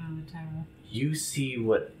at the end of the tower? You see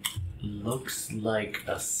what looks like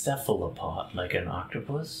a cephalopod, like an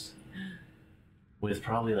octopus, with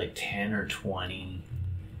probably like 10 or 20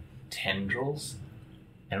 tendrils.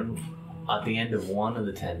 And at the end of one of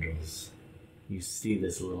the tendrils, you see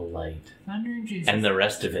this little light. Thunder and Jesus. And the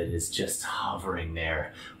rest of it is just hovering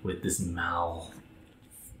there with this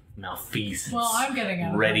malfeasance. Well, I'm getting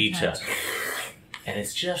out of ready my to tent. and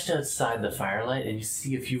it's just outside the firelight, and you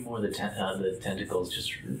see a few more of the tentacles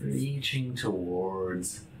just reaching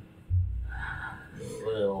towards a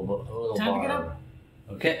little Time to bar. get up.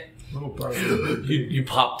 Okay. Little bar. You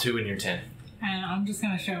pop 2 in your tent. And I'm just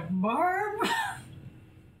gonna shout, Barb!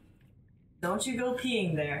 Don't you go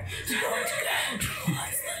peeing there.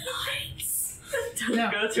 Don't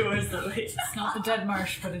No. go towards the lights. It's not the dead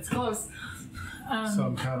marsh, but it's close. So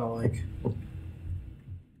I'm kind of like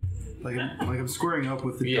I'm squaring up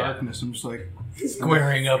with the darkness. I'm just like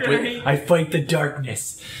Squaring up with, I fight the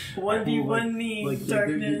darkness. 1v1 me, like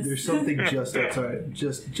darkness. there's something just outside,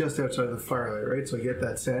 just outside the firelight, right? So I get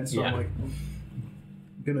that sense. So Yeah. I'm like,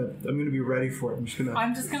 I'm gonna be ready for it. I'm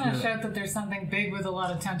just gonna shout that there's something big with a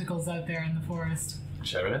lot of tentacles out there in the forest.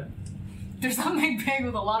 Shout it. There's something big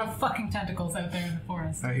with a lot of fucking tentacles out there in the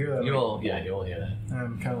forest. I hear that. You'll hear that.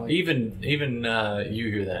 I'm kind of like Even you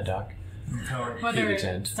hear that, Doc. I'm kinda like, Whether the it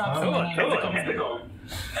tent. stops Oh, or not.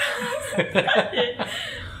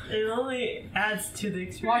 It only adds to the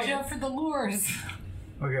experience. Watch out for the lures.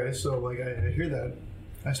 okay, so like I hear that.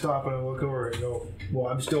 I stop and I look over and go, well,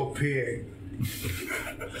 I'm still peeing.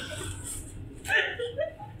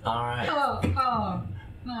 All right. Oh,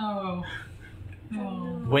 no.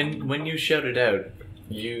 No. When you shout it out,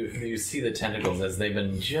 you see the tentacles as they've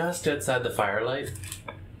been just outside the firelight.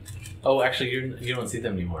 Oh, actually, you don't see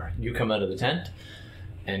them anymore. You come out of the tent,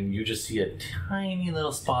 and you just see a tiny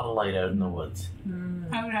little spot of light out in the woods.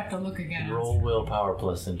 I would have to look again. Roll willpower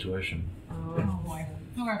plus intuition. Oh boy.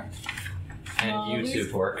 Okay. And Well, you at too,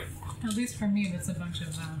 least- Pork. At least for me, that's a bunch of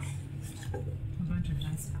dice.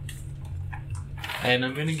 And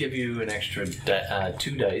I'm going to give you an extra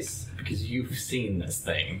 2 dice because you've seen this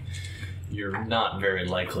thing. You're not very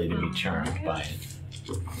likely to be charmed by it.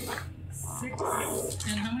 6.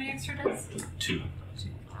 And how many extra dice? 2.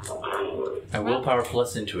 And willpower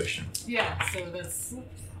plus intuition. Yeah, so that's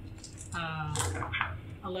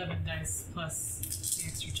 11 dice plus the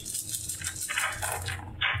extra 2.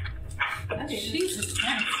 Okay. Jesus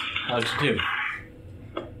Christ. How'd you do?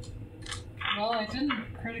 Well, I didn't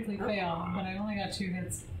critically fail, but I only got 2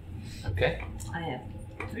 hits. Okay. I have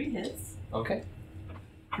 3 hits Okay.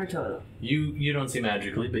 for total. You don't see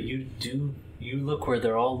magically, but you do. You look where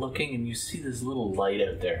they're all looking, and you see this little light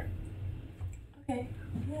out there. Okay.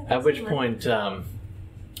 Yeah, At that's which a point, Todd,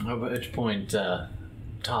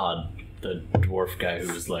 the dwarf guy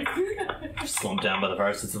who was like slumped down by the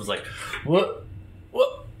fire system, was like, "What?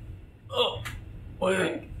 Oh, what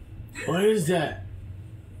is that,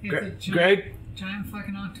 It's a giant, Greg? giant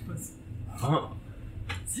fucking octopus. Huh?"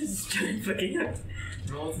 Just trying to fucking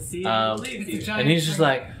roll to see Um, if it It's a believes you. giant And he's just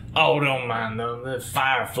fucking- like, "Oh, don't mind them. The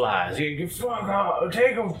fireflies. You fuck off.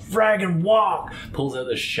 Take a fragging walk." Pulls out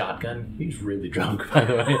the shotgun. He's really drunk, by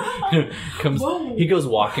the way. Whoa. He goes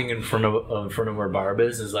walking in front of where Barb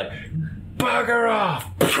is. Is like, "Bugger off!"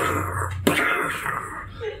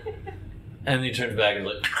 And he turns back and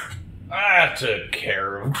is like, "I took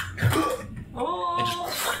care of him."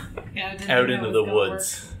 Oh. Yeah, I didn't Out know into it the was gonna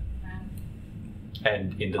woods. work.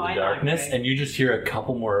 And into the Bye, darkness, Greg. and you just hear a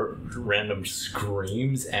couple more random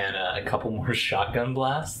screams and a couple more shotgun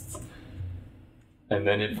blasts, and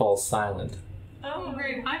then it falls silent. Oh,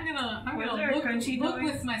 great. I'm Was gonna there a look crunchy noise?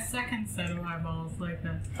 with my second set of eyeballs like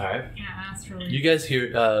that. All right, Yeah, astrally. you guys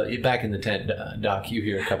hear back in the tent, Doc. You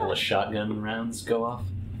hear a couple of shotgun rounds go off.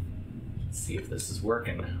 Let's see if this is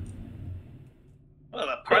working. Well,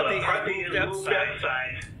 the party has moved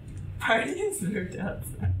outside. Party has moved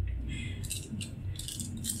outside.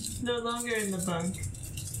 No longer in the bunk.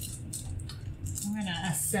 I'm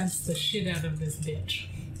gonna sense the shit out of this bitch.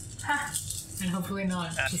 Ha! And hopefully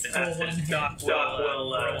not just roll one hit. Doc will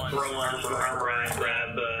throw on some armor and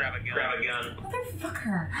grab a gun.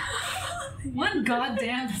 Motherfucker! One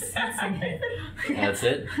goddamn sensing hit. That's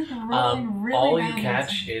it. Rolling really All you badly.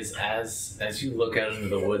 catch is as you look out into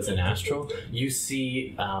the woods in Astral, you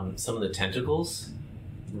see some of the tentacles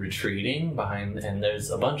retreating behind, and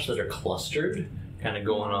there's a bunch that are clustered, kind of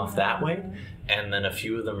going off that way, and then a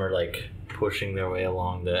few of them are like pushing their way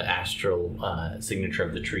along the astral signature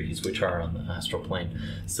of the trees, which are on the astral plane.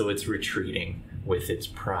 So it's retreating with its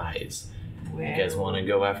prize. You guys want to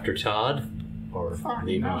go after Todd, or Fuck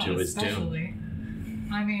leave him no, to his doom? especially.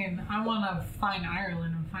 I mean, I want to find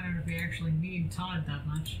Ireland and find out if we actually need Todd that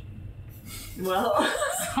much. Well,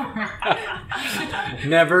 Sorry.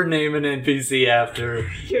 Never name an NPC after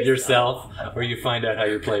yourself, or you find out how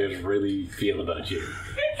your players really feel about you.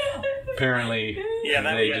 Apparently,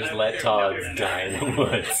 they just let Todd die in the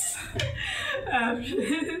woods.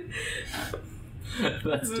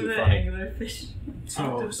 That's too the funny. anglerfish.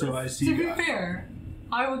 So I To see. be fair,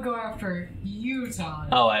 I would go after you, Todd.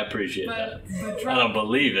 Oh, I appreciate that. But I drunk, don't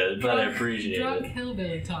believe it, but I appreciate drunk it.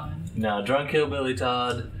 hillbilly Todd No, drunk hillbilly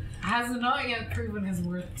Todd has not yet proven his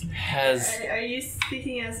worth to me. has. Are you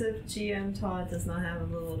speaking as if GM Todd does not have a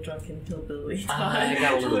little drunken hillbilly Todd? I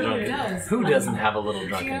got a little He drunk. does. Who doesn't have a little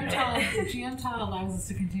drunken GM hillbilly? GM Todd allows us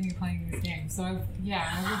to continue playing this game, so I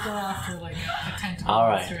would go after like a tentacle All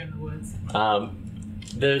right. monster in the woods.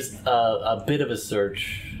 There's a bit of a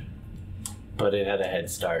search, but it had a head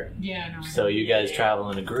start. Yeah, no. So you guys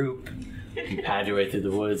travel in a group. You pad your way through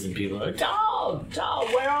the woods, and people are like, Todd,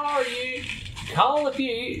 where are you? Call if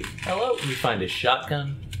you. Hello. You find a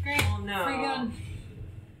shotgun, Great. Oh no. Free gun.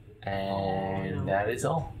 and no. that is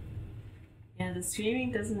all. Yeah, the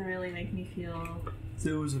screaming doesn't really make me feel. So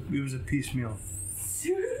it was a piecemeal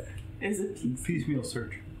Is it peace? piecemeal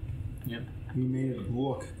search. Yep. We made it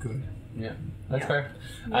look good. Yeah, that's fair.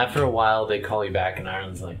 After a while, they call you back, and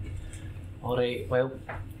Ireland's like, all right, well,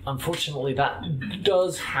 unfortunately, that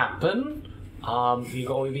does happen. You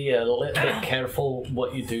got to be a little bit careful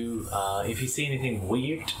what you do. If you see anything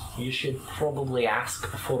weird, you should probably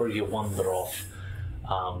ask before you wander off.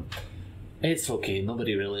 It's okay,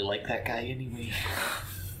 nobody really liked that guy anyway.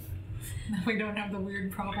 We don't have the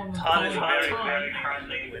weird problem of Todd is calling very, Todd. very hard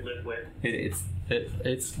thing to live with.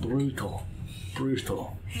 It's brutal.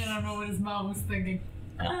 Brutal. I don't know what his mom was thinking.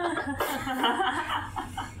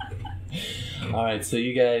 Alright, so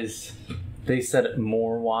you guys, they set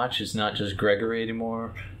more watch. It's not just Gregory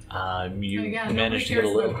anymore. You Nobody managed to get a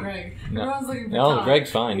cares little. about Greg. No. Everyone's looking for No, Todd.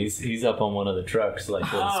 Greg's fine. He's up on one of the trucks, like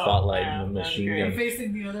with the Oh, spotlight wow, and the that's machine great. gun.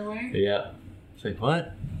 Facing the other way. Yeah. It's like,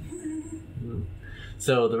 what?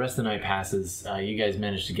 So the rest of the night passes. You guys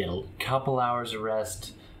managed to get a couple hours of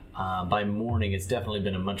rest. By morning, it's definitely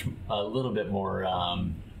been a little bit more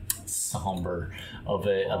somber of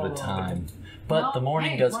a time. But Well, the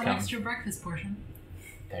morning hey, does one come. extra breakfast portion.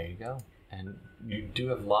 There you go. And you do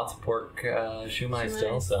have lots of pork shumai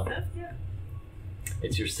still, so Yeah.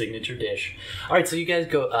 it's your signature dish. All right, so you guys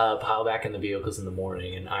go pile back in the vehicles in the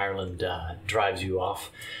morning, and Ireland drives you off,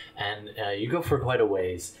 and you go for quite a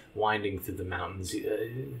ways, winding through the mountains.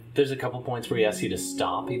 There's a couple points where he asks you to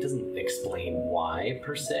stop. He doesn't explain why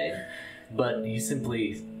per se, but he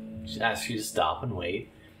simply asks you to stop and wait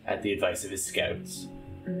at the advice of his scouts,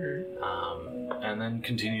 and then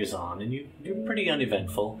continues on. And you're pretty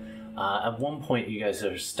uneventful. At one point, you guys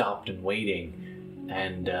are stopped and waiting,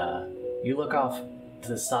 and you look off to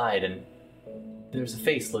the side, and there's a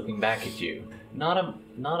face looking back at you.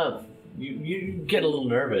 You get a little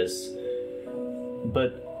nervous,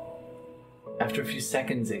 but after a few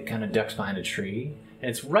seconds, it kind of ducks behind a tree, and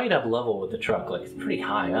it's right up level with the truck. Like, it's pretty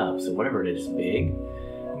high up, so whatever it is big.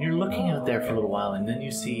 And you're looking out there for a little while, and then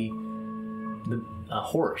you see a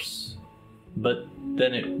horse, but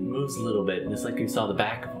then it moves a little bit, and it's like you saw the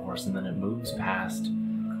back of a horse, and then it moves past.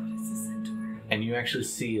 It's a centaur. And you actually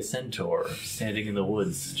see a centaur standing in the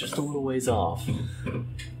woods just a little ways off.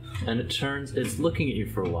 And it's looking at you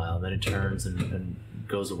for a while, then it turns and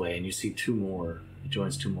goes away, and you see two more. It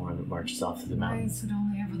joins two more, and it marches off to the Why mountains. is it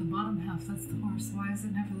only ever the bottom half? That's the horse. Why is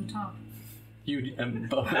it never the top?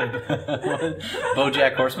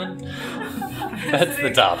 BoJack Horseman? That's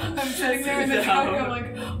the top. I'm sitting there in the truck. I'm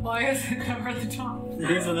like, why is it never the top?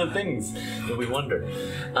 These are the things that we wonder.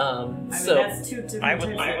 I mean, So that's two different I types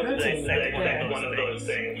would of think protein. that's one of those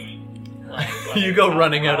things. you go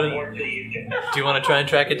running out of. More seeds. Do you want to try and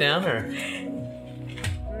track it down, or?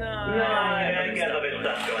 No, I got other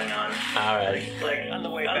stuff going on. All right. Like on the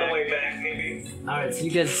way back, maybe. All right, so you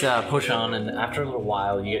guys push on, and after a little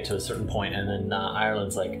while, you get to a certain point, and then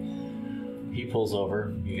Ireland's like, he pulls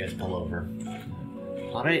over, you guys pull over.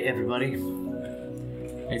 All right, everybody,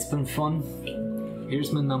 it's been fun.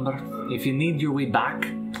 Here's my number. If you need your way back,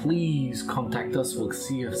 please contact us. We'll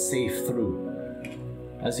see you safe through.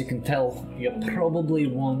 As you can tell, you probably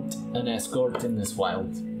want an escort in this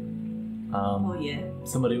wild. Oh yeah.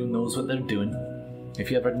 Somebody who knows what they're doing. If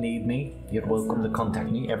you ever need me, you're welcome to contact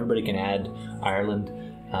me. Everybody can add Ireland,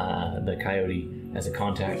 the coyote, as a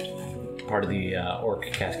contact. Part of the Orc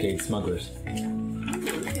Cascade Smugglers.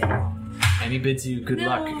 And he bids you good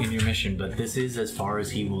luck in your mission, but this is as far as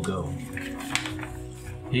he will go.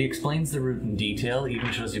 He explains the route in detail,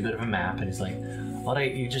 even shows you a bit of a map, and he's like,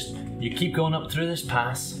 alright, you keep going up through this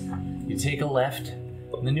pass, you take a left,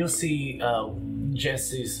 and then you'll see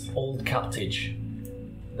Jess's old cottage.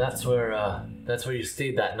 That's where you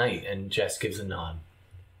stayed that night. And Jess gives a nod.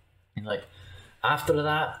 And like, after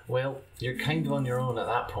that, well, you're kind of on your own at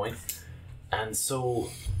that point. And so,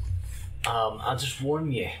 I'll just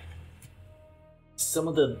warn you. Some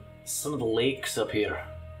of the lakes up here,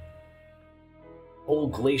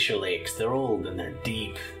 old glacier lakes. They're old and they're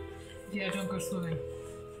deep, Yeah, don't go swimming.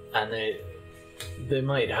 and they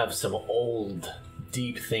might have some old,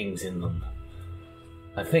 deep things in them.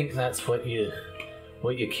 I think that's what you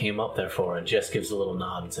came up there for. And Jess gives a little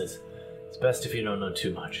nod and says, "It's best if you don't know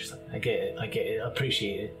too much." She's like, I get it, I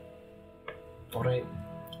appreciate it. All right,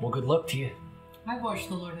 well, good luck to you. I've watched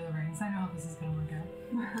The Lord of the Rings. I know how this is going to work out.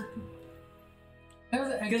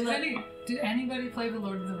 Good luck. Did anybody play the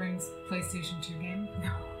Lord of the Rings PlayStation 2 game?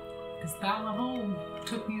 No. Because that level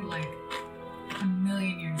took me like a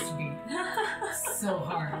million years to beat. So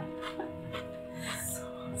hard. So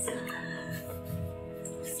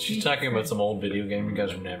She's talking about some old video game you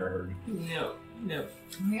guys have never heard. No.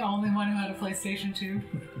 I'm the only one who had a PlayStation 2.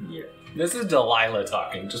 Yeah. This is Delilah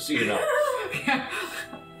talking, just so you know. Yeah.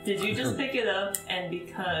 Did you just pick it up and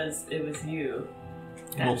because it was you?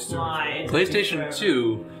 Well, That's why. it took you PlayStation forever?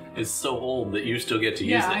 2 is so old that you still get to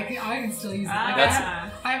use Yeah, it. I can still use it. Like,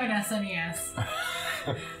 Ah. I have an SNES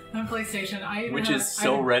on PlayStation. I even Which have, is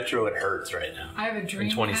so retro it hurts right now. I have a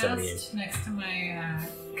 2078. Dreamcast next to my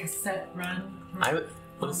cassette run.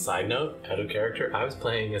 A side note, out of character, I was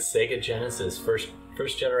playing a Sega Genesis, first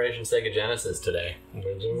generation Sega Genesis today. Which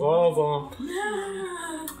is awesome.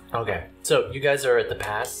 Okay, so you guys are at the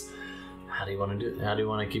pass. How do you want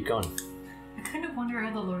to keep going? I kind of wonder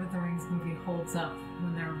how the Lord of the Rings movie holds up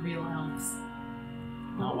when they're real elves.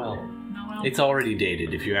 Not well. Not well. It's already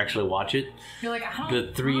dated. If you actually watch it, You're like, I the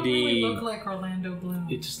don't 3D really look like Orlando Bloom.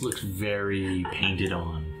 it just looks very painted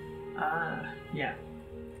on. Yeah.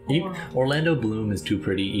 Orlando Bloom is too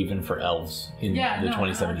pretty even for elves in the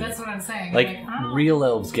 2070s. That's what I'm saying. Like, I don't- real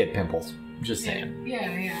elves get pimples. Just yeah, saying.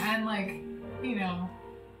 yeah, and like, you know,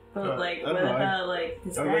 But like, I don't what know, about like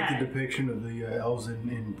his I like dad? the depiction of the elves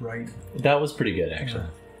in Bright That was pretty good, actually.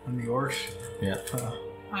 and the orcs. Yeah.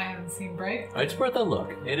 I haven't seen Bright. It's worth a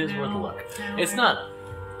look. It is worth a look. It's not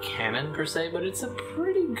canon per se, but it's a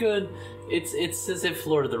pretty good. It's as if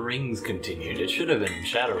Lord of the Rings continued. It should have been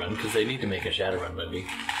Shadowrun because they need to make a Shadowrun movie.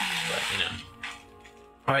 But you know.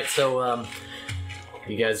 All right, so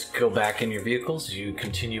you guys go back in your vehicles. You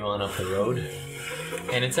continue on up the road,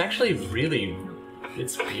 and it's actually really,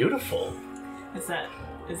 it's beautiful. Is that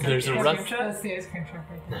There's the a ice rough- cream truck? That's the ice cream truck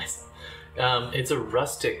right there. Nice. It's a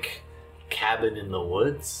rustic cabin in the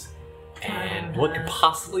woods. And what could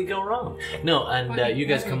possibly go wrong? No, and you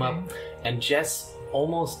guys come up, and Jess,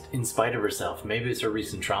 almost in spite of herself, maybe it's her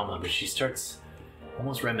recent trauma, but she starts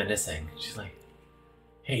almost reminiscing. She's like,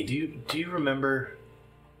 "Hey, do you remember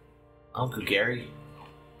Uncle Gary?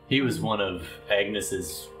 He was one of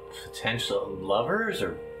Agnes's potential lovers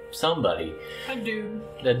or somebody. A dude.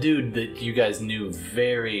 A dude that you guys knew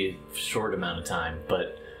very short amount of time,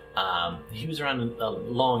 but he was around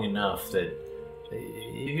long enough that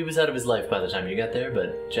he was out of his life by the time you got there,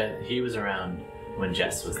 but he was around when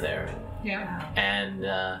Jess was there. Yeah.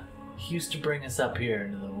 And he used to bring us up here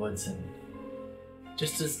into the woods and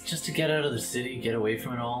just to get out of the city, get away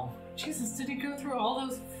from it all. Jesus, did he go through all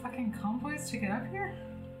those fucking convoys to get up here?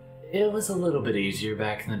 It was a little bit easier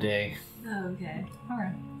back in the day. Oh, okay.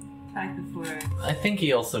 Alright. Back before. I think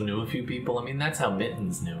he also knew a few people. I mean, that's how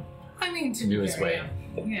Mittens knew. I mean, to Knew be his fair,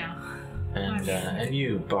 way. Yeah. And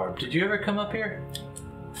you, Barb, did you ever come up here?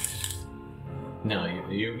 No,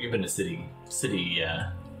 you've been a city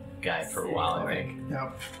guy for a while, I think.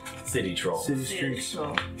 Yep. City troll. City streets,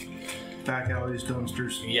 back alleys,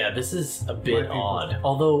 dumpsters. Yeah, this is a bit people. odd.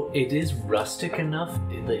 Although it is rustic enough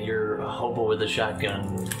that you're a hobo with a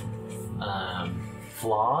shotgun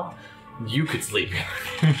flaw, you could sleep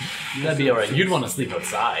here. That'd be alright. You'd want to sleep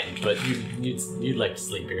outside, but you'd like to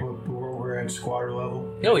sleep here. We're at squatter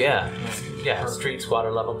level. Oh yeah, yeah, street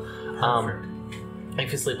squatter level.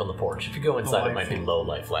 If you sleep on the porch, if you go inside, it might be low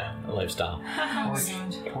lifestyle. Oh my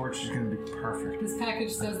god. Porch is gonna be perfect. This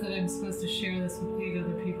package says that I'm supposed to share this with 8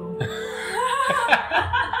 other people.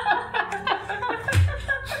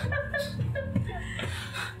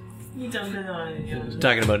 You dumped it on you.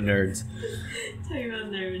 Talking about nerds. Talking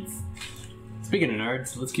about nerds. Speaking of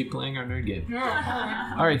nerds, let's keep playing our nerd game.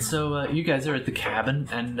 Alright. All right, so you guys are at the cabin,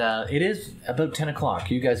 and it is about 10 o'clock.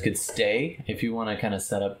 You guys could stay if you want to kind of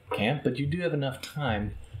set up camp, but you do have enough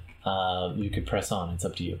time. You could press on. It's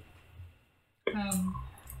up to you.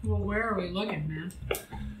 Well, where are we looking, man?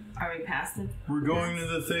 Are we past it? We're going to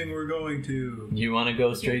the thing we're going to. You want to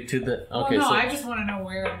go straight to the... Okay, well, no, so I just want to know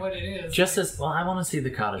what it is. just as... Well, I want to see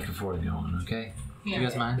the cottage before we go on, okay? Yeah. You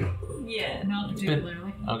guys mind? Yeah. Not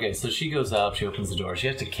particularly. Okay, so she goes up, she opens the door. She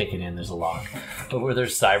has to kick it in, there's a lock. But where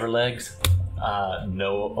there's cyber legs,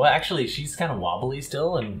 No. Well, actually, she's kind of wobbly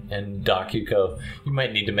still, and Dakuko, you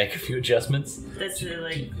might need to make a few adjustments. That's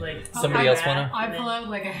like Somebody else wanna? I pull out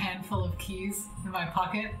like a handful of keys in my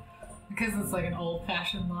pocket because it's like an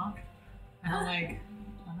old-fashioned lock, and I'm like,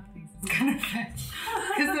 one of these is gonna fit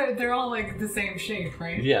because they're all like the same shape,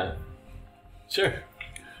 right? Yeah. Sure.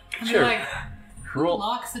 And Sure. they're like, who Roll.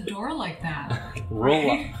 locks a door like that? Roll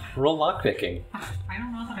Right? roll lockpicking. I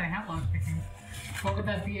don't know that I have lockpicking. What would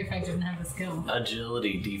that be if I didn't have the skill?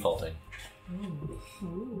 Agility defaulting. Ooh.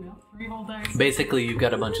 3 whole dice. Basically, you've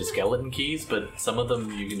got a bunch of skeleton keys, but some of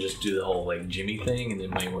them you can just do the whole like Jimmy thing, and it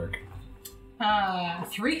might work.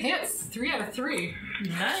 3 hits. 3 out of 3.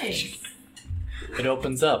 nice. It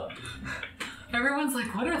opens up. Everyone's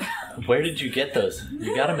like, what are those? Where did you get those?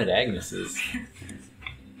 You got them at Agnes's.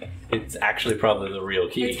 It's actually probably the real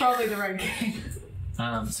key. It's probably the right key.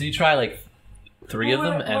 So you try like 3 of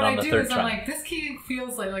them, and on the third I'm try. like, this key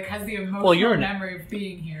feels like has the emotional Well, you're memory of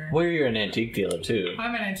being here. Well, you're an antique dealer too.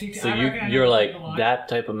 I'm an antique. So I reckon I you're know like a lot. that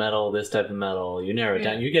type of metal, this type of metal. You narrow it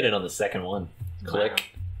down. Yeah. You get it on the second one.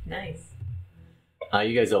 Click. Nice.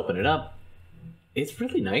 You guys open it up. It's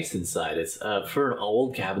really nice inside. It's for an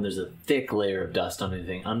old cabin. There's a thick layer of dust on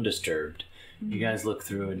anything undisturbed. You guys look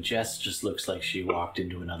through, and Jess just looks like she walked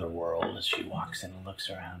into another world as she walks in and looks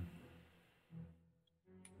around.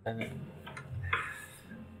 And then,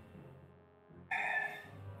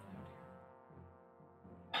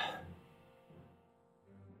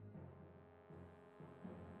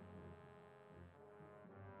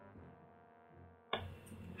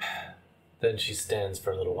 then she stands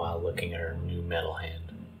for a little while looking at her new metal hand.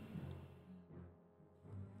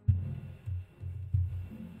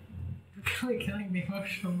 Really killing the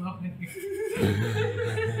emotional moment.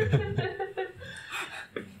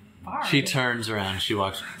 She turns around, she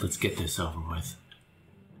walks, let's get this over with.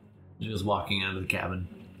 She was walking out of the cabin.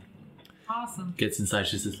 Awesome. Gets inside,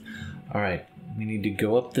 she says, alright, we need to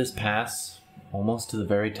go up this pass, almost to the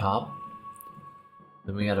very top.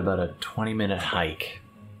 Then we got about a 20-minute hike.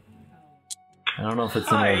 I don't know if it's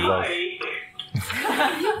in there. You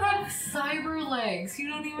have cyber legs. You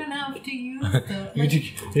don't even have to use them. Like,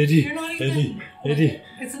 Eddie, you're not even. Eddie.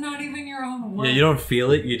 It's not even your own work. Yeah, you don't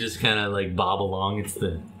feel it, you just kind of like bob along. It's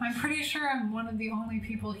the... I'm pretty sure I'm one of the only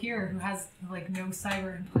people here who has like no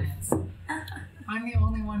cyber implants. I'm the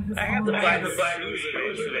only one who's. I have to buy the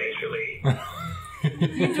shoes. eventually.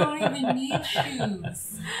 You don't even need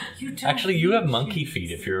shoes. You don't Actually, you have need monkey shoes.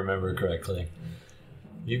 feet if you remember correctly.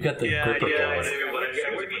 You've got the gripper guys.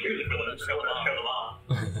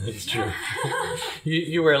 It's true.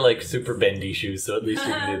 you wear like super bendy shoes, so at least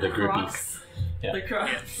you can do the grippies. Crocs. Yeah. The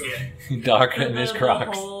Crocs. Doc and his The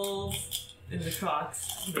Crocs. holes in the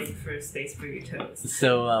Crocs make for space for your toes.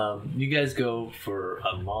 So you guys go for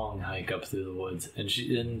a long hike up through the woods, and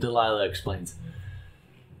Delilah explains,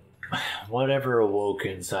 whatever awoke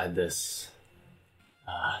inside this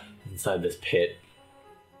pit,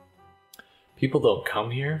 people don't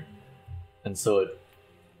come here, and so it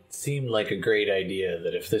seemed like a great idea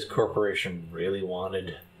that if this corporation really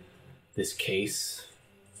wanted this case,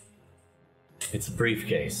 it's a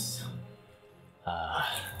briefcase.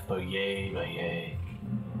 Boye.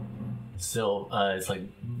 So, it's like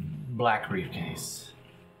black briefcase.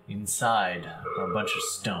 Inside are a bunch of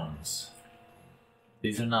stones.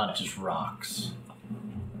 These are not just rocks.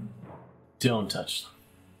 Don't touch them.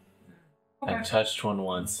 I Okay. touched one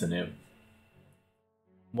once and it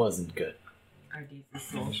wasn't good. Are these the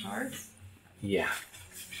soul shards? Yeah.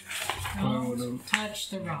 Don't touch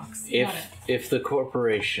the rocks. Got it. If the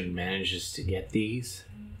corporation manages to get these,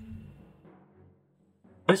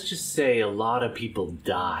 let's just say a lot of people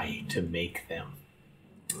die to make them.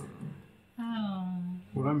 Oh.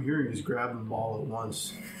 What I'm hearing is grab them all at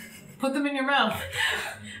once. Put them in your mouth.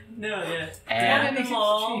 No, yeah. And- Grab them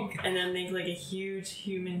all and then make like a huge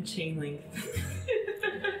human chain link.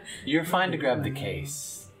 You're fine to grab the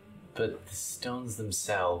case, but the stones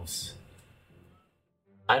themselves,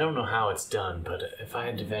 I don't know how it's done, but if I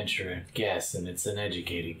had to venture a guess, and it's an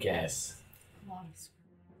educated guess,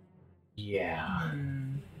 yeah,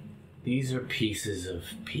 these are pieces of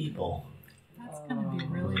people, That's gonna be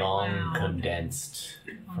really long loud condensed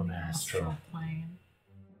on from the astral. plane.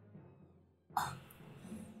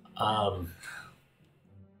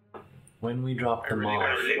 When we drop them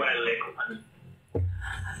off,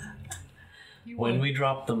 You when would. we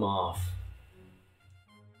drop them off,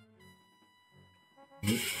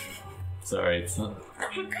 sorry, it's not.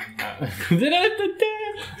 I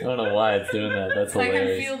don't know why it's doing that. That's I can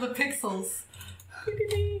hilarious. feel the pixels.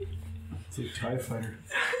 It's like TIE Fighter.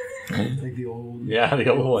 Like the old. Yeah, the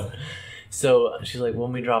old one. So she's like,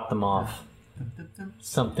 when we drop them off,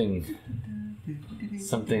 something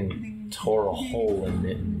something tore a hole in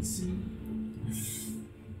Mittens.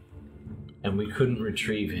 And we couldn't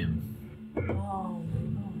retrieve him. Oh,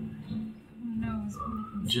 Who knows?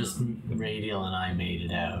 Just Radial and I made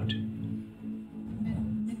it out.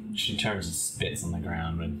 She turns and spits on the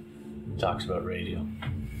ground when he talks about Radial.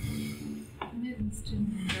 Mittens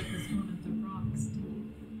didn't end up as one of the rocks, did he?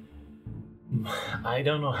 I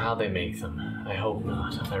don't know how they make them. I hope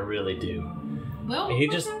not. I really do. Well,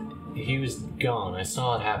 He was gone. I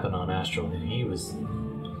saw it happen on Astral, and he was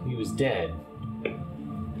dead.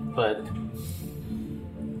 But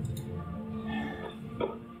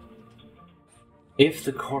if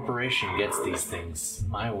the corporation gets these things,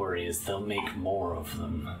 my worry is they'll make more of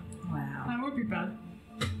them. wow. that would be bad.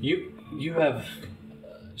 You have.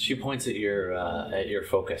 She points at your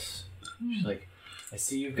focus. She's like, I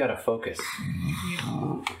see you've got a focus.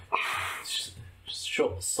 Yeah.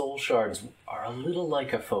 Soul shards are a little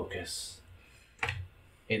like a focus,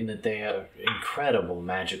 in that they have incredible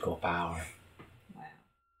magical power. Wow.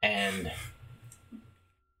 And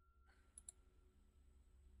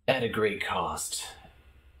at a great cost.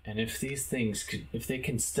 And if these things if they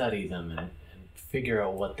can study them and figure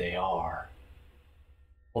out what they are,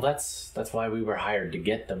 well, that's why we were hired to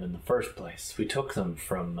get them in the first place. We took them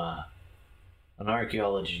from an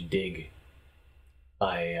archaeology dig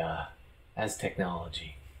by as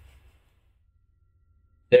technology.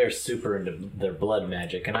 They're super into their blood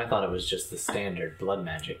magic, and I thought it was just the standard blood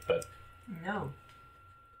magic, but No.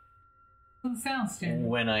 Doesn't sound standard.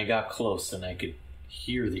 when I got close and I could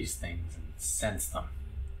hear these things and sense them,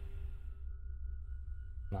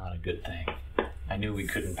 not a good thing. I knew we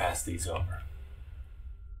couldn't pass these over.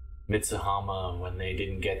 Mitsuhama, when they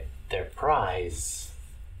didn't get their prize,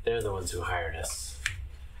 they're the ones who hired us.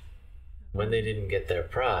 When they didn't get their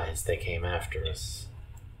prize, they came after us.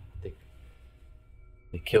 They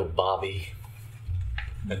killed Bobby.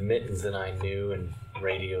 And Mittens and I knew, and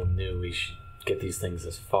Radio knew we should get these things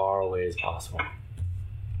as far away as possible.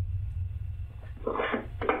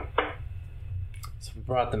 So we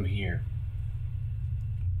brought them here.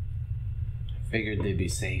 I figured they'd be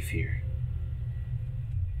safe here.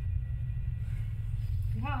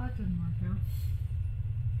 Yeah, that didn't work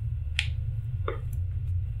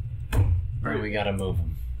out. Right, we gotta move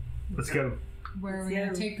them. Let's go. Where are we Yeah.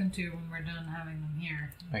 going to take them to when we're done having them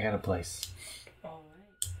here? I got a place. Alright.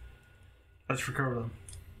 Let's recover them.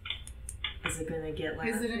 Is it gonna get loud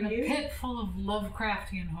Is it for in a you? pit full of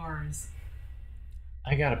Lovecraftian horrors?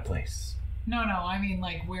 I got a place. No, I mean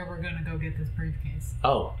like where we're going to go get this briefcase.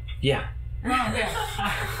 Oh, yeah. Oh,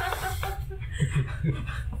 yeah.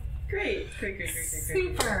 Great.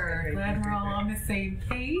 Super. Glad we're all on the same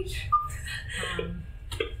page.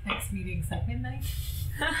 Next meeting's at midnight.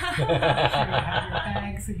 Sure you have your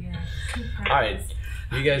bags and your toothbrush. Alright,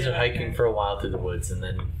 you guys are hiking for a while through the woods, and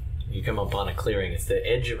then you come upon a clearing. It's the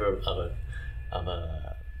edge of a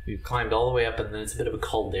you've climbed all the way up, and then it's a bit of a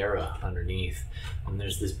caldera underneath. And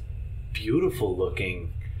there's this beautiful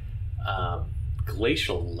looking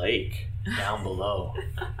glacial lake down below.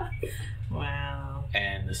 Wow.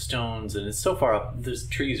 And the stones, and it's so far up, the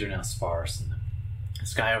trees are now sparse, and the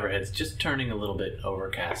sky overhead's just turning a little bit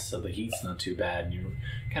overcast, so the heat's not too bad, and you're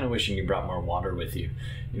kind of wishing you brought more water with you.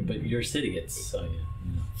 But you're idiots, so you know.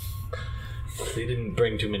 They didn't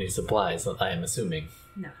bring too many supplies, I am assuming.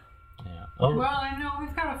 No. Yeah. Oh, Well, I know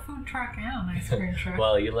we've got a food truck and an ice cream truck.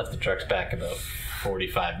 well, you left the trucks back about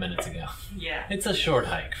 45 minutes ago. Yeah. It's a short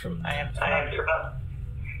hike from. I have drugs.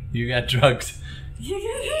 You got drugs.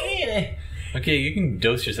 Okay, you can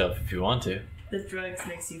dose yourself if you want to. The drugs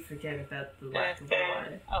makes you forget about the lack of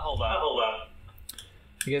water. I'll hold on.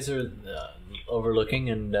 You guys are overlooking,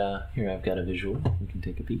 and here I've got a visual. We can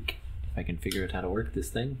take a peek. If I can figure out how to work this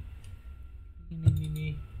thing.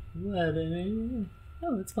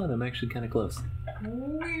 Oh, it's fun. I'm actually kind of close.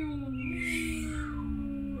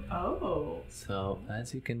 Oh. So,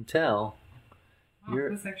 as you can tell, Wow,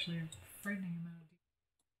 that's actually a frightening amount of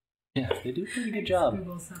yeah, they do a pretty good job.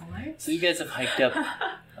 Google satellites. So you guys have hiked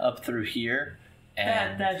up through here,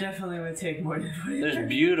 and That definitely would take more than 20 there's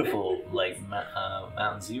beautiful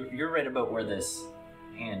mountains. You're right about where this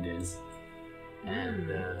hand is, and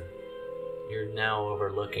you're now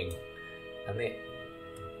overlooking, and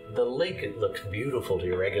the lake, it looks beautiful to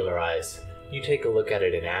your regular eyes. You take a look at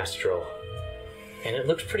it in astral, and it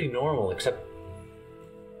looks pretty normal, except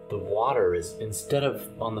the water is, instead of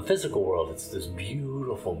on the physical world, it's this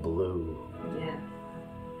beautiful blue. Yeah.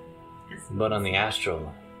 But on the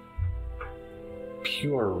astral,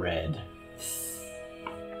 pure red.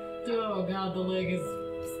 Oh god, the lake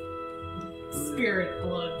is spirit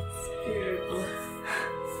blood. Spirit.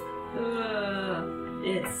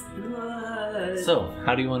 It's blood. So,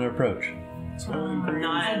 how do you want to approach? Not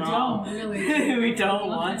I at all. don't really. We don't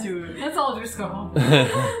want to. Let's all just go home.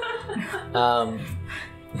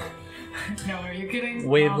 No, are you kidding?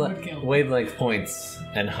 Mom would kill. Wavelength points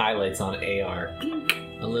and highlights on AR.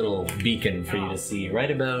 A little beacon for you to see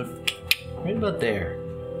right about there.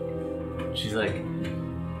 She's like,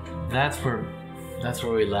 that's where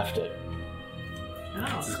we left it.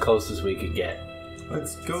 It's as close as we could get.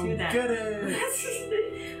 Let's go do that. get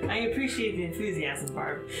it! I appreciate the enthusiasm,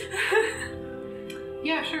 Barb.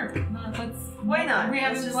 Yeah, sure. No, let's. Why not? We Let's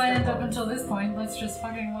haven't just planned go. up until this point. Let's just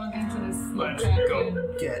fucking walk into this Let's crack go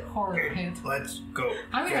and get horror it. pit. Let's go.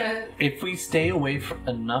 I'm gonna. If we stay away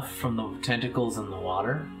enough from the tentacles in the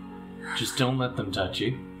water, just don't let them touch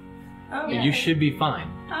you. Okay. You should be fine.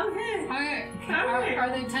 Okay. Okay. Alright. Are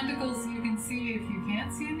they tentacles you can see if you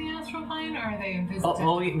can't see in the astral plane, or are they invisible?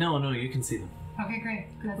 No, you can see them. Okay, great.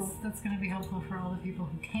 That's going to be helpful for all the people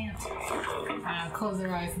who can't close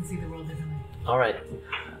their eyes and see the world differently. All right,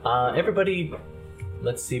 everybody,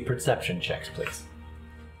 let's see perception checks, please.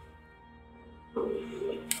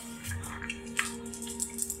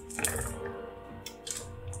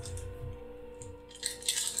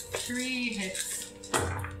 Three hits.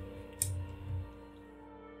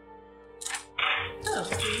 Oh,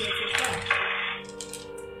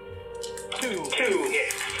 Two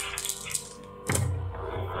hits.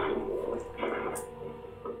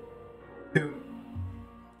 Two.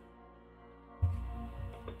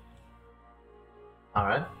 All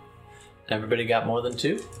right, everybody got more than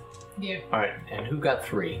 2? Yeah. All right, and who got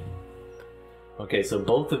 3? Okay, so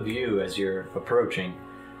both of you, as you're approaching,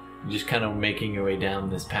 just kind of making your way down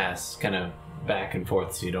this pass, kind of back and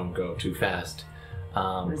forth so you don't go too fast.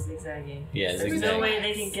 We're zigzagging. Yeah, There's zigzag. no way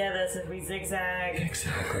they can get us if we zigzag.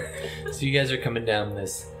 Exactly. So you guys are coming down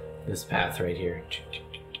this path right here.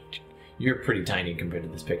 You're pretty tiny compared to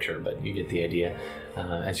this picture, but you get the idea.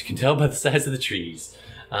 As you can tell by the size of the trees.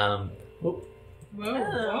 Whoop.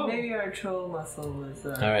 Whoa. Maybe our troll muscle was.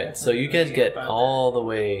 All right, so you guys get all the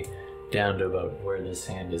way down to about where this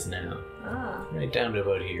hand is now. Right down to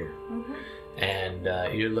about here. And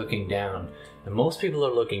you're looking down. And most people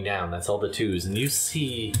are looking down. That's all the 2s, and you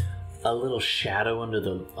see a little shadow under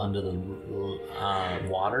the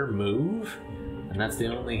water move, and that's the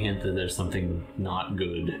only hint that there's something not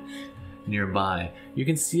good nearby. You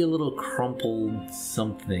can see a little crumpled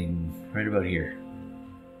something right about here,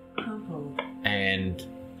 Crumpled. and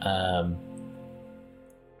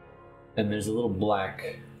there's a little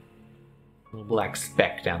black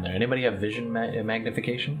speck down there. Anybody have vision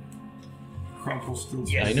magnification? Crumple still.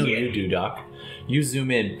 Yes. I know you do, Doc. You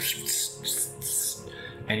zoom in,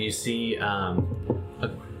 and you see a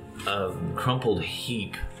crumpled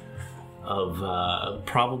heap of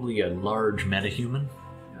probably a large metahuman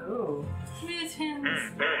Oh.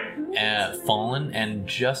 fallen, and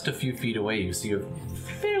just a few feet away you see a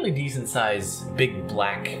fairly decent-sized, big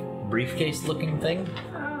black briefcase-looking thing.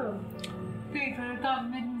 Oh. Wait, but I thought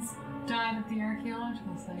Mittens died at the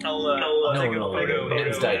archaeological site. I'll No, take a no, photo.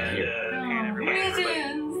 Mittens died here. Hand everybody.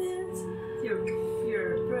 Mittens!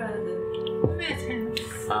 Your brother. Mittens!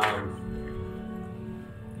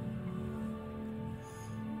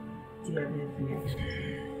 Do you have any information?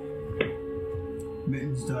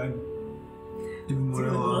 Mittens died. Doing what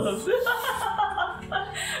I love.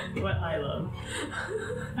 What I love.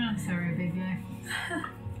 I'm sorry, big guy.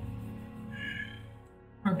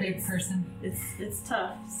 Or big person. It's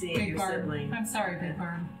tough seeing Big your Barb. sibling. I'm sorry, Big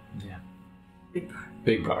Barb. Yeah. Big Barb.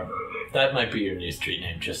 Big Barb. That might be your new street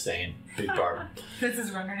name, just saying. Big Barb. This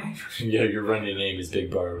is runner name. Yeah, your running name is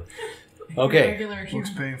Big Barb. Okay. Regular Looks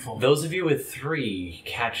human. painful. Those of you with 3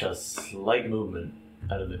 catch a slight movement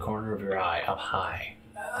out of the corner of your eye up high.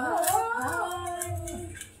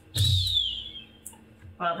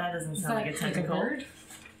 Well, that doesn't Is sound that like a tentacle. bird?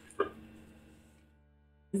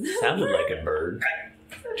 Sounded like a bird.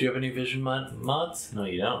 Do you have any vision mods? No,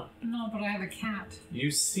 you don't. No, but I have a cat. You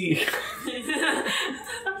see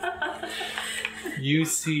you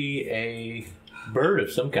see a bird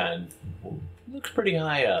of some kind. Looks pretty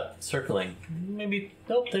high up, circling. Maybe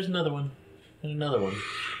nope, there's another one. There's another one.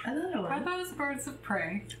 Another Are one. those birds of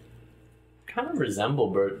prey? Kind of resemble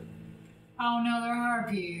bird Oh no, they're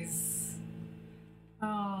harpies.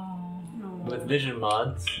 Oh. with vision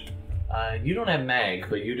mods. You don't have mag,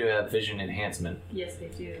 but you do have vision enhancement. Yes, they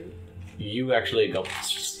do. You actually go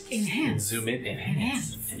Enhance. zoom in,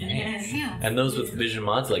 enhance. Enhance. And those with vision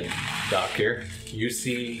mods, like Doc here, you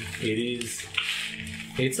see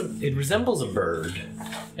it resembles a bird,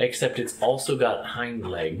 except it's also got hind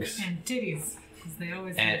legs. And titties. Because they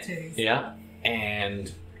always And, have titties. yeah,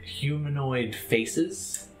 and humanoid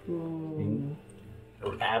faces. Ooh.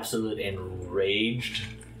 absolute enraged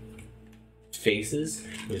faces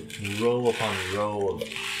with row upon row of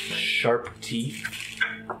sharp teeth.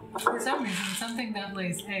 For some reason, something that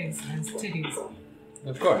lays eggs has titties.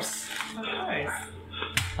 Of course. Of course.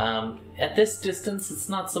 At this distance, it's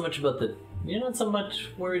not so much about the... You're not so much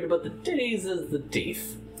worried about the titties as the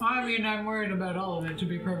teeth. I mean, I'm worried about all of it, to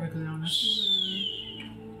be perfectly honest.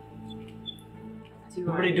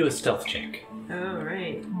 Everybody do a stealth check.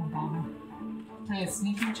 Alright. Oh, bother. A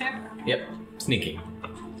sneaking check? Yep, sneaking.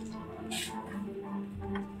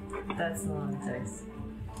 That's the long text.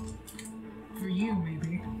 For you,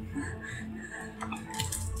 maybe.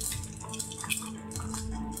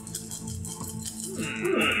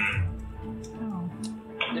 Oh.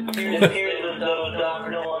 It appears as though Doc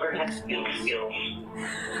no longer has skills.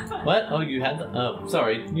 What? Oh, you had the... Oh,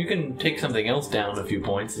 sorry. You can take something else down a few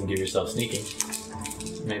points and give yourself sneaking.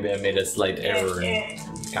 Maybe I made a slight error in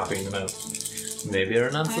copying them out. Maybe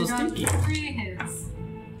they're not so I got sneaky. 3 hits.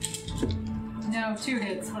 No, 2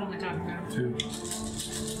 hits. What am I talking about? 2.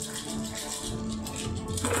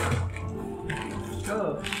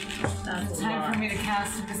 Oh. That's It's a time for lot. me to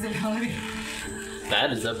cast invisibility.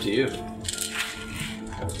 That is up to you.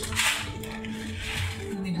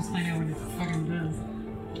 Let me just find out what it fucking does.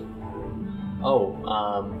 Oh,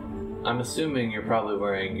 I'm assuming you're probably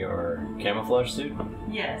wearing your camouflage suit,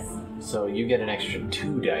 Yes. so you get an extra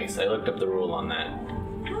 2 dice. I looked up the rule on that.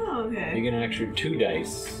 Oh, okay. You get an extra 2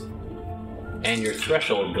 dice, and your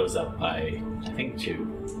threshold goes up by, I think, 2.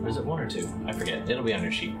 Or is it 1 or 2? I forget. It'll be on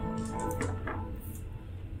your sheet.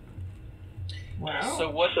 Wow. So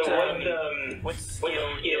what skill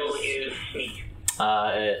is sneak?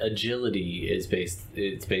 Agility is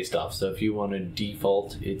based off. So if you want to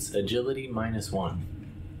default, it's agility -1.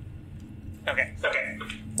 Okay.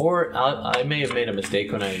 Or I may have made a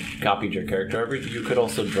mistake when I copied your character over. You could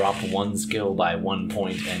also drop 1 skill by 1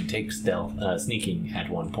 point and take sneaking at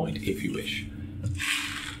 1 point if you wish.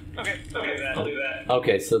 Okay. I'll do that.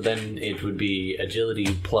 Okay, so then it would be agility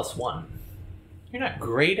 +1. You're not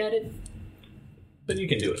great at it, but you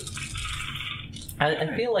can do it. I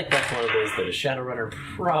feel like that's one of those that a Shadowrunner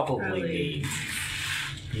probably needs.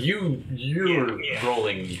 You're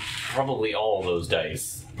rolling probably all those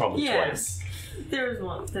dice, probably Yeah. twice. There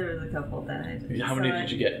was a couple that I did. How many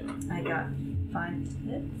did you get? I got 5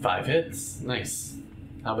 hits. 5 hits. Nice.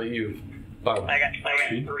 How about you, Bob? I got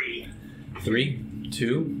 3. 3,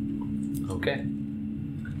 2. Okay.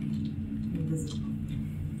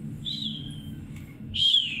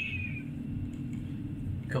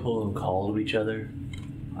 A couple of them call to each other.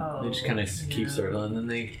 Oh, They just kind of keep circling, and then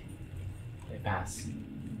they pass.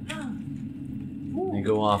 They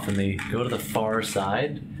go off and they go to the far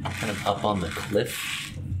side, kind of up on the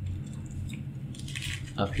cliff.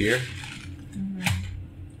 Up here.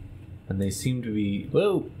 And they seem to be...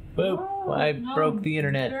 Whoa! I No, broke the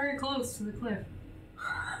internet. Very close to the cliff.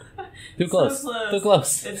 Too close. So close. Too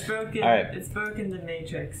close. It's broken. All right. It's broken the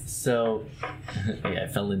matrix. So, yeah, I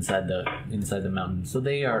fell inside the mountain. So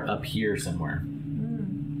they are up here somewhere.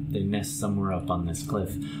 They nest somewhere up on this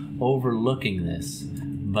cliff, overlooking this,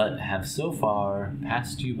 but have so far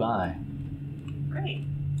passed you by. Great.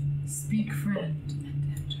 Speak, friend,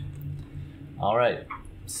 and enter. All right.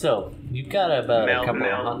 So you've got about a Melt, couple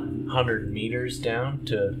melt. of 100 meters down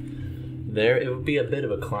to there. It would be a bit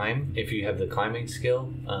of a climb if you have the climbing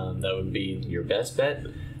skill. That would be your best bet.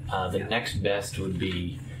 The next best would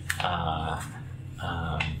be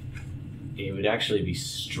it would actually be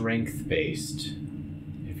strength based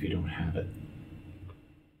if you don't have it,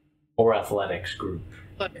 or athletics group.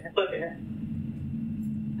 Okay. Okay.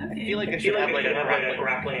 I feel like I should have like a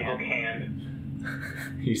grappling hook hand.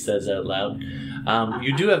 He says out loud.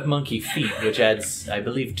 You do have monkey feet, which adds, I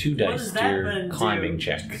believe, 2 dice does to that your then climbing do?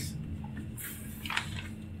 checks.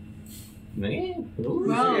 Well,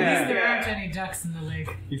 at Yeah. least there aren't any ducks in the lake.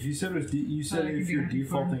 If you said it was you said I can if do you're it.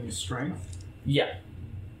 defaulting is strength, Yeah.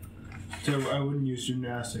 so I wouldn't use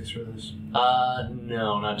gymnastics for this.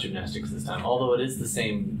 No, not gymnastics this time. Although it is the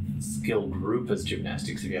same skill group as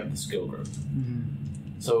gymnastics if you have the skill group.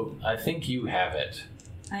 Mm-hmm. So I think you have it.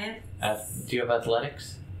 I have. Do you have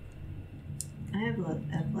athletics? I have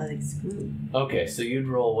athletics group. Okay, so you'd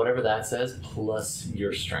roll whatever that says plus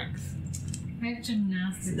your strength. I have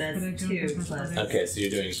gymnastics, So that's but I don't 2 have plus- athletics. Okay, so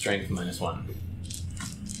you're doing strength -1.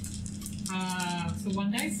 So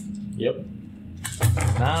 1 dice? Yep.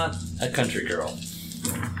 Not a country girl.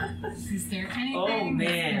 Is there anything Oh, that's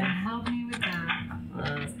man. gonna help me with that?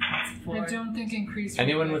 That's I 4. don't think increased.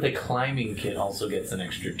 Anyone with a climbing kit also gets an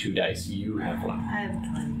extra 2 dice. You have 1. I have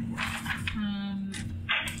climbing.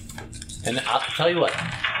 And I'll tell you what.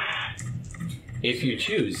 If you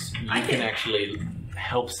choose, you I can can- actually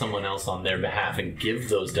help someone else on their behalf and give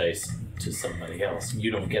those dice to somebody else.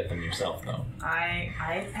 You don't get them yourself, though.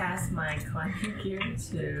 I pass my climbing gear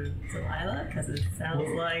to Delilah because it sounds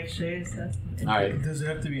like she's. All right. Does it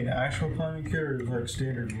have to be an actual climbing kit or like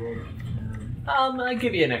standard rope? I'll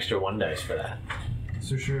give you an extra 1 dice for that.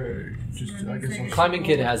 So sure, just I guess I'll Climbing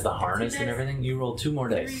kit has the harness and everything. You roll 2 more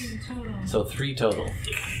dice. 3 total. So 3 total.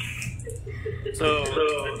 So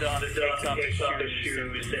the dog takes off his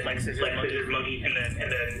shoes, flexes his monkey, and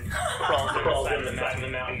then crawls in the side of the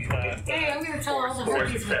mountain. Hey, I'm gonna tell all the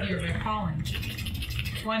monkeys what you're calling.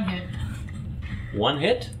 1 hit. 1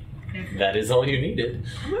 hit? Yep. That is all you needed.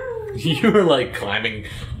 You're like climbing.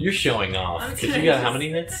 You're showing off. Because you got how many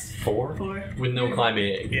hits? 4? 4. With no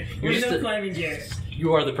climbing. Yeah. You're With just no a, climbing gear.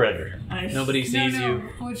 you are the predator. Nobody sees no. you.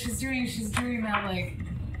 What she's doing that like,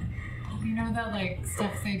 you know that like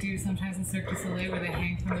stuff they do sometimes in Cirque du Soleil where they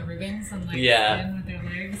hang from the ribbons and like Yeah. spin with their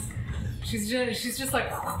legs. She's just like.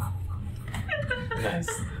 Nice.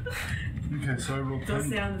 Okay, so I rolled Don't 10.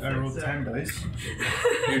 sound I rolled effects, 10 dice.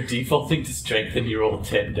 You're defaulting to strength and you roll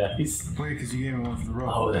 10 dice. Wait, because you gave me 1 for the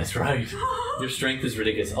rope. Oh, that's right. Your strength is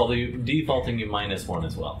ridiculous. Although you're defaulting you -1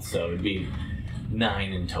 as well. So it'd be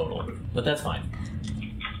 9 in total. But that's fine.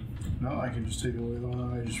 No, I can just take away the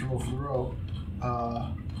one I just rolled for the rope.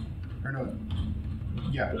 Or no.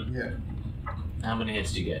 Yeah. How many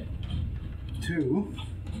hits do you get? 2.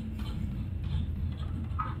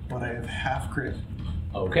 But I have half crit.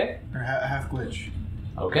 Okay. Or half glitch.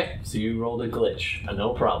 Okay, so you rolled a glitch. No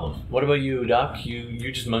problem. What about you, Doc?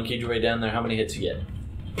 You just monkeyed your way down there. How many hits you get?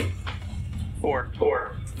 4.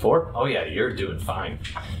 4? Oh yeah, you're doing fine.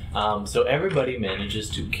 So everybody manages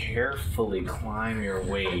to carefully climb your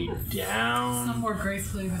way down. Some more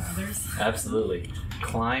gracefully than others. Absolutely.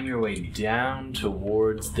 Climb your way down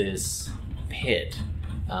towards this pit.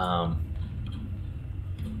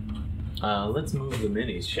 Let's move the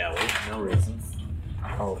minis, shall we? No reason.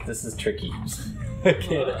 Oh, this is tricky.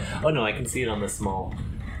 Oh no, I can see it on the small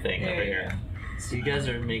thing over here. So you guys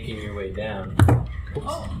are making your way down.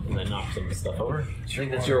 Oops. And I knocked some stuff over. I think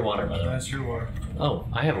that's your water, by the way. That's your water. Oh,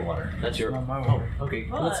 I have a water. That's your. Not my water. Oh, okay.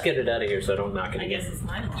 What? Let's get it out of here so I don't knock it I again. guess it's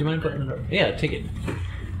mine. Do you mind putting it? Yeah, take it.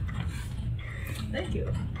 Thank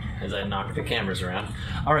you. As I knock the cameras around.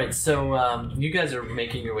 All right, so you guys are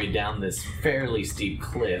making your way down this fairly steep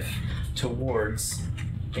cliff towards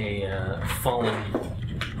a fallen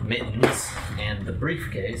mittens and the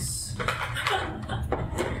briefcase.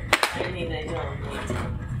 I mean, I don't.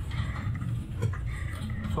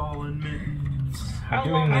 Fallen mittens. How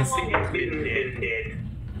long has it been dead?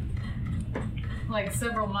 Like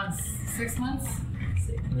several months. 6 months?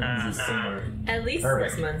 Mittens is similar. At least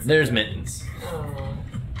Perfect. 6 months. There's mittens. Oh,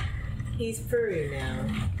 he's furry now.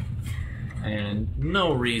 And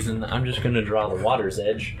no reason, I'm just going to draw the water's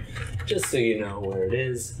edge, just so you know where it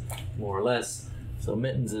is, more or less. So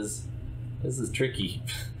Mittens is, this is tricky,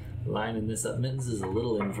 lining this up. Mittens is a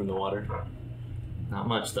little in from the water. Not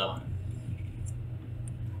much though.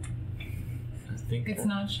 I think It's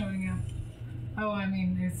not showing up. Oh, I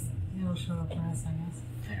mean, it'll show up for us, I guess.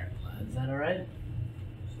 there. Is that alright?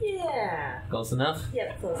 Yeah. Close enough?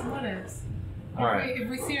 Yep, close. What is? Alright. If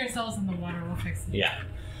we see ourselves in the water, we'll fix it. Yeah.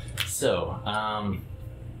 So,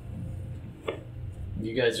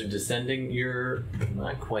 you guys are descending. You're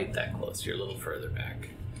not quite that close. You're a little further back.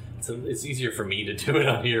 So it's easier for me to do it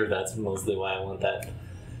on here. That's mostly why I want that.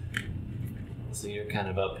 So you're kind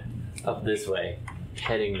of up this way,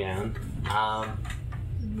 heading down.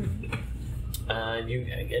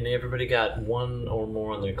 And everybody got 1 or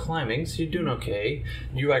more on their climbing, so you're doing okay.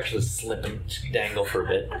 You actually slip and dangle for a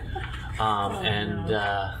bit. I'm going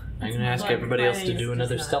to ask everybody else to do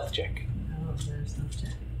another stealth check. Oh, there's no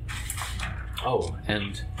check. Oh,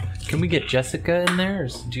 and can we get Jessica in there? Or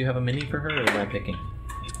do you have a mini for her, or am I picking?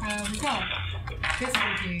 Well, this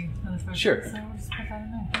would be another question. Sure. So we'll just put that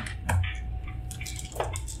in there.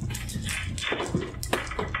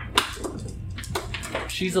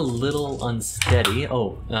 She's a little unsteady.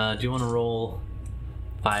 Oh, do you want to roll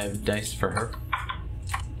 5 dice for her?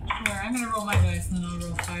 Sure, I'm gonna roll my dice and then I'll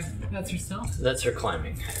roll 5. That's her stealth. That's her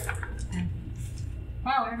climbing.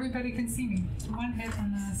 Wow, everybody can see me. 1 hit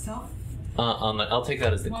on the stealth. I'll take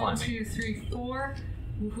that as the 1, climbing. 2, 3, 4.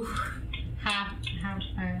 Ooh, half,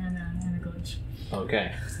 and a glitch.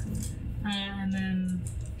 Okay. And then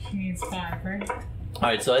she needs 5, right? All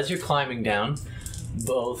right. So as you're climbing down,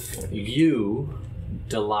 both you,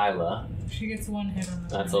 Delilah, She gets 1 hit on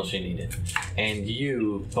the. that's all she needed, and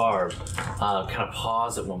you, Barb, kind of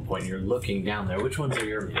pause at one point. You're looking down there. Which ones are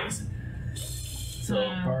your minis? So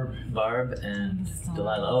Barb and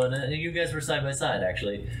Delilah. Oh, and you guys were side by side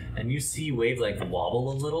actually, and you see Wavelength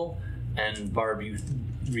wobble a little, and Barb, you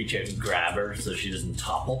reach out and grab her so she doesn't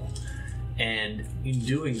topple. And in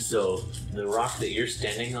doing so, the rock that you're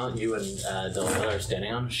standing on, you and Delilah are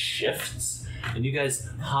standing on, shifts, and you guys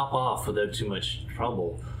hop off without too much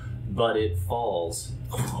trouble. But it falls.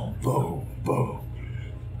 Boom, boom.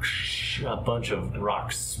 A bunch of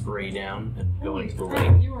rocks spray down and go Holy into the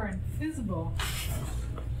crap, lake. you are invisible.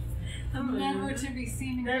 Never to be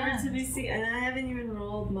seen again. Never to be seen, and I haven't even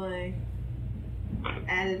rolled my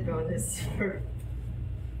added bonus for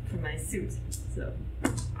my suit. So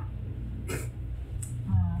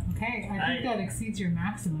Okay, I think that exceeds your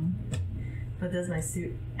maximum. but does my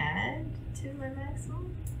suit add to my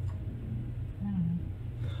maximum? I don't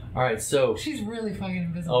know. Alright, so. She's really fucking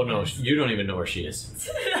invisible. Oh no, you don't even know where she is.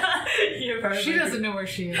 She doesn't know where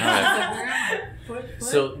she is. All right. She's like, where am I? What?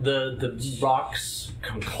 So the rocks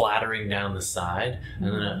come clattering down the side, and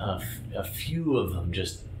then a few of them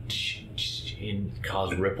just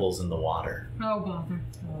cause ripples in the water. Oh, bother.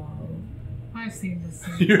 I've seen this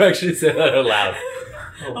scene. You actually said that out loud.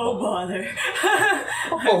 Oh bother.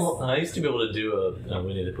 Oh, I used to be able to do a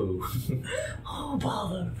Winnie the Pooh. Oh,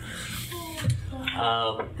 bother.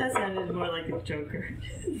 That sounded more like a Joker.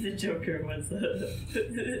 The Joker was in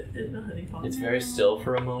the honey pot. It's very still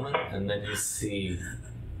for a moment, and then you see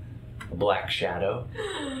a black shadow,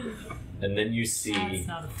 and then you That's see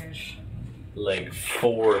not a fish. like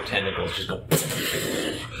 4 tentacles just go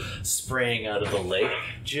spraying out of the lake.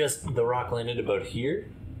 Just the rock landed about here,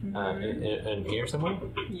 and here somewhere,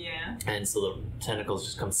 Yeah. and so the tentacles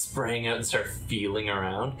just come spraying out and start feeling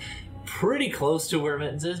around. Pretty close to where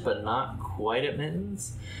Mittens is, but not quite at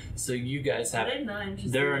Mittens. So you guys have. I'm not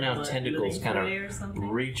interested There are in now what, tentacles living kind prey or something? of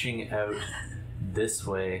reaching out this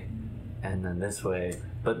way and then this way,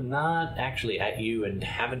 but not actually at you, and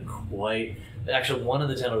haven't quite. Actually, one of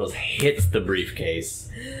the tentacles hits the briefcase,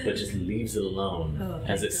 but just leaves it alone Oh,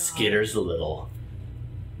 as thank it God. skitters a little.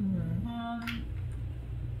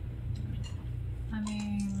 I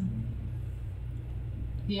mean,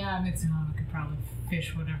 yeah, Mitsunobu could probably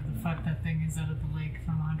fish whatever the fuck that thing is out of the lake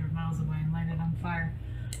from 100 miles away and light it on fire.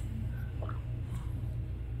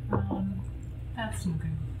 That's no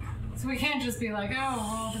good. So we can't just be like, oh,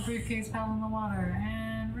 well, the briefcase fell in the water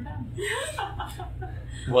and we're done.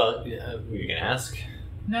 Well, you can ask.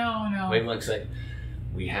 No. Wavelength's like,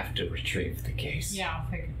 we have to retrieve the case. Yeah,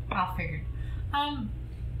 I'll figure.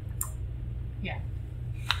 Yeah.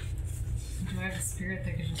 Do I have a spirit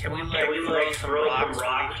that could just Can we walk? throw some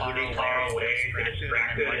rocks really far away to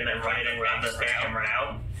distract it and then run around the camera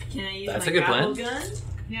out? Can I use That's my a good grapple plan. gun?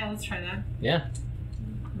 Yeah, let's try that. Yeah.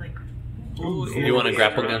 Like, You want to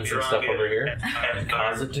grapple gun some stuff over here and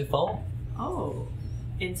cause it to fall? oh,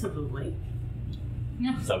 into the lake?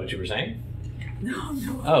 Is that what you were saying? No.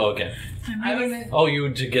 Oh, okay. I was Oh,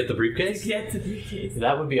 you to get the briefcase? to get to the case.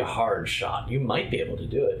 That would be a hard shot. You might be able to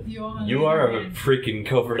do it. You You are a freaking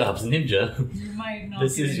covert ops ninja. You might not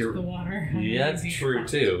This get is into your- the water. Yeah, that's true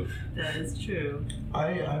too. That is true.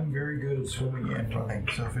 I'm very good at swimming and running,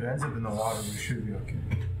 so if it ends up in the water, we should be okay.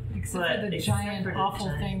 Except for the Except giant, for the awful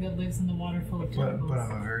giant- thing that lives in the water full of But tentacles.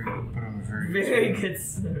 I'm a very Very swimmer. good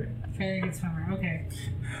swimmer. Very good swimmer. Okay.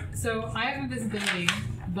 So I have invisibility,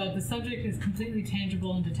 but the subject is completely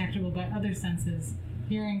tangible and detectable by other senses.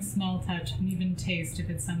 Hearing, smell, touch, and even taste if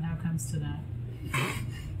it somehow comes to that.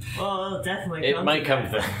 Well, it'll definitely It come might to come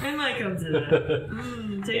that. to that. It might come to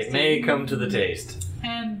that. It Tasty. may come to the taste.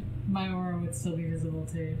 And my aura would still be visible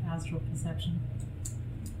to astral perception.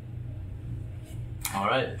 All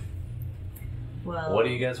right. Well, What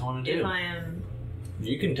do you guys want to if do? I am,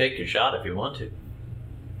 You can take your shot if you want to.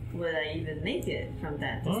 would I even make it from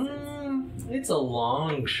that distance? It's a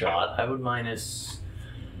long shot. I would minus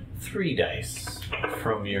 3 dice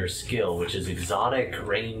from your skill, which is exotic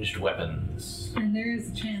ranged weapons. And there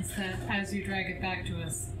is a chance that as you drag it back to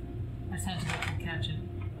us, our tentacle can catch it.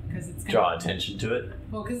 Because it's gonna Draw attention to it.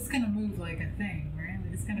 Well, because it's gonna move like a thing, right?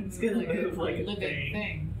 Like it's gonna move like a living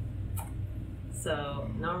thing. So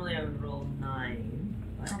normally I would roll 9.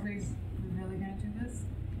 but- Are we really gonna do this?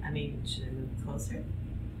 I mean, should I move closer?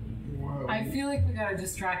 Whoa. I feel like we gotta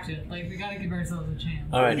distract it. Like we gotta give ourselves a chance.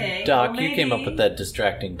 All right, Okay, Doc, well, you came up maybe- with that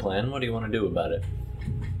distracting plan. What do you want to do about it?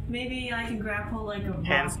 Maybe I can grapple like a rock.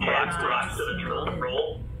 Hands rocks to the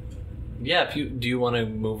roll. Yeah, if you do, you want to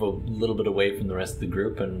move a little bit away from the rest of the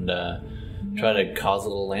group and try to cause a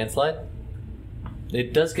little landslide?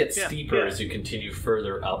 It does get steeper as you continue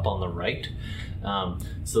further up on the right.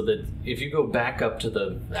 So that if you go back up to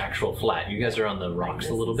the actual flat, you guys are on the rocks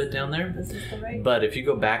a little bit down there. This is the right. But if you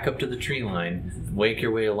go back up to the tree line, wake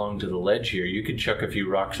your way along to the ledge here, you could chuck a few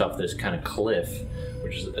rocks off this kind of cliff,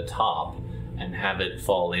 which is at the top, and have it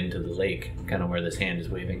fall into the lake, kind of where this hand is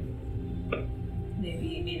waving.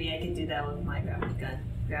 Maybe I could do that with my grappling gun.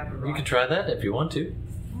 Grab a rock. You can try that if you want to.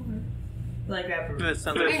 Will I grab a rock? That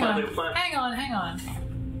sounds like Hang fun. on, hang on, hang on.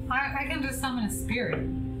 I can just summon a spirit.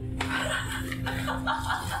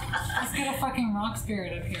 Let's get a fucking rock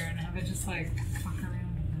spirit up here and have it just like fuck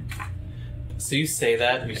around with it. So you say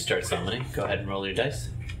that and you start summoning. Go ahead and roll your dice.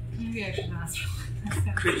 Maybe I should ask.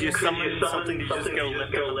 Could you summon something to just go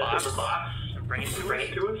lift up the box and bring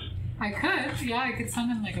it to us? I could, yeah, I could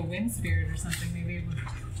summon like a wind spirit or something. Maybe it would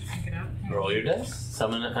pick it up. Roll your dice.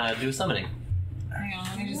 Summon. Do a summoning. Hang on,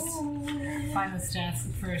 let me just find the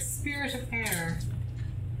stats for Spirit of Air.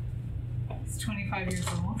 It's 25 years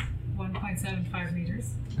old, 1.75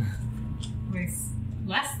 meters. Weighs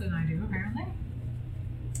less than I do, apparently.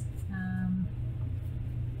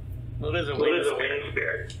 What is a wind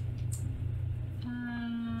spirit?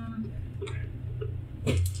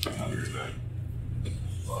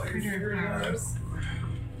 Critter powers.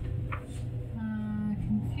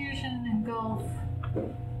 Confusion, engulf.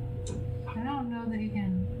 I don't know that he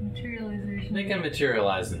can materialization. They can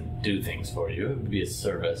materialize and do things for you. It would be a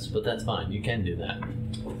service, but that's fine. You can do that.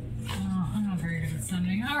 Oh, I'm not very good at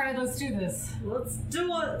summoning. Alright, let's do this. Let's do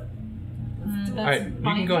it! All right, you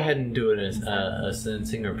can go ahead and do it as a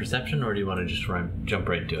sensing or perception, or do you want to just jump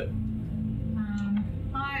right into it?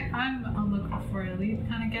 I'm a look for elite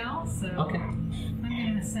kind of gal, so Okay. I'm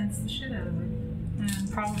gonna sense the shit out of it.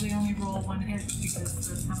 And probably only roll one hit because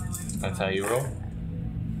that's how I like to That's how you roll?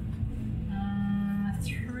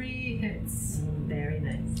 3 hits. Very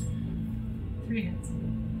nice. 3 hits.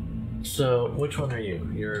 So, which one are you?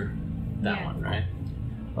 You're that Yeah. one, right?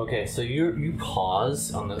 Okay, so you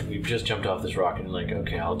pause on the. You've just jumped off this rock and you're like,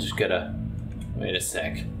 okay, I'll just get a. Wait a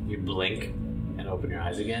sec. You blink and open your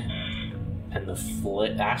eyes again, and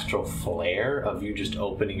the astral flare of you just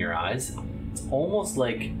opening your eyes, it's almost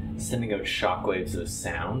like sending out shockwaves of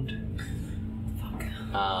sound. Fuck.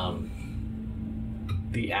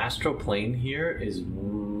 The astral plane here is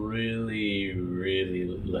really, really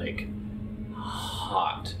like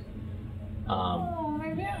hot. Oh,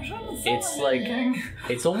 maybe I shouldn't say It's like anything.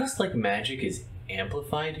 it's almost like magic is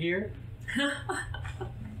amplified here,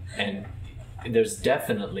 and there's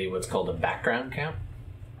definitely what's called a background count,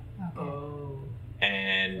 Okay. Oh.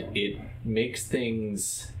 and it makes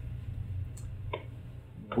things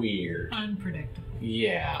weird. Unpredictable.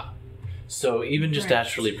 Yeah. So even just Right.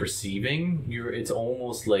 astrally perceiving, it's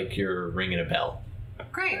almost like you're ringing a bell.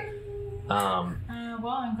 Great.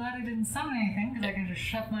 Well, I'm glad I didn't summon anything because I can just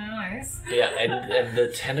shut my eyes. Yeah, and the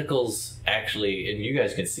tentacles actually, and you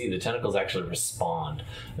guys can see the tentacles actually respond.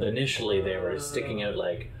 Initially, they were sticking out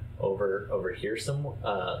like over here, some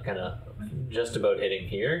kind of just about hitting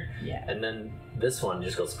here, Yeah. and then this one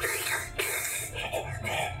just goes,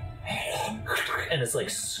 and it's like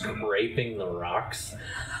scraping the rocks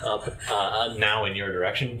up now in your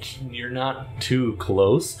direction. You're not too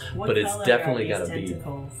close, What but it's color definitely are got to these be.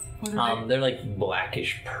 tentacles? What do, They're like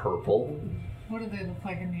blackish purple. what do they look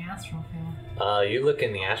like in the astral field? You look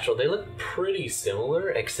in the astral, they look pretty similar,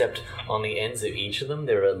 except on the ends of each of them,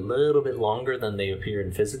 they're a little bit longer than they appear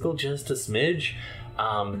in physical, just a smidge.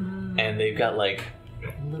 And they've got like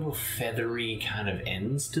little feathery kind of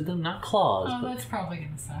ends to them, not claws, Oh, but that's probably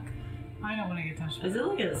gonna suck. I don't want to get touched by Is that. it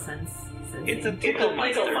like a sense? It's a sensing? tickle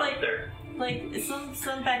Like, monster. like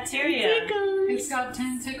some bacteria. It's got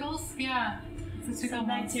 10 tickles? Yeah. It's a tickle Some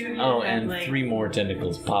monster. bacteria. oh, and like- 3 more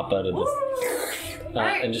tentacles pop out of this,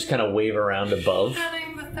 Right. and just kind of wave around above.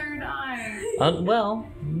 Shutting the third eye. Well,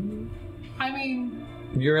 I mean,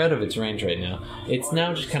 you're out of its range right now. It's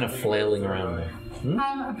now just kind of flailing around there.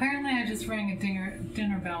 apparently I just rang a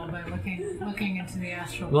dinner bell by looking into the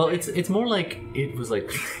astral. Well, plane. it's more like it was like,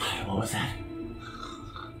 what was that?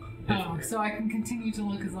 Oh, so I can continue to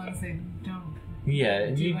look as long as they don't. Yeah,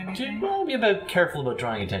 Do you anything? well, be careful about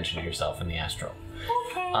drawing attention to yourself in the astral.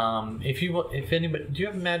 Okay. If anybody, do you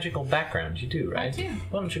have a magical background? You do, right? I do.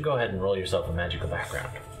 Why don't you go ahead and roll yourself a magical background?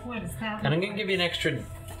 What is that? And I'm going to give you an extra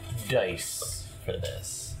dice for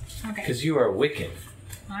this. Okay. Because you are Wiccan.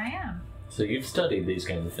 I am. So you've studied these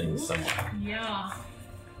kinds of things somewhere. Yeah.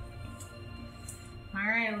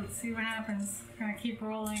 Alright, let's see what happens. Gonna keep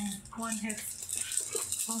rolling 1 hit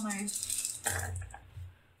all night.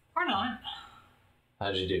 Or not.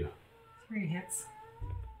 How'd you do? 3 hits.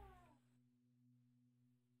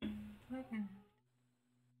 Okay.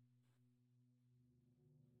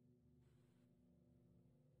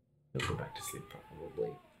 You'll go back to sleep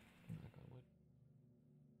probably.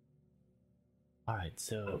 Alright,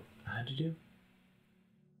 so how'd you do?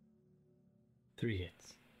 3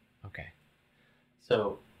 hits. Okay.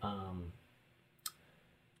 So,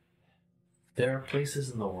 there are places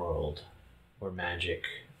in the world where magic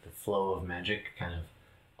the flow of magic kind of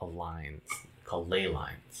aligns, called ley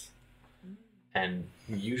lines. And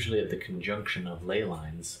usually at the conjunction of ley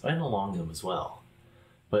lines, and along them as well.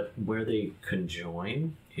 But where they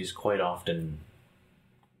conjoin is quite often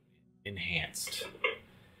enhanced.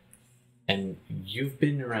 And you've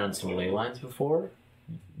been around some ley lines before.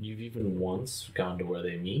 You've even once gone to where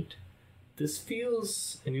they meet. This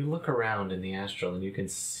feels, and you look around in the astral and you can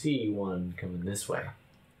see one coming this way.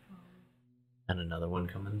 And another one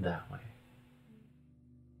coming that way.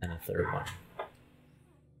 And a third one.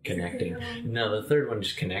 Connecting. No, the third one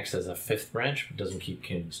just connects as a fifth branch, but doesn't keep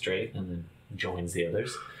straight, and then joins the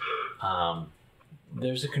others.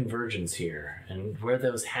 There's a convergence here, and where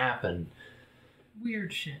those happen...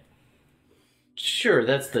 Weird shit. Sure,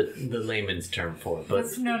 that's the layman's term for it, but...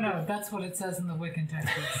 That's what it says in the Wiccan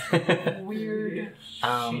textbooks. Weird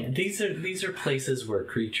shit. These are places where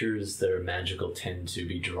creatures that are magical tend to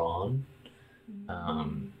be drawn,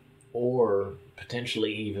 or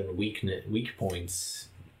potentially even weak points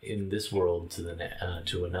in this world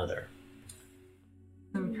to another.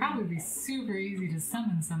 So it would probably be super easy to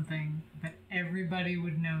summon something, but everybody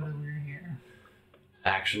would know that we're here.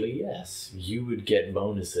 Actually, yes. You would get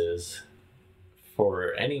bonuses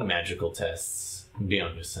for any magical tests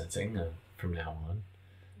beyond just sensing from now on.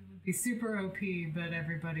 It would be super OP, but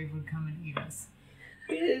everybody would come and eat us.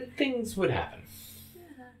 Things would happen.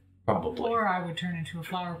 Probably. Or I would turn into a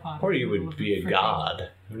flower pot. Or you would be a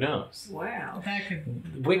god. Who knows? Wow. That could...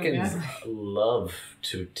 Wiccans love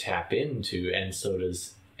to tap into, and so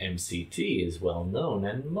does MCT, is well known,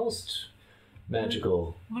 and most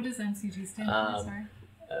magical... What does MCT stand for? Sorry?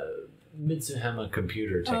 Mitsuhama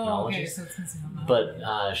Computer Technology. Oh, okay, so it's Mitsuhama. But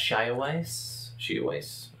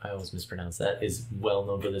Shiawase, I always mispronounce that, is well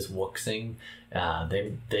known for this wuxing.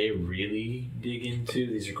 They really dig into...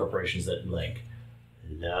 These are corporations that,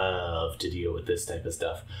 love to deal with this type of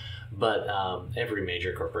stuff, but every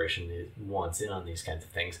major corporation wants in on these kinds of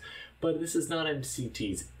things. But this is not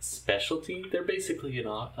MCT's specialty. They're basically an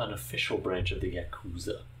official branch of the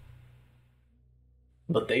Yakuza.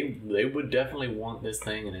 But they would definitely want this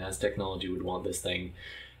thing, and as technology would want this thing,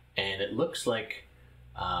 and it looks like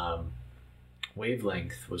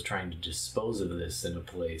Wavelength was trying to dispose of this in a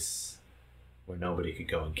place where nobody could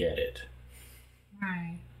go and get it.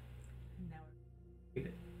 Right.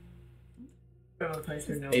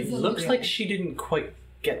 It looks like she didn't quite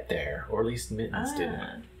get there, or at least Mittens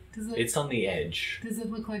didn't. It's on the edge. Does it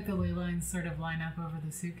look like the ley lines sort of line up over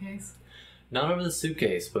the suitcase? Not over the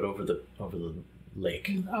suitcase, but over the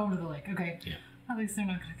lake. Over the lake, okay. Yeah. At least they're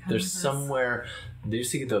not going to come There's with us. somewhere... Do you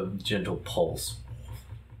see the gentle pulse?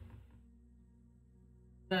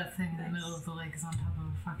 That thing in the middle of the lake is on top of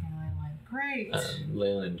a fucking ley line. Great!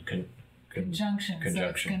 Ley line Conjunction. So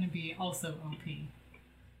it's going to be also OP.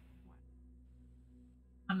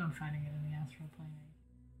 I'm not finding it in the astral plane.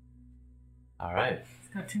 Alright.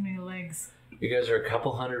 It's got too many legs. You guys are a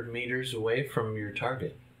couple 100 meters away from your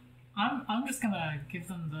target. I'm just going to give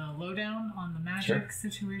them the lowdown on the magic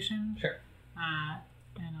situation. Sure. And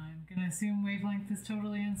I'm going to assume Wavelength is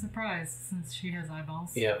totally unsurprised since she has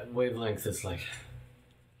eyeballs. Yeah, Wavelength is like...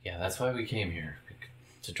 Yeah, that's why we came here.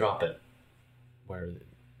 To drop it. Where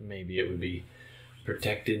maybe it would be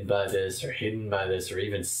protected by this, or hidden by this, or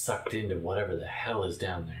even sucked into whatever the hell is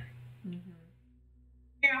down there. Mm-hmm.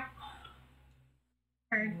 Yeah.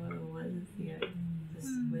 Right. What is this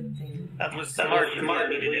wood thing? That was smart. We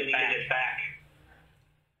needed it back.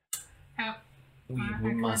 Yeah.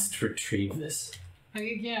 We must retrieve this.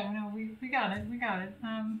 Yeah, no, we got it. We got it.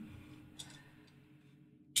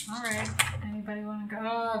 Alright. Anybody want to go?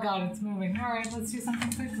 Oh god, it's moving. Alright, let's do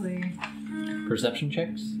something quickly. Perception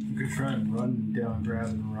checks? You could try and run down, grab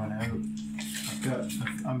it, and run out.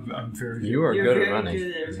 I'm very good. You are You're good at very running.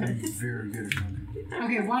 good at I'm running. very good at running.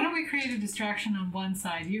 Okay, why don't we create a distraction on one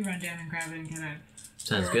side? You run down and grab it and get out.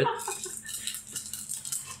 Sounds good.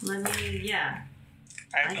 Let me, yeah.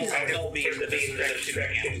 I will be in the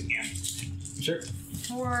distraction. Sure.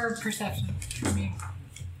 Or perception for me.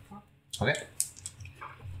 Okay.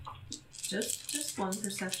 Just one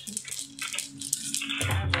perception.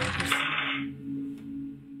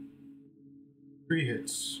 3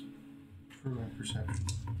 hits for my perception.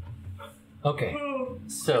 Okay.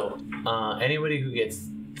 So, anybody who gets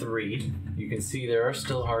 3, you can see there are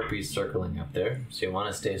still harpies circling up there, so you want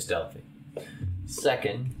to stay stealthy.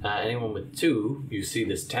 Second, anyone with 2, you see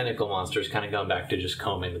this tentacle monster is kind of going back to just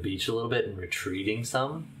combing the beach a little bit and retreating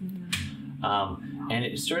some. And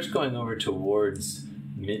it starts going over towards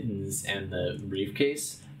Mittens and the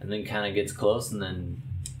briefcase, and then kind of gets close and then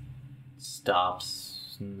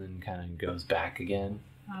stops and then kind of goes back again.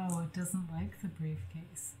 Oh, it doesn't like the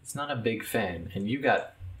briefcase. It's not a big fan, and you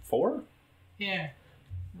got 4? Yeah.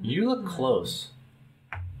 You look close.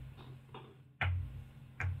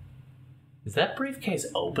 Is that briefcase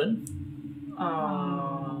open?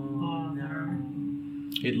 Oh, no.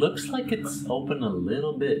 It looks like it's open a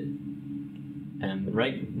little bit. And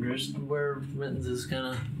right just where Mittens is kind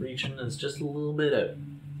of reaching is just a little bit out.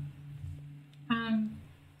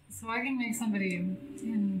 So I can make somebody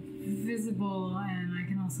invisible and I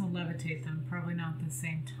can also levitate them. Probably not at the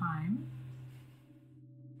same time.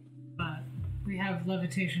 But we have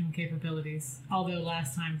levitation capabilities. Although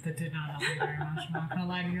last time that did not help me very much. I'm not going to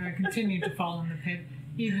lie to you. I continued to fall in the pit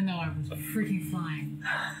even though I was freaking flying.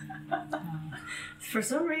 For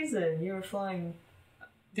some reason, you were flying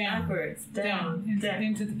Down. backwards,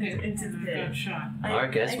 Into the pit. Into the and pit. I got shot.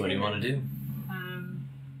 Alright, guess what do you want to do?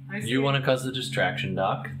 You want to cause a distraction,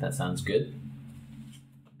 Doc? That sounds good.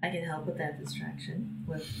 I can help with that distraction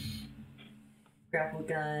with grapple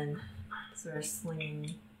gun, sort of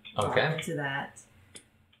slinging Okay. into that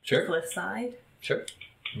Sure. cliff side. Sure.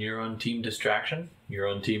 You're on team distraction. You're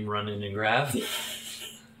on team run in and grab.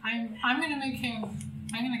 I'm gonna make him.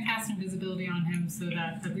 I'm gonna cast invisibility on him so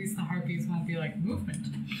that at least the harpies won't be like movement,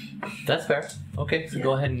 That's fair. Okay, so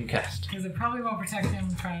go ahead and cast. because it probably won't protect him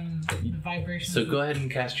from the vibrations. So go ahead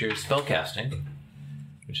and cast your spell casting,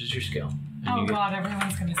 which is your skill. And Oh you get, god,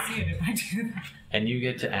 everyone's gonna see it if I do that. and you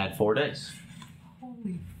get to add 4 dice.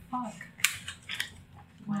 Holy fuck.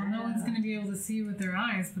 Well, no one's gonna be able to see with their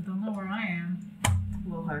eyes, but they'll know where I am.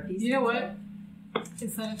 Little harpies. You know what?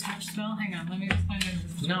 Is that a touch spell? Hang on, let me just find out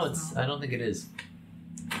if it's a No, touch it's. spell. I don't think it is.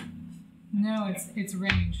 No, it's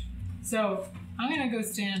range. So I'm gonna go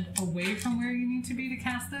stand away from where you need to be to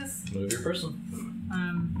cast this. Move your person.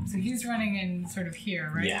 So he's running in sort of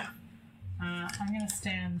here, right? Yeah. I'm gonna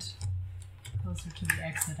stand closer to the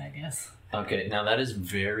exit, I guess. Okay, now that is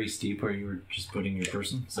very steep where you were just putting your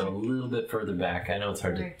person. So a little bit further back. I know it's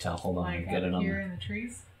hard to Like- tell. Hold on, Like get it up on. here in the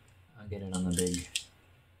trees. I'll get it on the big.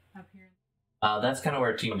 Up here. That's kind of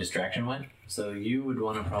where team distraction went. So you would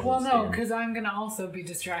want to probably. Well, no, stand- because I'm gonna also be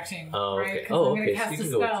distracting. Oh, right? okay. 'Cause Oh, I'm gonna okay. So cast you a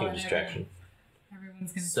can go with spell team and distraction.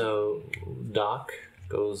 Everyone's gonna. So Doc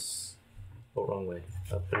goes the wrong way,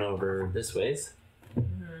 up and over this ways,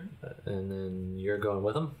 and then you're going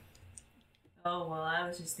with him. Oh, well, I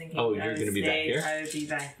was just thinking. Oh, I you're would gonna be back stay- here? I would be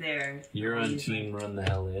back there. You're I'll on use my- team run the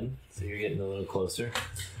hell in, so you're getting a little closer.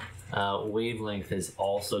 Wavelength is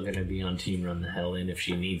also going to be on team run the hell in if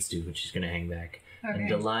she needs to, but she's going to hang back. Okay. And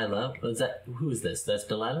Delilah, who is this? That's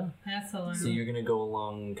Delilah? That's the line. So you're going to go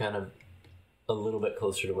along kind of a little bit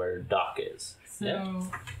closer to where Doc is. So Yeah.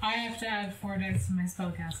 I have to add 4 dice to my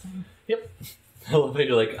spellcasting. Yep. I love it.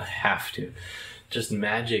 You're like, I have to. Just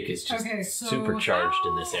magic is just Okay, so supercharged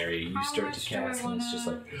in this area. You how start much to do I cast, and it's just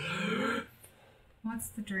wanna- like What's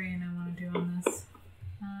the drain I want to do on this?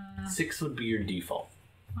 6 would be your default.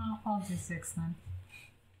 Well, I'll do 6 then.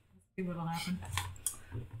 Let's see what'll happen.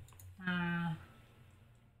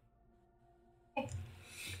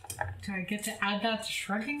 Do I get to add that to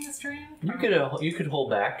shrugging this drain? You could hold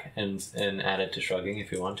back and add it to shrugging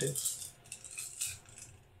if you want to.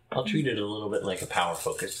 I'll treat it a little bit like a power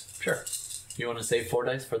focus. Sure. You want to save 4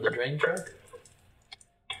 dice for the drain shrug?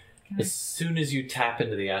 As soon as you tap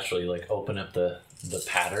into the astral, you like open up the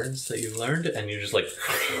patterns that you've learned, and you're just like,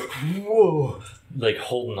 whoa, like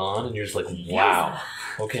holding on, and you're just like, wow.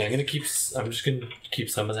 Okay, I'm just gonna keep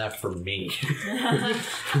some of that for me.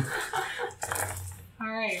 All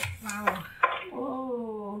right. Wow.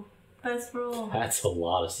 Whoa. Best roll. That's a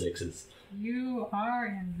lot of 6s. You are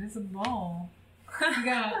invisible. You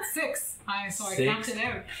got 6. So I 6 counted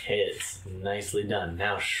out. hits. Nicely done.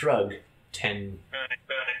 Now shrug 10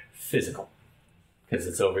 physical, because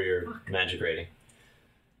it's over your magic rating.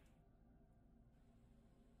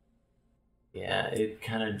 Yeah, it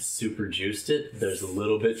kind of super juiced it. There's a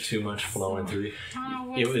little bit too much flowing through.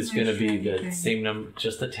 It was going to be the same number,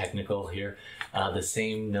 just the technical here. The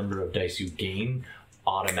same number of dice you gain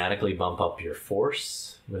automatically bump up your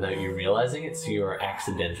force without you realizing it, so you are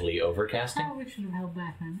accidentally overcasting. Oh, we should have held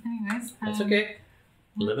back then. Anyways. That's okay.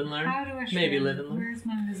 Live and learn. How do I Maybe shred? live and learn. Where's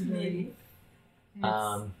my invisibility? It's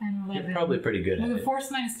an 11. You're probably pretty good at With a it. force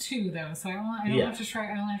 -2 though, so I don't Yeah. have to shrug.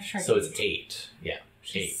 I only have to shrug. So it's 8. Yeah,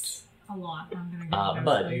 which 8. is a lot. I'm gonna go.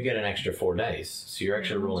 But you get an extra 4 dice, so you're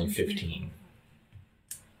actually Yeah, rolling 1, 2, 3, 15.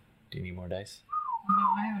 Do you need more dice? No,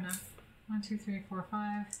 I have enough. 1, 2, 3, 4,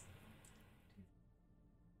 5.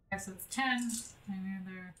 Okay, so it's 10. And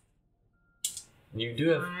there. You do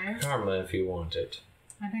have 5. karma if you want it.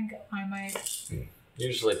 I think I might.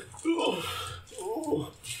 You're just like,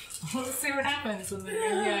 Let's see what happens when maybe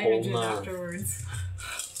I Hold edge it on. afterwards.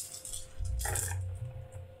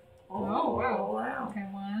 Oh, wow. wow. Okay,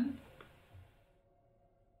 1.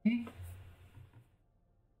 Okay.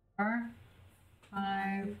 4,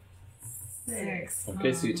 5, 6.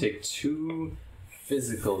 Okay, so you take 2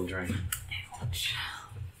 physical drain. Ouch.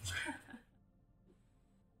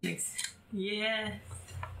 Thanks. Yeah.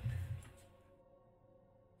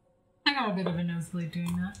 I got a bit of a nosebleed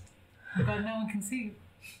doing that, but no one can see.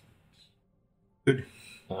 Good.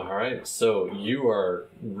 Alright, so you are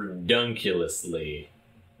redunculously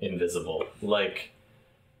invisible. Like,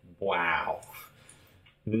 wow.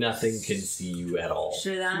 Nothing can see you at all.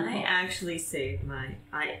 Should I actually save my...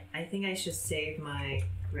 I think I should save my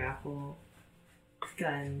grapple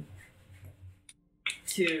gun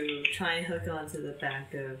to try and hook onto the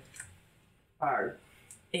back of Barb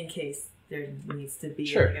in case there needs to be...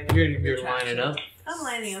 Sure, like, a you're retraction. lining up. I'm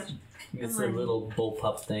lining up. It's I'm a lining little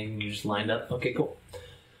bullpup thing. You just lined up. Okay, cool.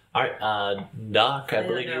 Alright, Doc, I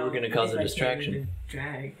believe you were going to cause a distraction.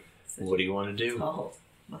 Drag. What do you want to do? Tall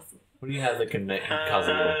muscle. What do you have that can cause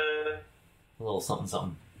a little something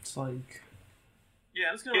something? It's like Yeah,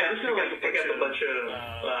 I'm just gonna pick up a bunch of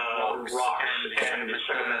rocks and just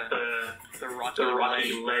the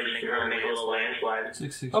rocky ledge here and make a little landslide.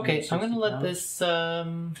 6, Okay, I'm going to let this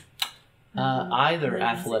either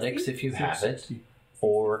athletics if you have it,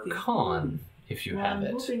 or con if you Well, have I'm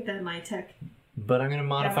it. hoping that my tech... But I'm going to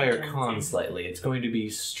modify your Yeah, con slightly. It's going to be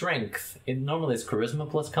strength. Normally it's charisma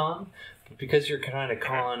plus con, but because you're kind of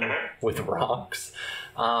con with rocks,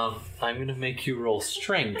 I'm going to make you roll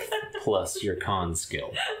strength plus your con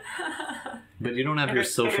skill. But you don't have your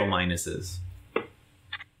social minuses.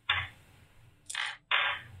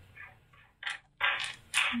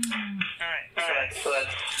 Alright, so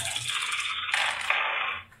that's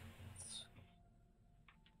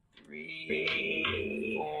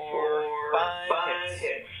 3, 4, 5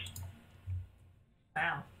 hits.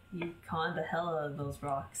 Wow, you conned the hell out of those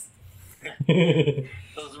rocks.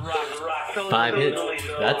 Those rocks. 5 hits. Those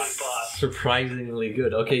That's boss. surprisingly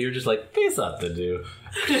good. Okay, you're just like, this ought to do.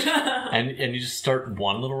 And you just start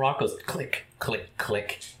one little rock goes click, click,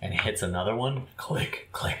 click, and hits another one, click,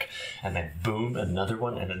 click, and then boom, another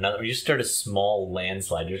one, and another. You start a small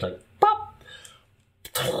landslide. You're just like, pop!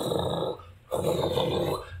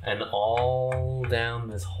 And all down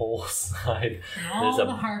this whole side, And all there's the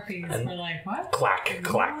a harpies were like, what? clack,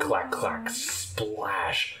 clack, clack, clack,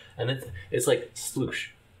 splash. And it's like sploosh,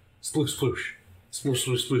 sploosh, sploosh, sploosh,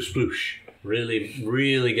 sploosh, sploosh, sploosh. Really,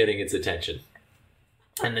 really getting its attention.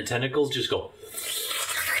 And the tentacles just go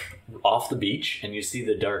off the beach, and you see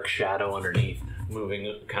the dark shadow underneath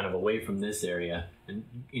moving kind of away from this area and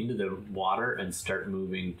into the water and start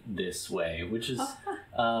moving this way, which is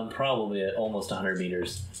probably at almost 100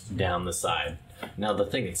 meters down the side. Now, the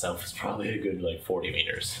thing itself is probably a good, 40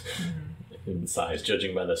 meters in size,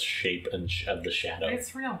 judging by the shape of the shadow.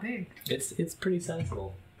 It's real big. It's pretty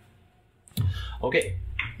sizable. Okay,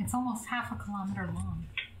 It's almost half a kilometer long.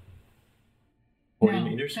 40 no,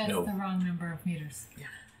 meters? That's No, the wrong number of meters.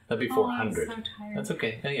 that'd be Oh, I'm 400. so tired. That's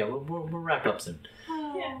okay. Yeah, we'll wrap up soon.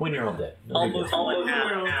 Oh. When you're all dead. No big deal. Almost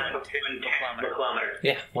half of a kilometer.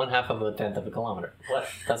 Yeah, 1/2 of a 10th of a kilometer. What?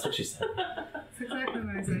 That's what she said. That's exactly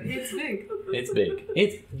what I said. It's big. It's big.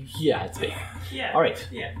 It's big. Yeah. All right.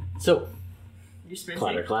 Yeah. So, You're sprinting.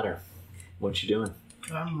 clatter, clatter. What you doing?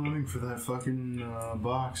 I'm running for that fucking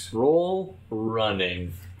box. Roll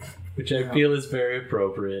running, which I Yeah. feel is very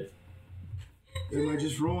appropriate. Am I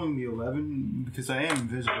just rolling the 11 because I am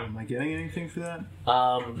invisible? Am I getting anything for that?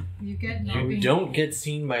 You get You nothing. don't get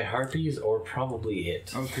seen by harpies or probably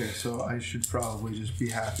it. Okay, so I should probably just be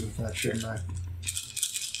happy with that, shouldn't I?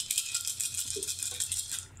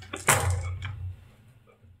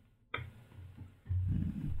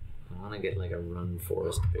 I want to get a run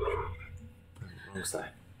forest picture. Wrong side.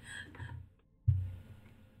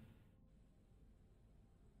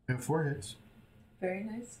 I have 4 hits. Very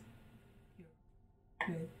nice.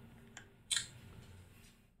 Good.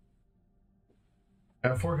 I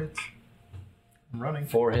have 4 hits. I'm running.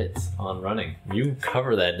 4 hits on running. You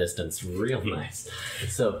cover that distance real nice.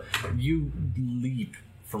 So you leap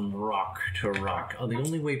from rock to rock. Oh, the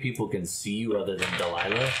only way people can see you other than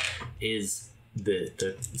Delilah is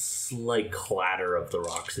the slight clatter of the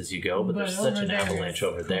rocks as you go, but there's such over an there avalanche is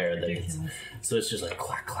over there that it's ridiculous. so it's just like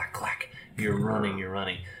clack clack clack. You're running.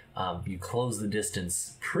 You close the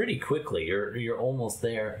distance pretty quickly. You're almost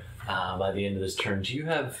there by the end of this turn. Do you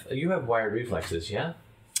have wired reflexes? Yeah.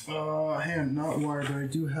 Not wired, but I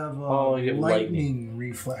do have you have lightning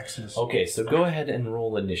reflexes. Okay, so go ahead and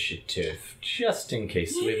roll initiative, just in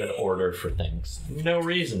case we have an order for things. No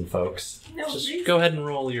reason, folks. No just reason. go ahead and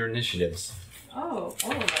roll your initiatives. Oh,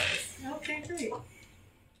 all of us. Okay, great.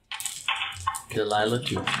 Delilah,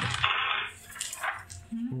 too.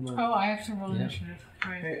 Oh, I have to roll Yeah. initiative.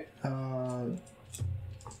 Right. Hey, how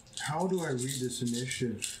do I read this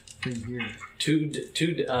initiative thing here? Two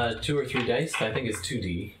or three dice. I think it's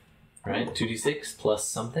 2D, right? 2d6 plus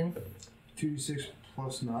something. 2d6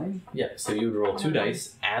 plus 9? Yeah. So you would roll 2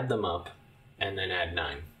 dice, add them up, and then add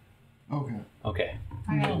 9. Okay. Okay.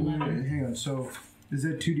 I got 11. Hang on, so is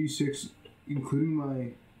that 2d6 including my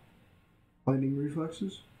lightning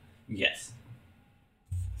reflexes? Yes.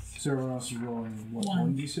 So everyone else is rolling, what,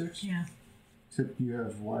 One. 1d6? Yeah. Except you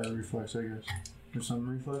have wire reflex, I guess. Or some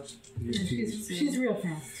reflex? You Yeah, have she's real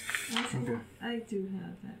fast. Okay. I do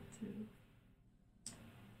have that too.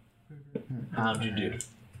 How'd you do?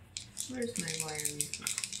 Where's my wire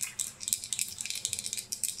reflex?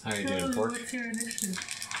 How are you doing, Pork? What's your initiative?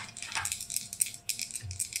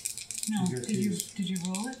 No, You got did you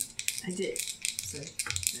roll it? I did. So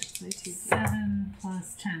that's my 2. 7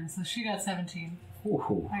 plus 10, so she got 17.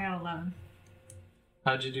 Ooh. I got 11.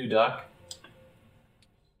 How'd you do, Doc?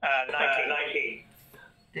 19.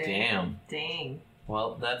 Damn. Dang.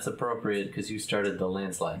 Well, that's appropriate because you started the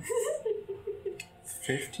landslide.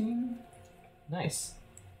 15? Nice.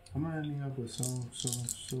 I'm ending up with so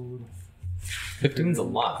little. 15's a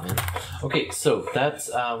lot, man. Okay, so that's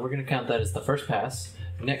we're gonna count that as the first pass.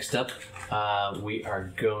 Next up, we are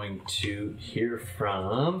going to hear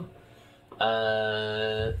from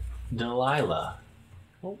Delilah.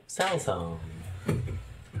 Oh, Salzone.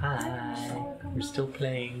 Hi. We're still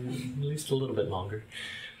playing at least a little bit longer.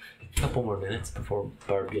 A couple more minutes before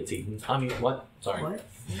Barb gets eaten. I mean, what? Sorry. What?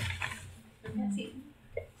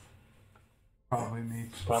 Probably me.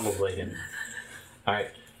 Probably him.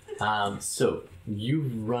 Alright. So, you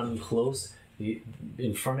run close.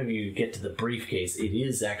 In front of you, you get to the briefcase. It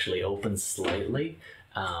is actually open slightly.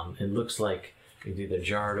 It looks like it's either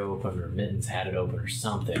jarred open or Mittens had it open or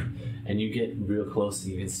something. And you get real close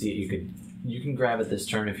and you can see it. You can grab it this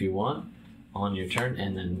turn if you want, on your turn,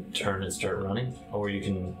 and then turn and start running. Or you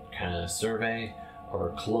can kind of survey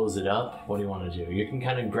or close it up. What do you want to do? You can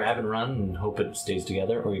kind of grab and run and hope it stays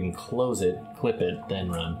together, or you can close it, clip it, then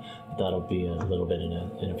run. That'll be a little bit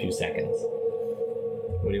in a few seconds.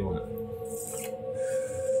 What do you want?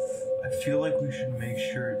 I feel like we should make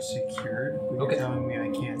sure it's secured. But Okay. You're telling me I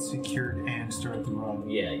can't secure it and start the run.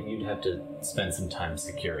 Yeah, you'd have to spend some time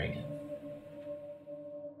securing it.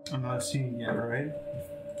 I'm not seeing it yet, right?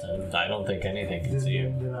 I don't think anything can see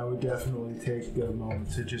you. Then I would definitely take a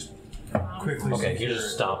moment to just quickly Okay, secure you just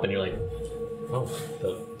it. stop and you're like, oh,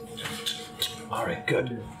 all right,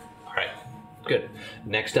 good. All right, good.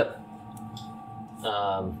 Next up,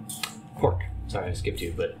 Pork. Sorry, I skipped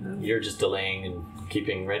you, but you're just delaying and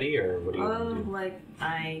keeping ready, or what do you want to do? Like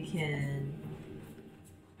I can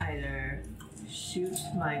either shoot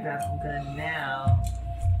my grapple gun now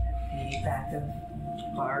at the back of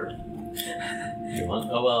Barb. You want?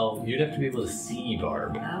 Oh well, you'd have to be able to see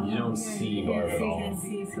Barb. You don't see Barb at I all. can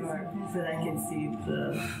see Barb, but I can see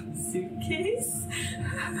the suitcase.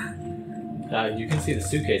 You can see the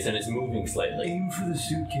suitcase, and it's moving slightly. Aim for the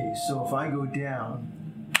suitcase, so if I go down,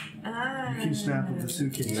 you can snap with the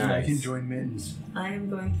suitcase and I Nice. can join Mittens. I am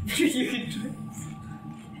going. You can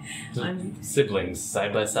I'm- Siblings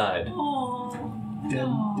side by side. Aww. Dead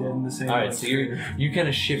in the same All right, like so you kind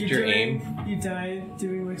of shift your aim. You die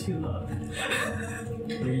doing what you love.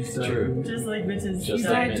 True. Just like bitches. Just You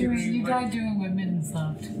like died doing what Mittens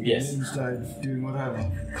loved. Yes, Mittens died doing what I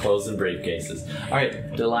love. clothes and briefcases. All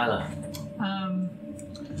right, Delilah.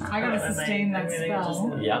 I gotta sustain that I'm gonna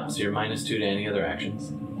spell. Yep. So you're -2 to any other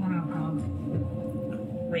actions. Oh no, God.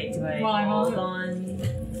 Wait, do I Well, I'm hold also- on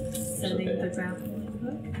sending okay. the grapple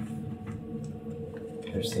hook?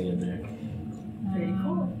 They're seeing there. Pretty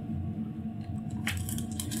cool.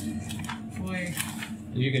 Boy.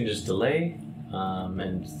 You can just delay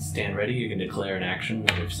and stand ready. You can declare an action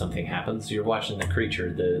if something happens. So you're watching the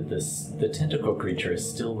creature. The tentacle creature is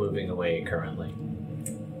still moving away currently.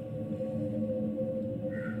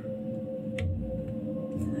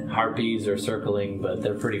 Harpies are circling, but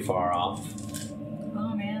they're pretty far off.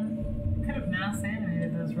 Oh man. Could have mass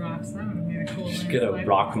animated those rocks. That would have made a cool Just get a landslide.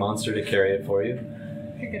 rock monster to carry it for you.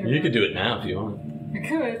 You could do it now if you want. I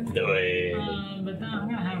could. Do it. But then I'm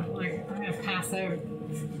gonna pass out.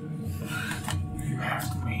 You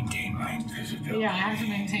have to maintain my invisibility. Yeah, I have to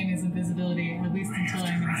maintain his invisibility at least until I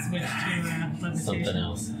can switch to levitation. Something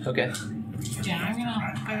else. Okay. Yeah, I'm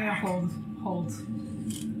gonna hold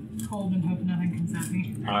and hope nothing comes at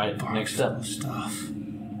me. All right. Next up, Stuff.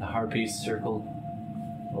 the harpies circle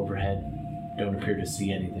overhead. Don't appear to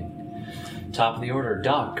see anything. Top of the order,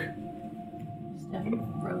 Doc.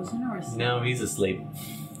 Stefan frozen or asleep? No, he's asleep.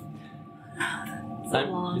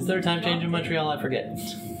 long Is there a time change in Montreal? I forget.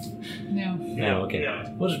 No. No, okay.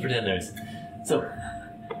 We'll just pretend there is. So,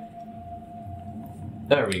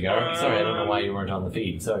 There we go. Sorry, I don't know why you weren't on the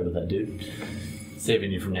feed. Sorry about that, dude.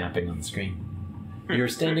 Saving you from napping on the screen. You're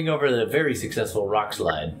standing over the very successful rock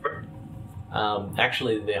slide.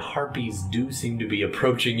 Actually, the harpies do seem to be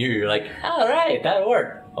approaching you. You're like, all right, that'll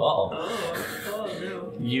work. Oh,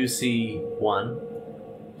 no. You see 1,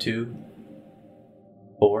 2,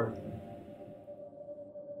 4,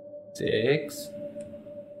 6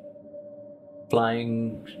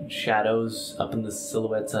 flying shadows up in the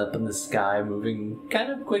silhouettes up in the sky, moving kind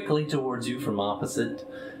of quickly towards you from the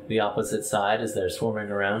opposite side as they're swarming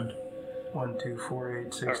around. 1, 2, 4,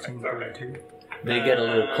 8, 16, 32. They get a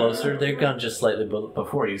little closer. They've gone just slightly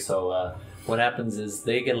before you, so what happens is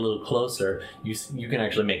they get a little closer. You can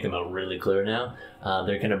actually make them out really clear now.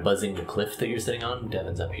 They're kind of buzzing the cliff that you're sitting on.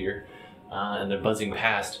 Devin's up here. And they're buzzing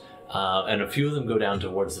past. And a few of them go down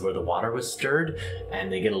towards where the water was stirred, and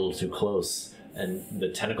they get a little too close. And the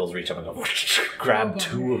tentacles reach up and go grab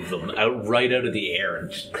 2 of them right out of the air and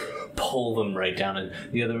just pull them right down. And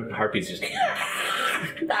the other harpies just...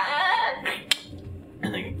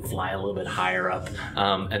 and they fly a little bit higher up.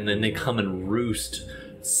 And then they come and roost,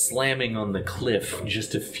 slamming on the cliff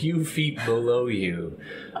just a few feet below you.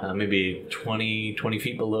 Maybe 20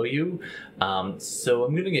 feet below you. So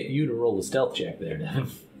I'm going to get you to roll a stealth check there, Devin.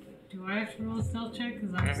 Do I have to roll a stealth check?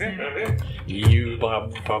 Because I'm standing. You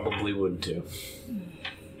probably would too.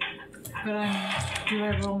 But do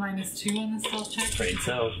I roll -2 on the stealth check? Afraid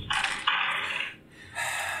so.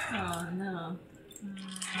 Oh no.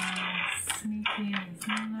 Sneaky.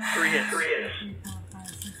 3 hits. 3, 4, 5,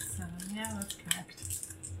 6, 7. Yeah, that's correct.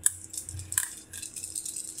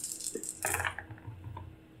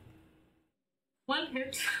 One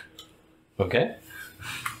hit. Okay.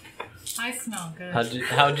 I smell good.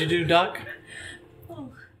 How'd you do, Doc?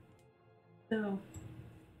 Oh. No.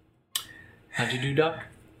 How'd you do, Doc?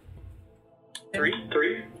 3.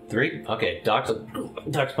 3? Okay, Doc's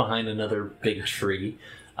behind another big tree.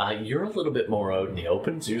 You're a little bit more out in the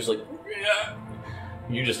open, so you're just like...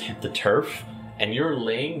 You just hit the turf, and you're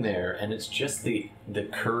laying there, and it's just the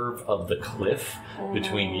curve of the cliff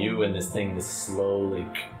between you and this thing that's slowly...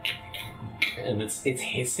 And it's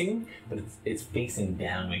hissing, but it's facing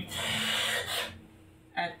down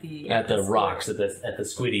At the rocks, at the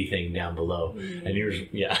squiddy thing down below. And you're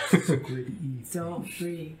Don't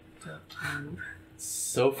breathe. Don't move.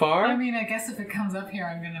 So far, I mean, I guess if it comes up here,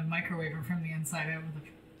 I'm going to microwave it from the inside out with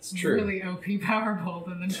it's a true. really OP power bolt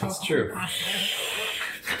and then It's true.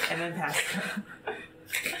 And then pass it.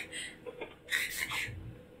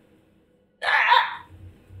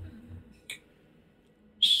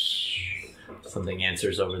 Something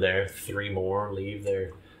answers over there. 3 more leave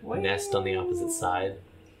their nest on the opposite side.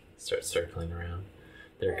 Start circling around.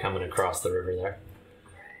 They're coming across the river there.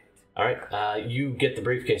 Alright, you get the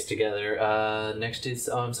briefcase together. Next is...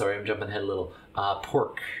 Oh, I'm sorry, I'm jumping ahead a little.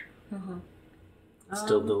 Pork.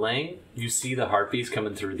 Still delaying. You see the harpies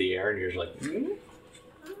coming through the air and you're just like...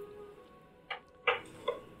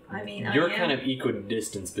 I mean, You're kind of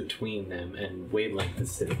equidistant between them, and Wavelength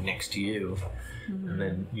is sitting next to you. And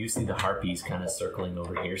then you see the harpies kind of circling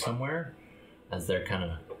over here somewhere as they're kind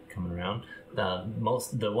of coming around. The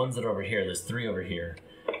ones that are over here, there's 3 over here.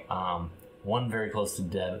 1 very close to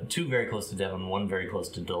Devin, 2 very close to Devin, 1 very close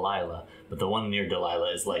to Delilah. But the one near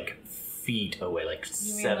Delilah is like feet away, like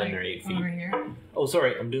 7 or 8 feet. Over here? Oh,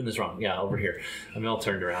 sorry, I'm doing this wrong. Yeah, over here. I'm all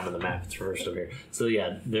turned around on the map. It's reversed over here. So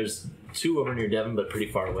yeah, there's 2 over near Devin, but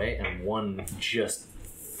pretty far away, and 1 just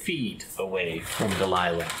feet away from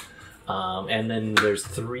Delilah. And then there's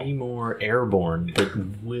 3 more airborne that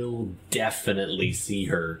will definitely see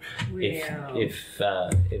her if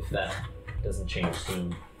that doesn't change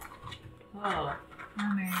soon. Oh,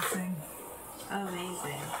 Amazing.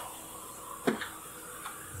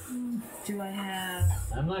 Do I have...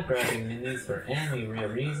 I'm not grabbing minis for any real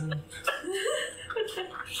reason.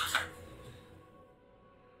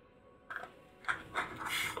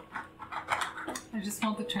 I just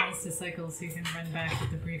want the turns to cycle so you can run back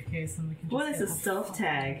with the briefcase and we can just What is get a the stealth fuck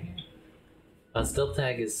tag? out of here. A stealth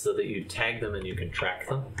tag is so that you tag them and you can track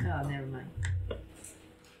them. Oh, never mind.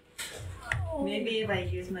 Maybe if I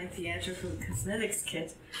use my theatrical cosmetics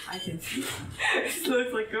kit, I can... It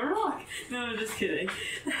looks like a rock. No, I'm just kidding.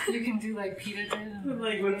 You can do like Peter did.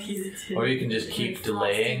 Like what Peter did. Or you can just keep Like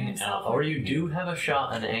delaying. frosting himself Or up. you do have a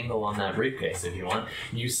shot, an angle on that briefcase if you want.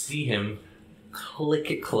 You see him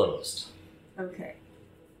click it closed. Okay.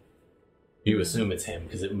 You assume it's him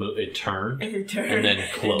because it turned And it turned. and then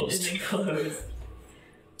closed. And then closed.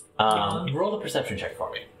 Roll a perception check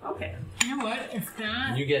for me. Okay. You know what? If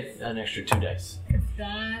that You get an extra 2 dice. if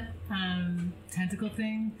that tentacle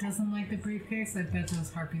thing doesn't like the briefcase, I bet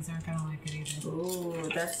those harpies aren't gonna like it either. Ooh,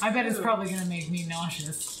 that's I bet it's true. probably gonna make me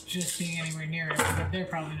nauseous just being anywhere near it, but they're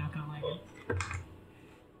probably not gonna like it.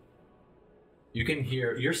 You can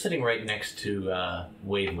hear. You're sitting right next to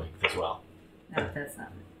Wavelength as well. No, that's not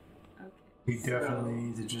it. Okay. We definitely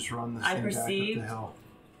need to just run this I thing back up perceive- the hill.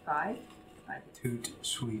 5? 5 hits. Toot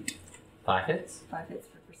sweet. 5 hits. 5 hits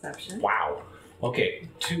for perception. Wow. Okay,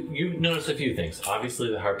 you notice a few things. Obviously,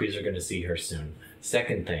 the harpies are going to see her soon.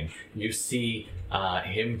 Second thing, you see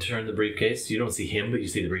him turn the briefcase. You don't see him, but you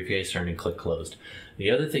see the briefcase turn and click closed. The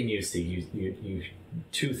other thing you see, you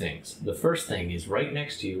two things. The first thing is right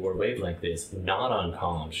next to you where Wavelength is, not on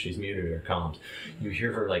comms. She's muted her comms. You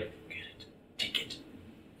hear her like, get it, take it,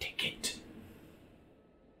 take it,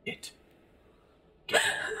 get it,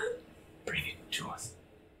 bring it to us.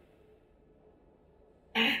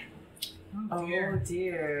 Oh dear. Oh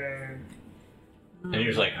dear. And you're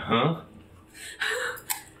just like, huh?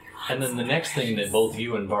 And then the next thing that both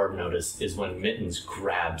you and Barb notice is when Mittens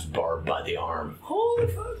grabs Barb by the arm. Holy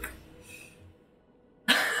fuck.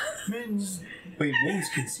 Mittens. Wait, Mittens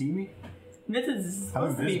can see me? Mittens is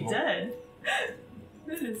supposed to be dead.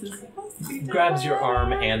 Mittens is supposed to be dead. Grabs your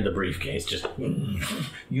arm and the briefcase. Just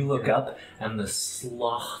you look up, and the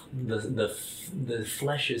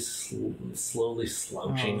flesh is slowly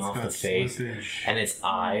slouching it's off got the face, slippage. and its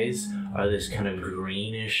eyes are this kind of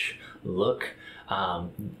greenish look. The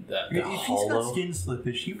If he's hollow. got skin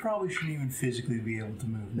slippage, he probably shouldn't even physically be able to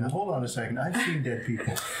move. Now, hold on a second. I've seen dead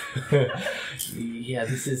people. Yeah,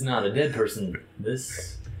 this is not a dead person.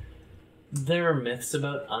 There are myths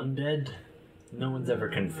about undead. No one's ever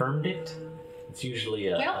confirmed it. It's usually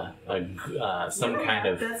some kind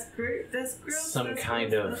of That's great. That's gross. some That's kind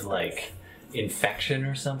gross. of That's like infection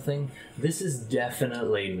or something. This is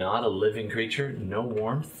definitely not a living creature. No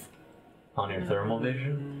warmth on your thermal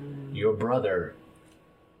vision. Your brother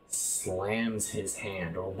slams his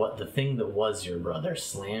hand, or what the thing that was your brother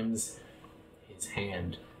slams his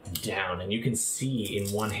hand down, and you can see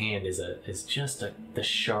in one hand is just the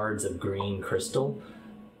shards of green crystal.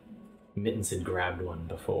 Mittens had grabbed one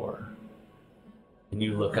before, and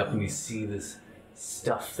you look up and you see this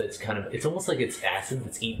stuff that's kind of, it's almost like it's acid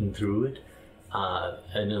that's eaten through it,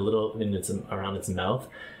 and it's around its mouth,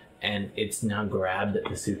 and it's now grabbed at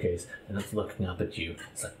the suitcase and it's looking up at you.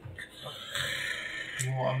 It's like,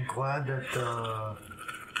 Well, I'm glad that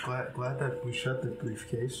glad that we shut the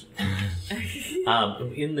briefcase.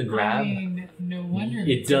 in the grab, I mean, no wonder.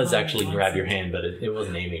 it does actually wants grab your it. hand, but it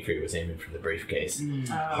wasn't aiming for you. It was aiming for the briefcase.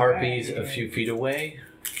 Oh, Harpies right. a few feet away.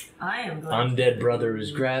 I am going. Undead brother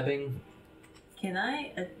is grabbing, Can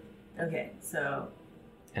I? Okay, so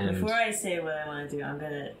and before I say what I want to do, I'm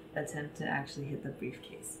gonna attempt to actually hit the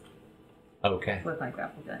briefcase okay. with my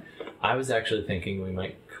grapple gun. I was actually thinking we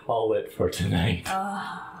might call it for tonight.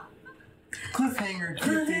 Cliffhanger.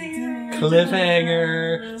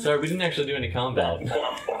 Cliffhanger. Sorry, we didn't actually do any combat.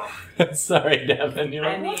 Sorry, Devin. You're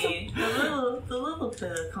I like, mean, the little bit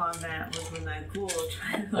of combat was when that ghoul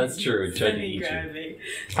tried to. That's true, it tried to eat you. grab me.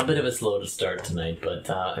 a bit of a slow to start tonight, but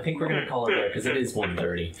I think we're gonna call it there because it is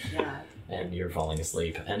 1:30 Yeah. and you're falling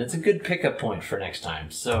asleep, and it's a good pickup point for next time.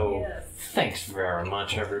 So Yes. thanks very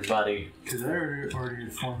much, everybody. Because I already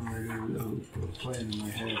formulated a plan in my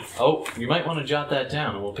head. Oh, you might want to jot that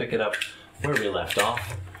down, and we'll pick it up where we left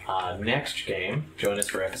off. Next game, join us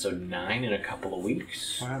for episode 9 in a couple of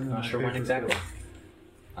weeks. What happened to Not my sure when paper exactly.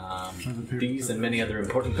 the paper These and clip? many other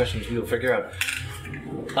important questions we will figure out.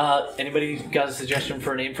 Anybody got a suggestion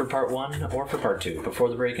for a name for part 1 or for part 2? Before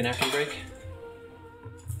the break and after the break?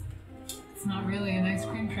 It's not really an ice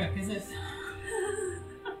cream truck, is it?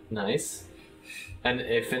 Nice. And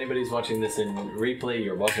if anybody's watching this in replay,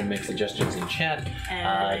 you're welcome to make suggestions in chat. And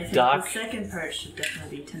I think Doc, the second part should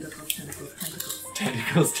definitely be tentacles, tentacles, tentacles.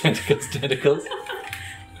 tentacles, tentacles, tentacles.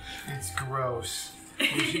 It's gross.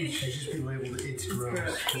 It should just be labeled "It's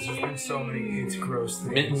gross" because there's been so many "It's gross"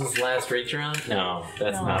 things. Mittens' last reach around? No,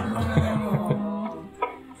 that's not.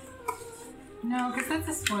 No, because that's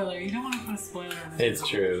a spoiler. You don't want to put a spoiler on it. It's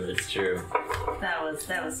true, it's true. That was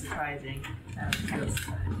surprising. That was really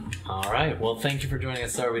surprising. Alright, well, thank you for joining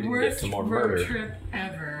us. Sorry we didn't get Worst to more road murder. trip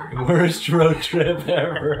ever. Worst road trip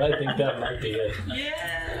ever. I think that might be it.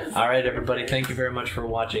 Yes. Alright, everybody, thank you very much for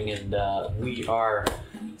watching. And we are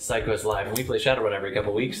Psychos Live, and we play Shadowrun every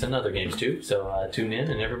couple weeks and other games too. So tune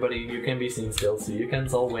in, and everybody, you can be seen still, so you can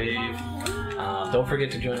all wave. Don't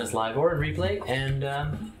forget to join us live or in replay. And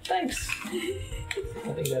thanks.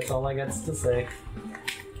 I think that's all I got to say.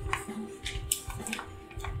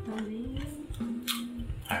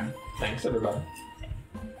 Alright, thanks, everybody.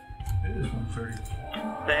 It is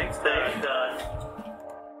 1:30. Thanks,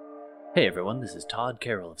 Hey everyone, this is Todd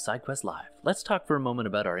Carroll of SideQuest Live. Let's talk for a moment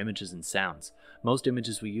about our images and sounds. Most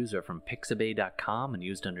images we use are from pixabay.com and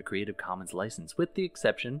used under Creative Commons license, with the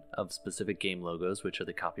exception of specific game logos, which are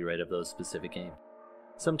the copyright of those specific games.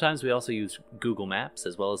 Sometimes we also use Google Maps,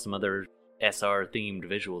 as well as some other SR-themed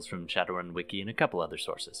visuals from Shadowrun Wiki and a couple other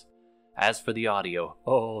sources. As for the audio,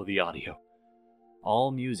 the audio.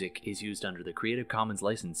 All music is used under the Creative Commons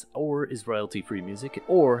license, or is royalty-free music,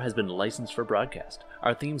 or has been licensed for broadcast.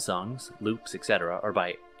 Our theme songs, loops, etc. are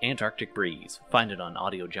by Antarctic Breeze, find it on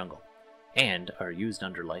Audio Jungle, and are used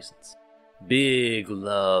under license. Big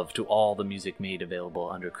love to all the music made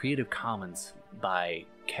available under Creative Commons by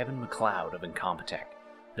Kevin MacLeod of Incompetech.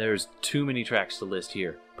 There's too many tracks to list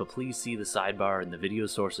here, but please see the sidebar and the video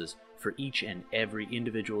sources for each and every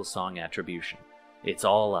individual song attribution. It's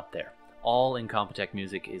all up there. All Incompetech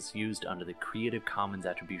music is used under the Creative Commons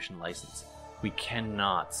Attribution license. We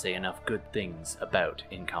cannot say enough good things about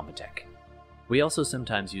Incompetech. We also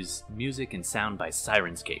sometimes use music and sound by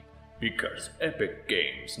Sirenscape, because epic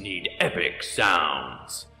games need epic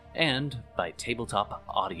sounds, and by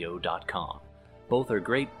tabletopaudio.com. Both are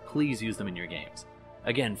great, please use them in your games.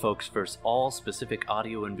 Again, folks, for all specific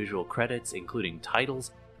audio and visual credits, including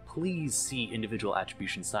titles, please see individual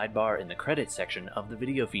attribution sidebar in the credits section of the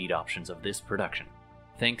video feed options of this production.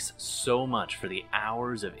 Thanks so much for the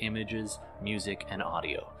hours of images, music, and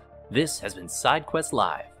audio. This has been SideQuest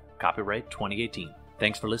Live, copyright 2018.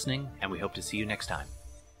 Thanks for listening, and we hope to see you next time.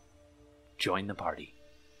 Join the party.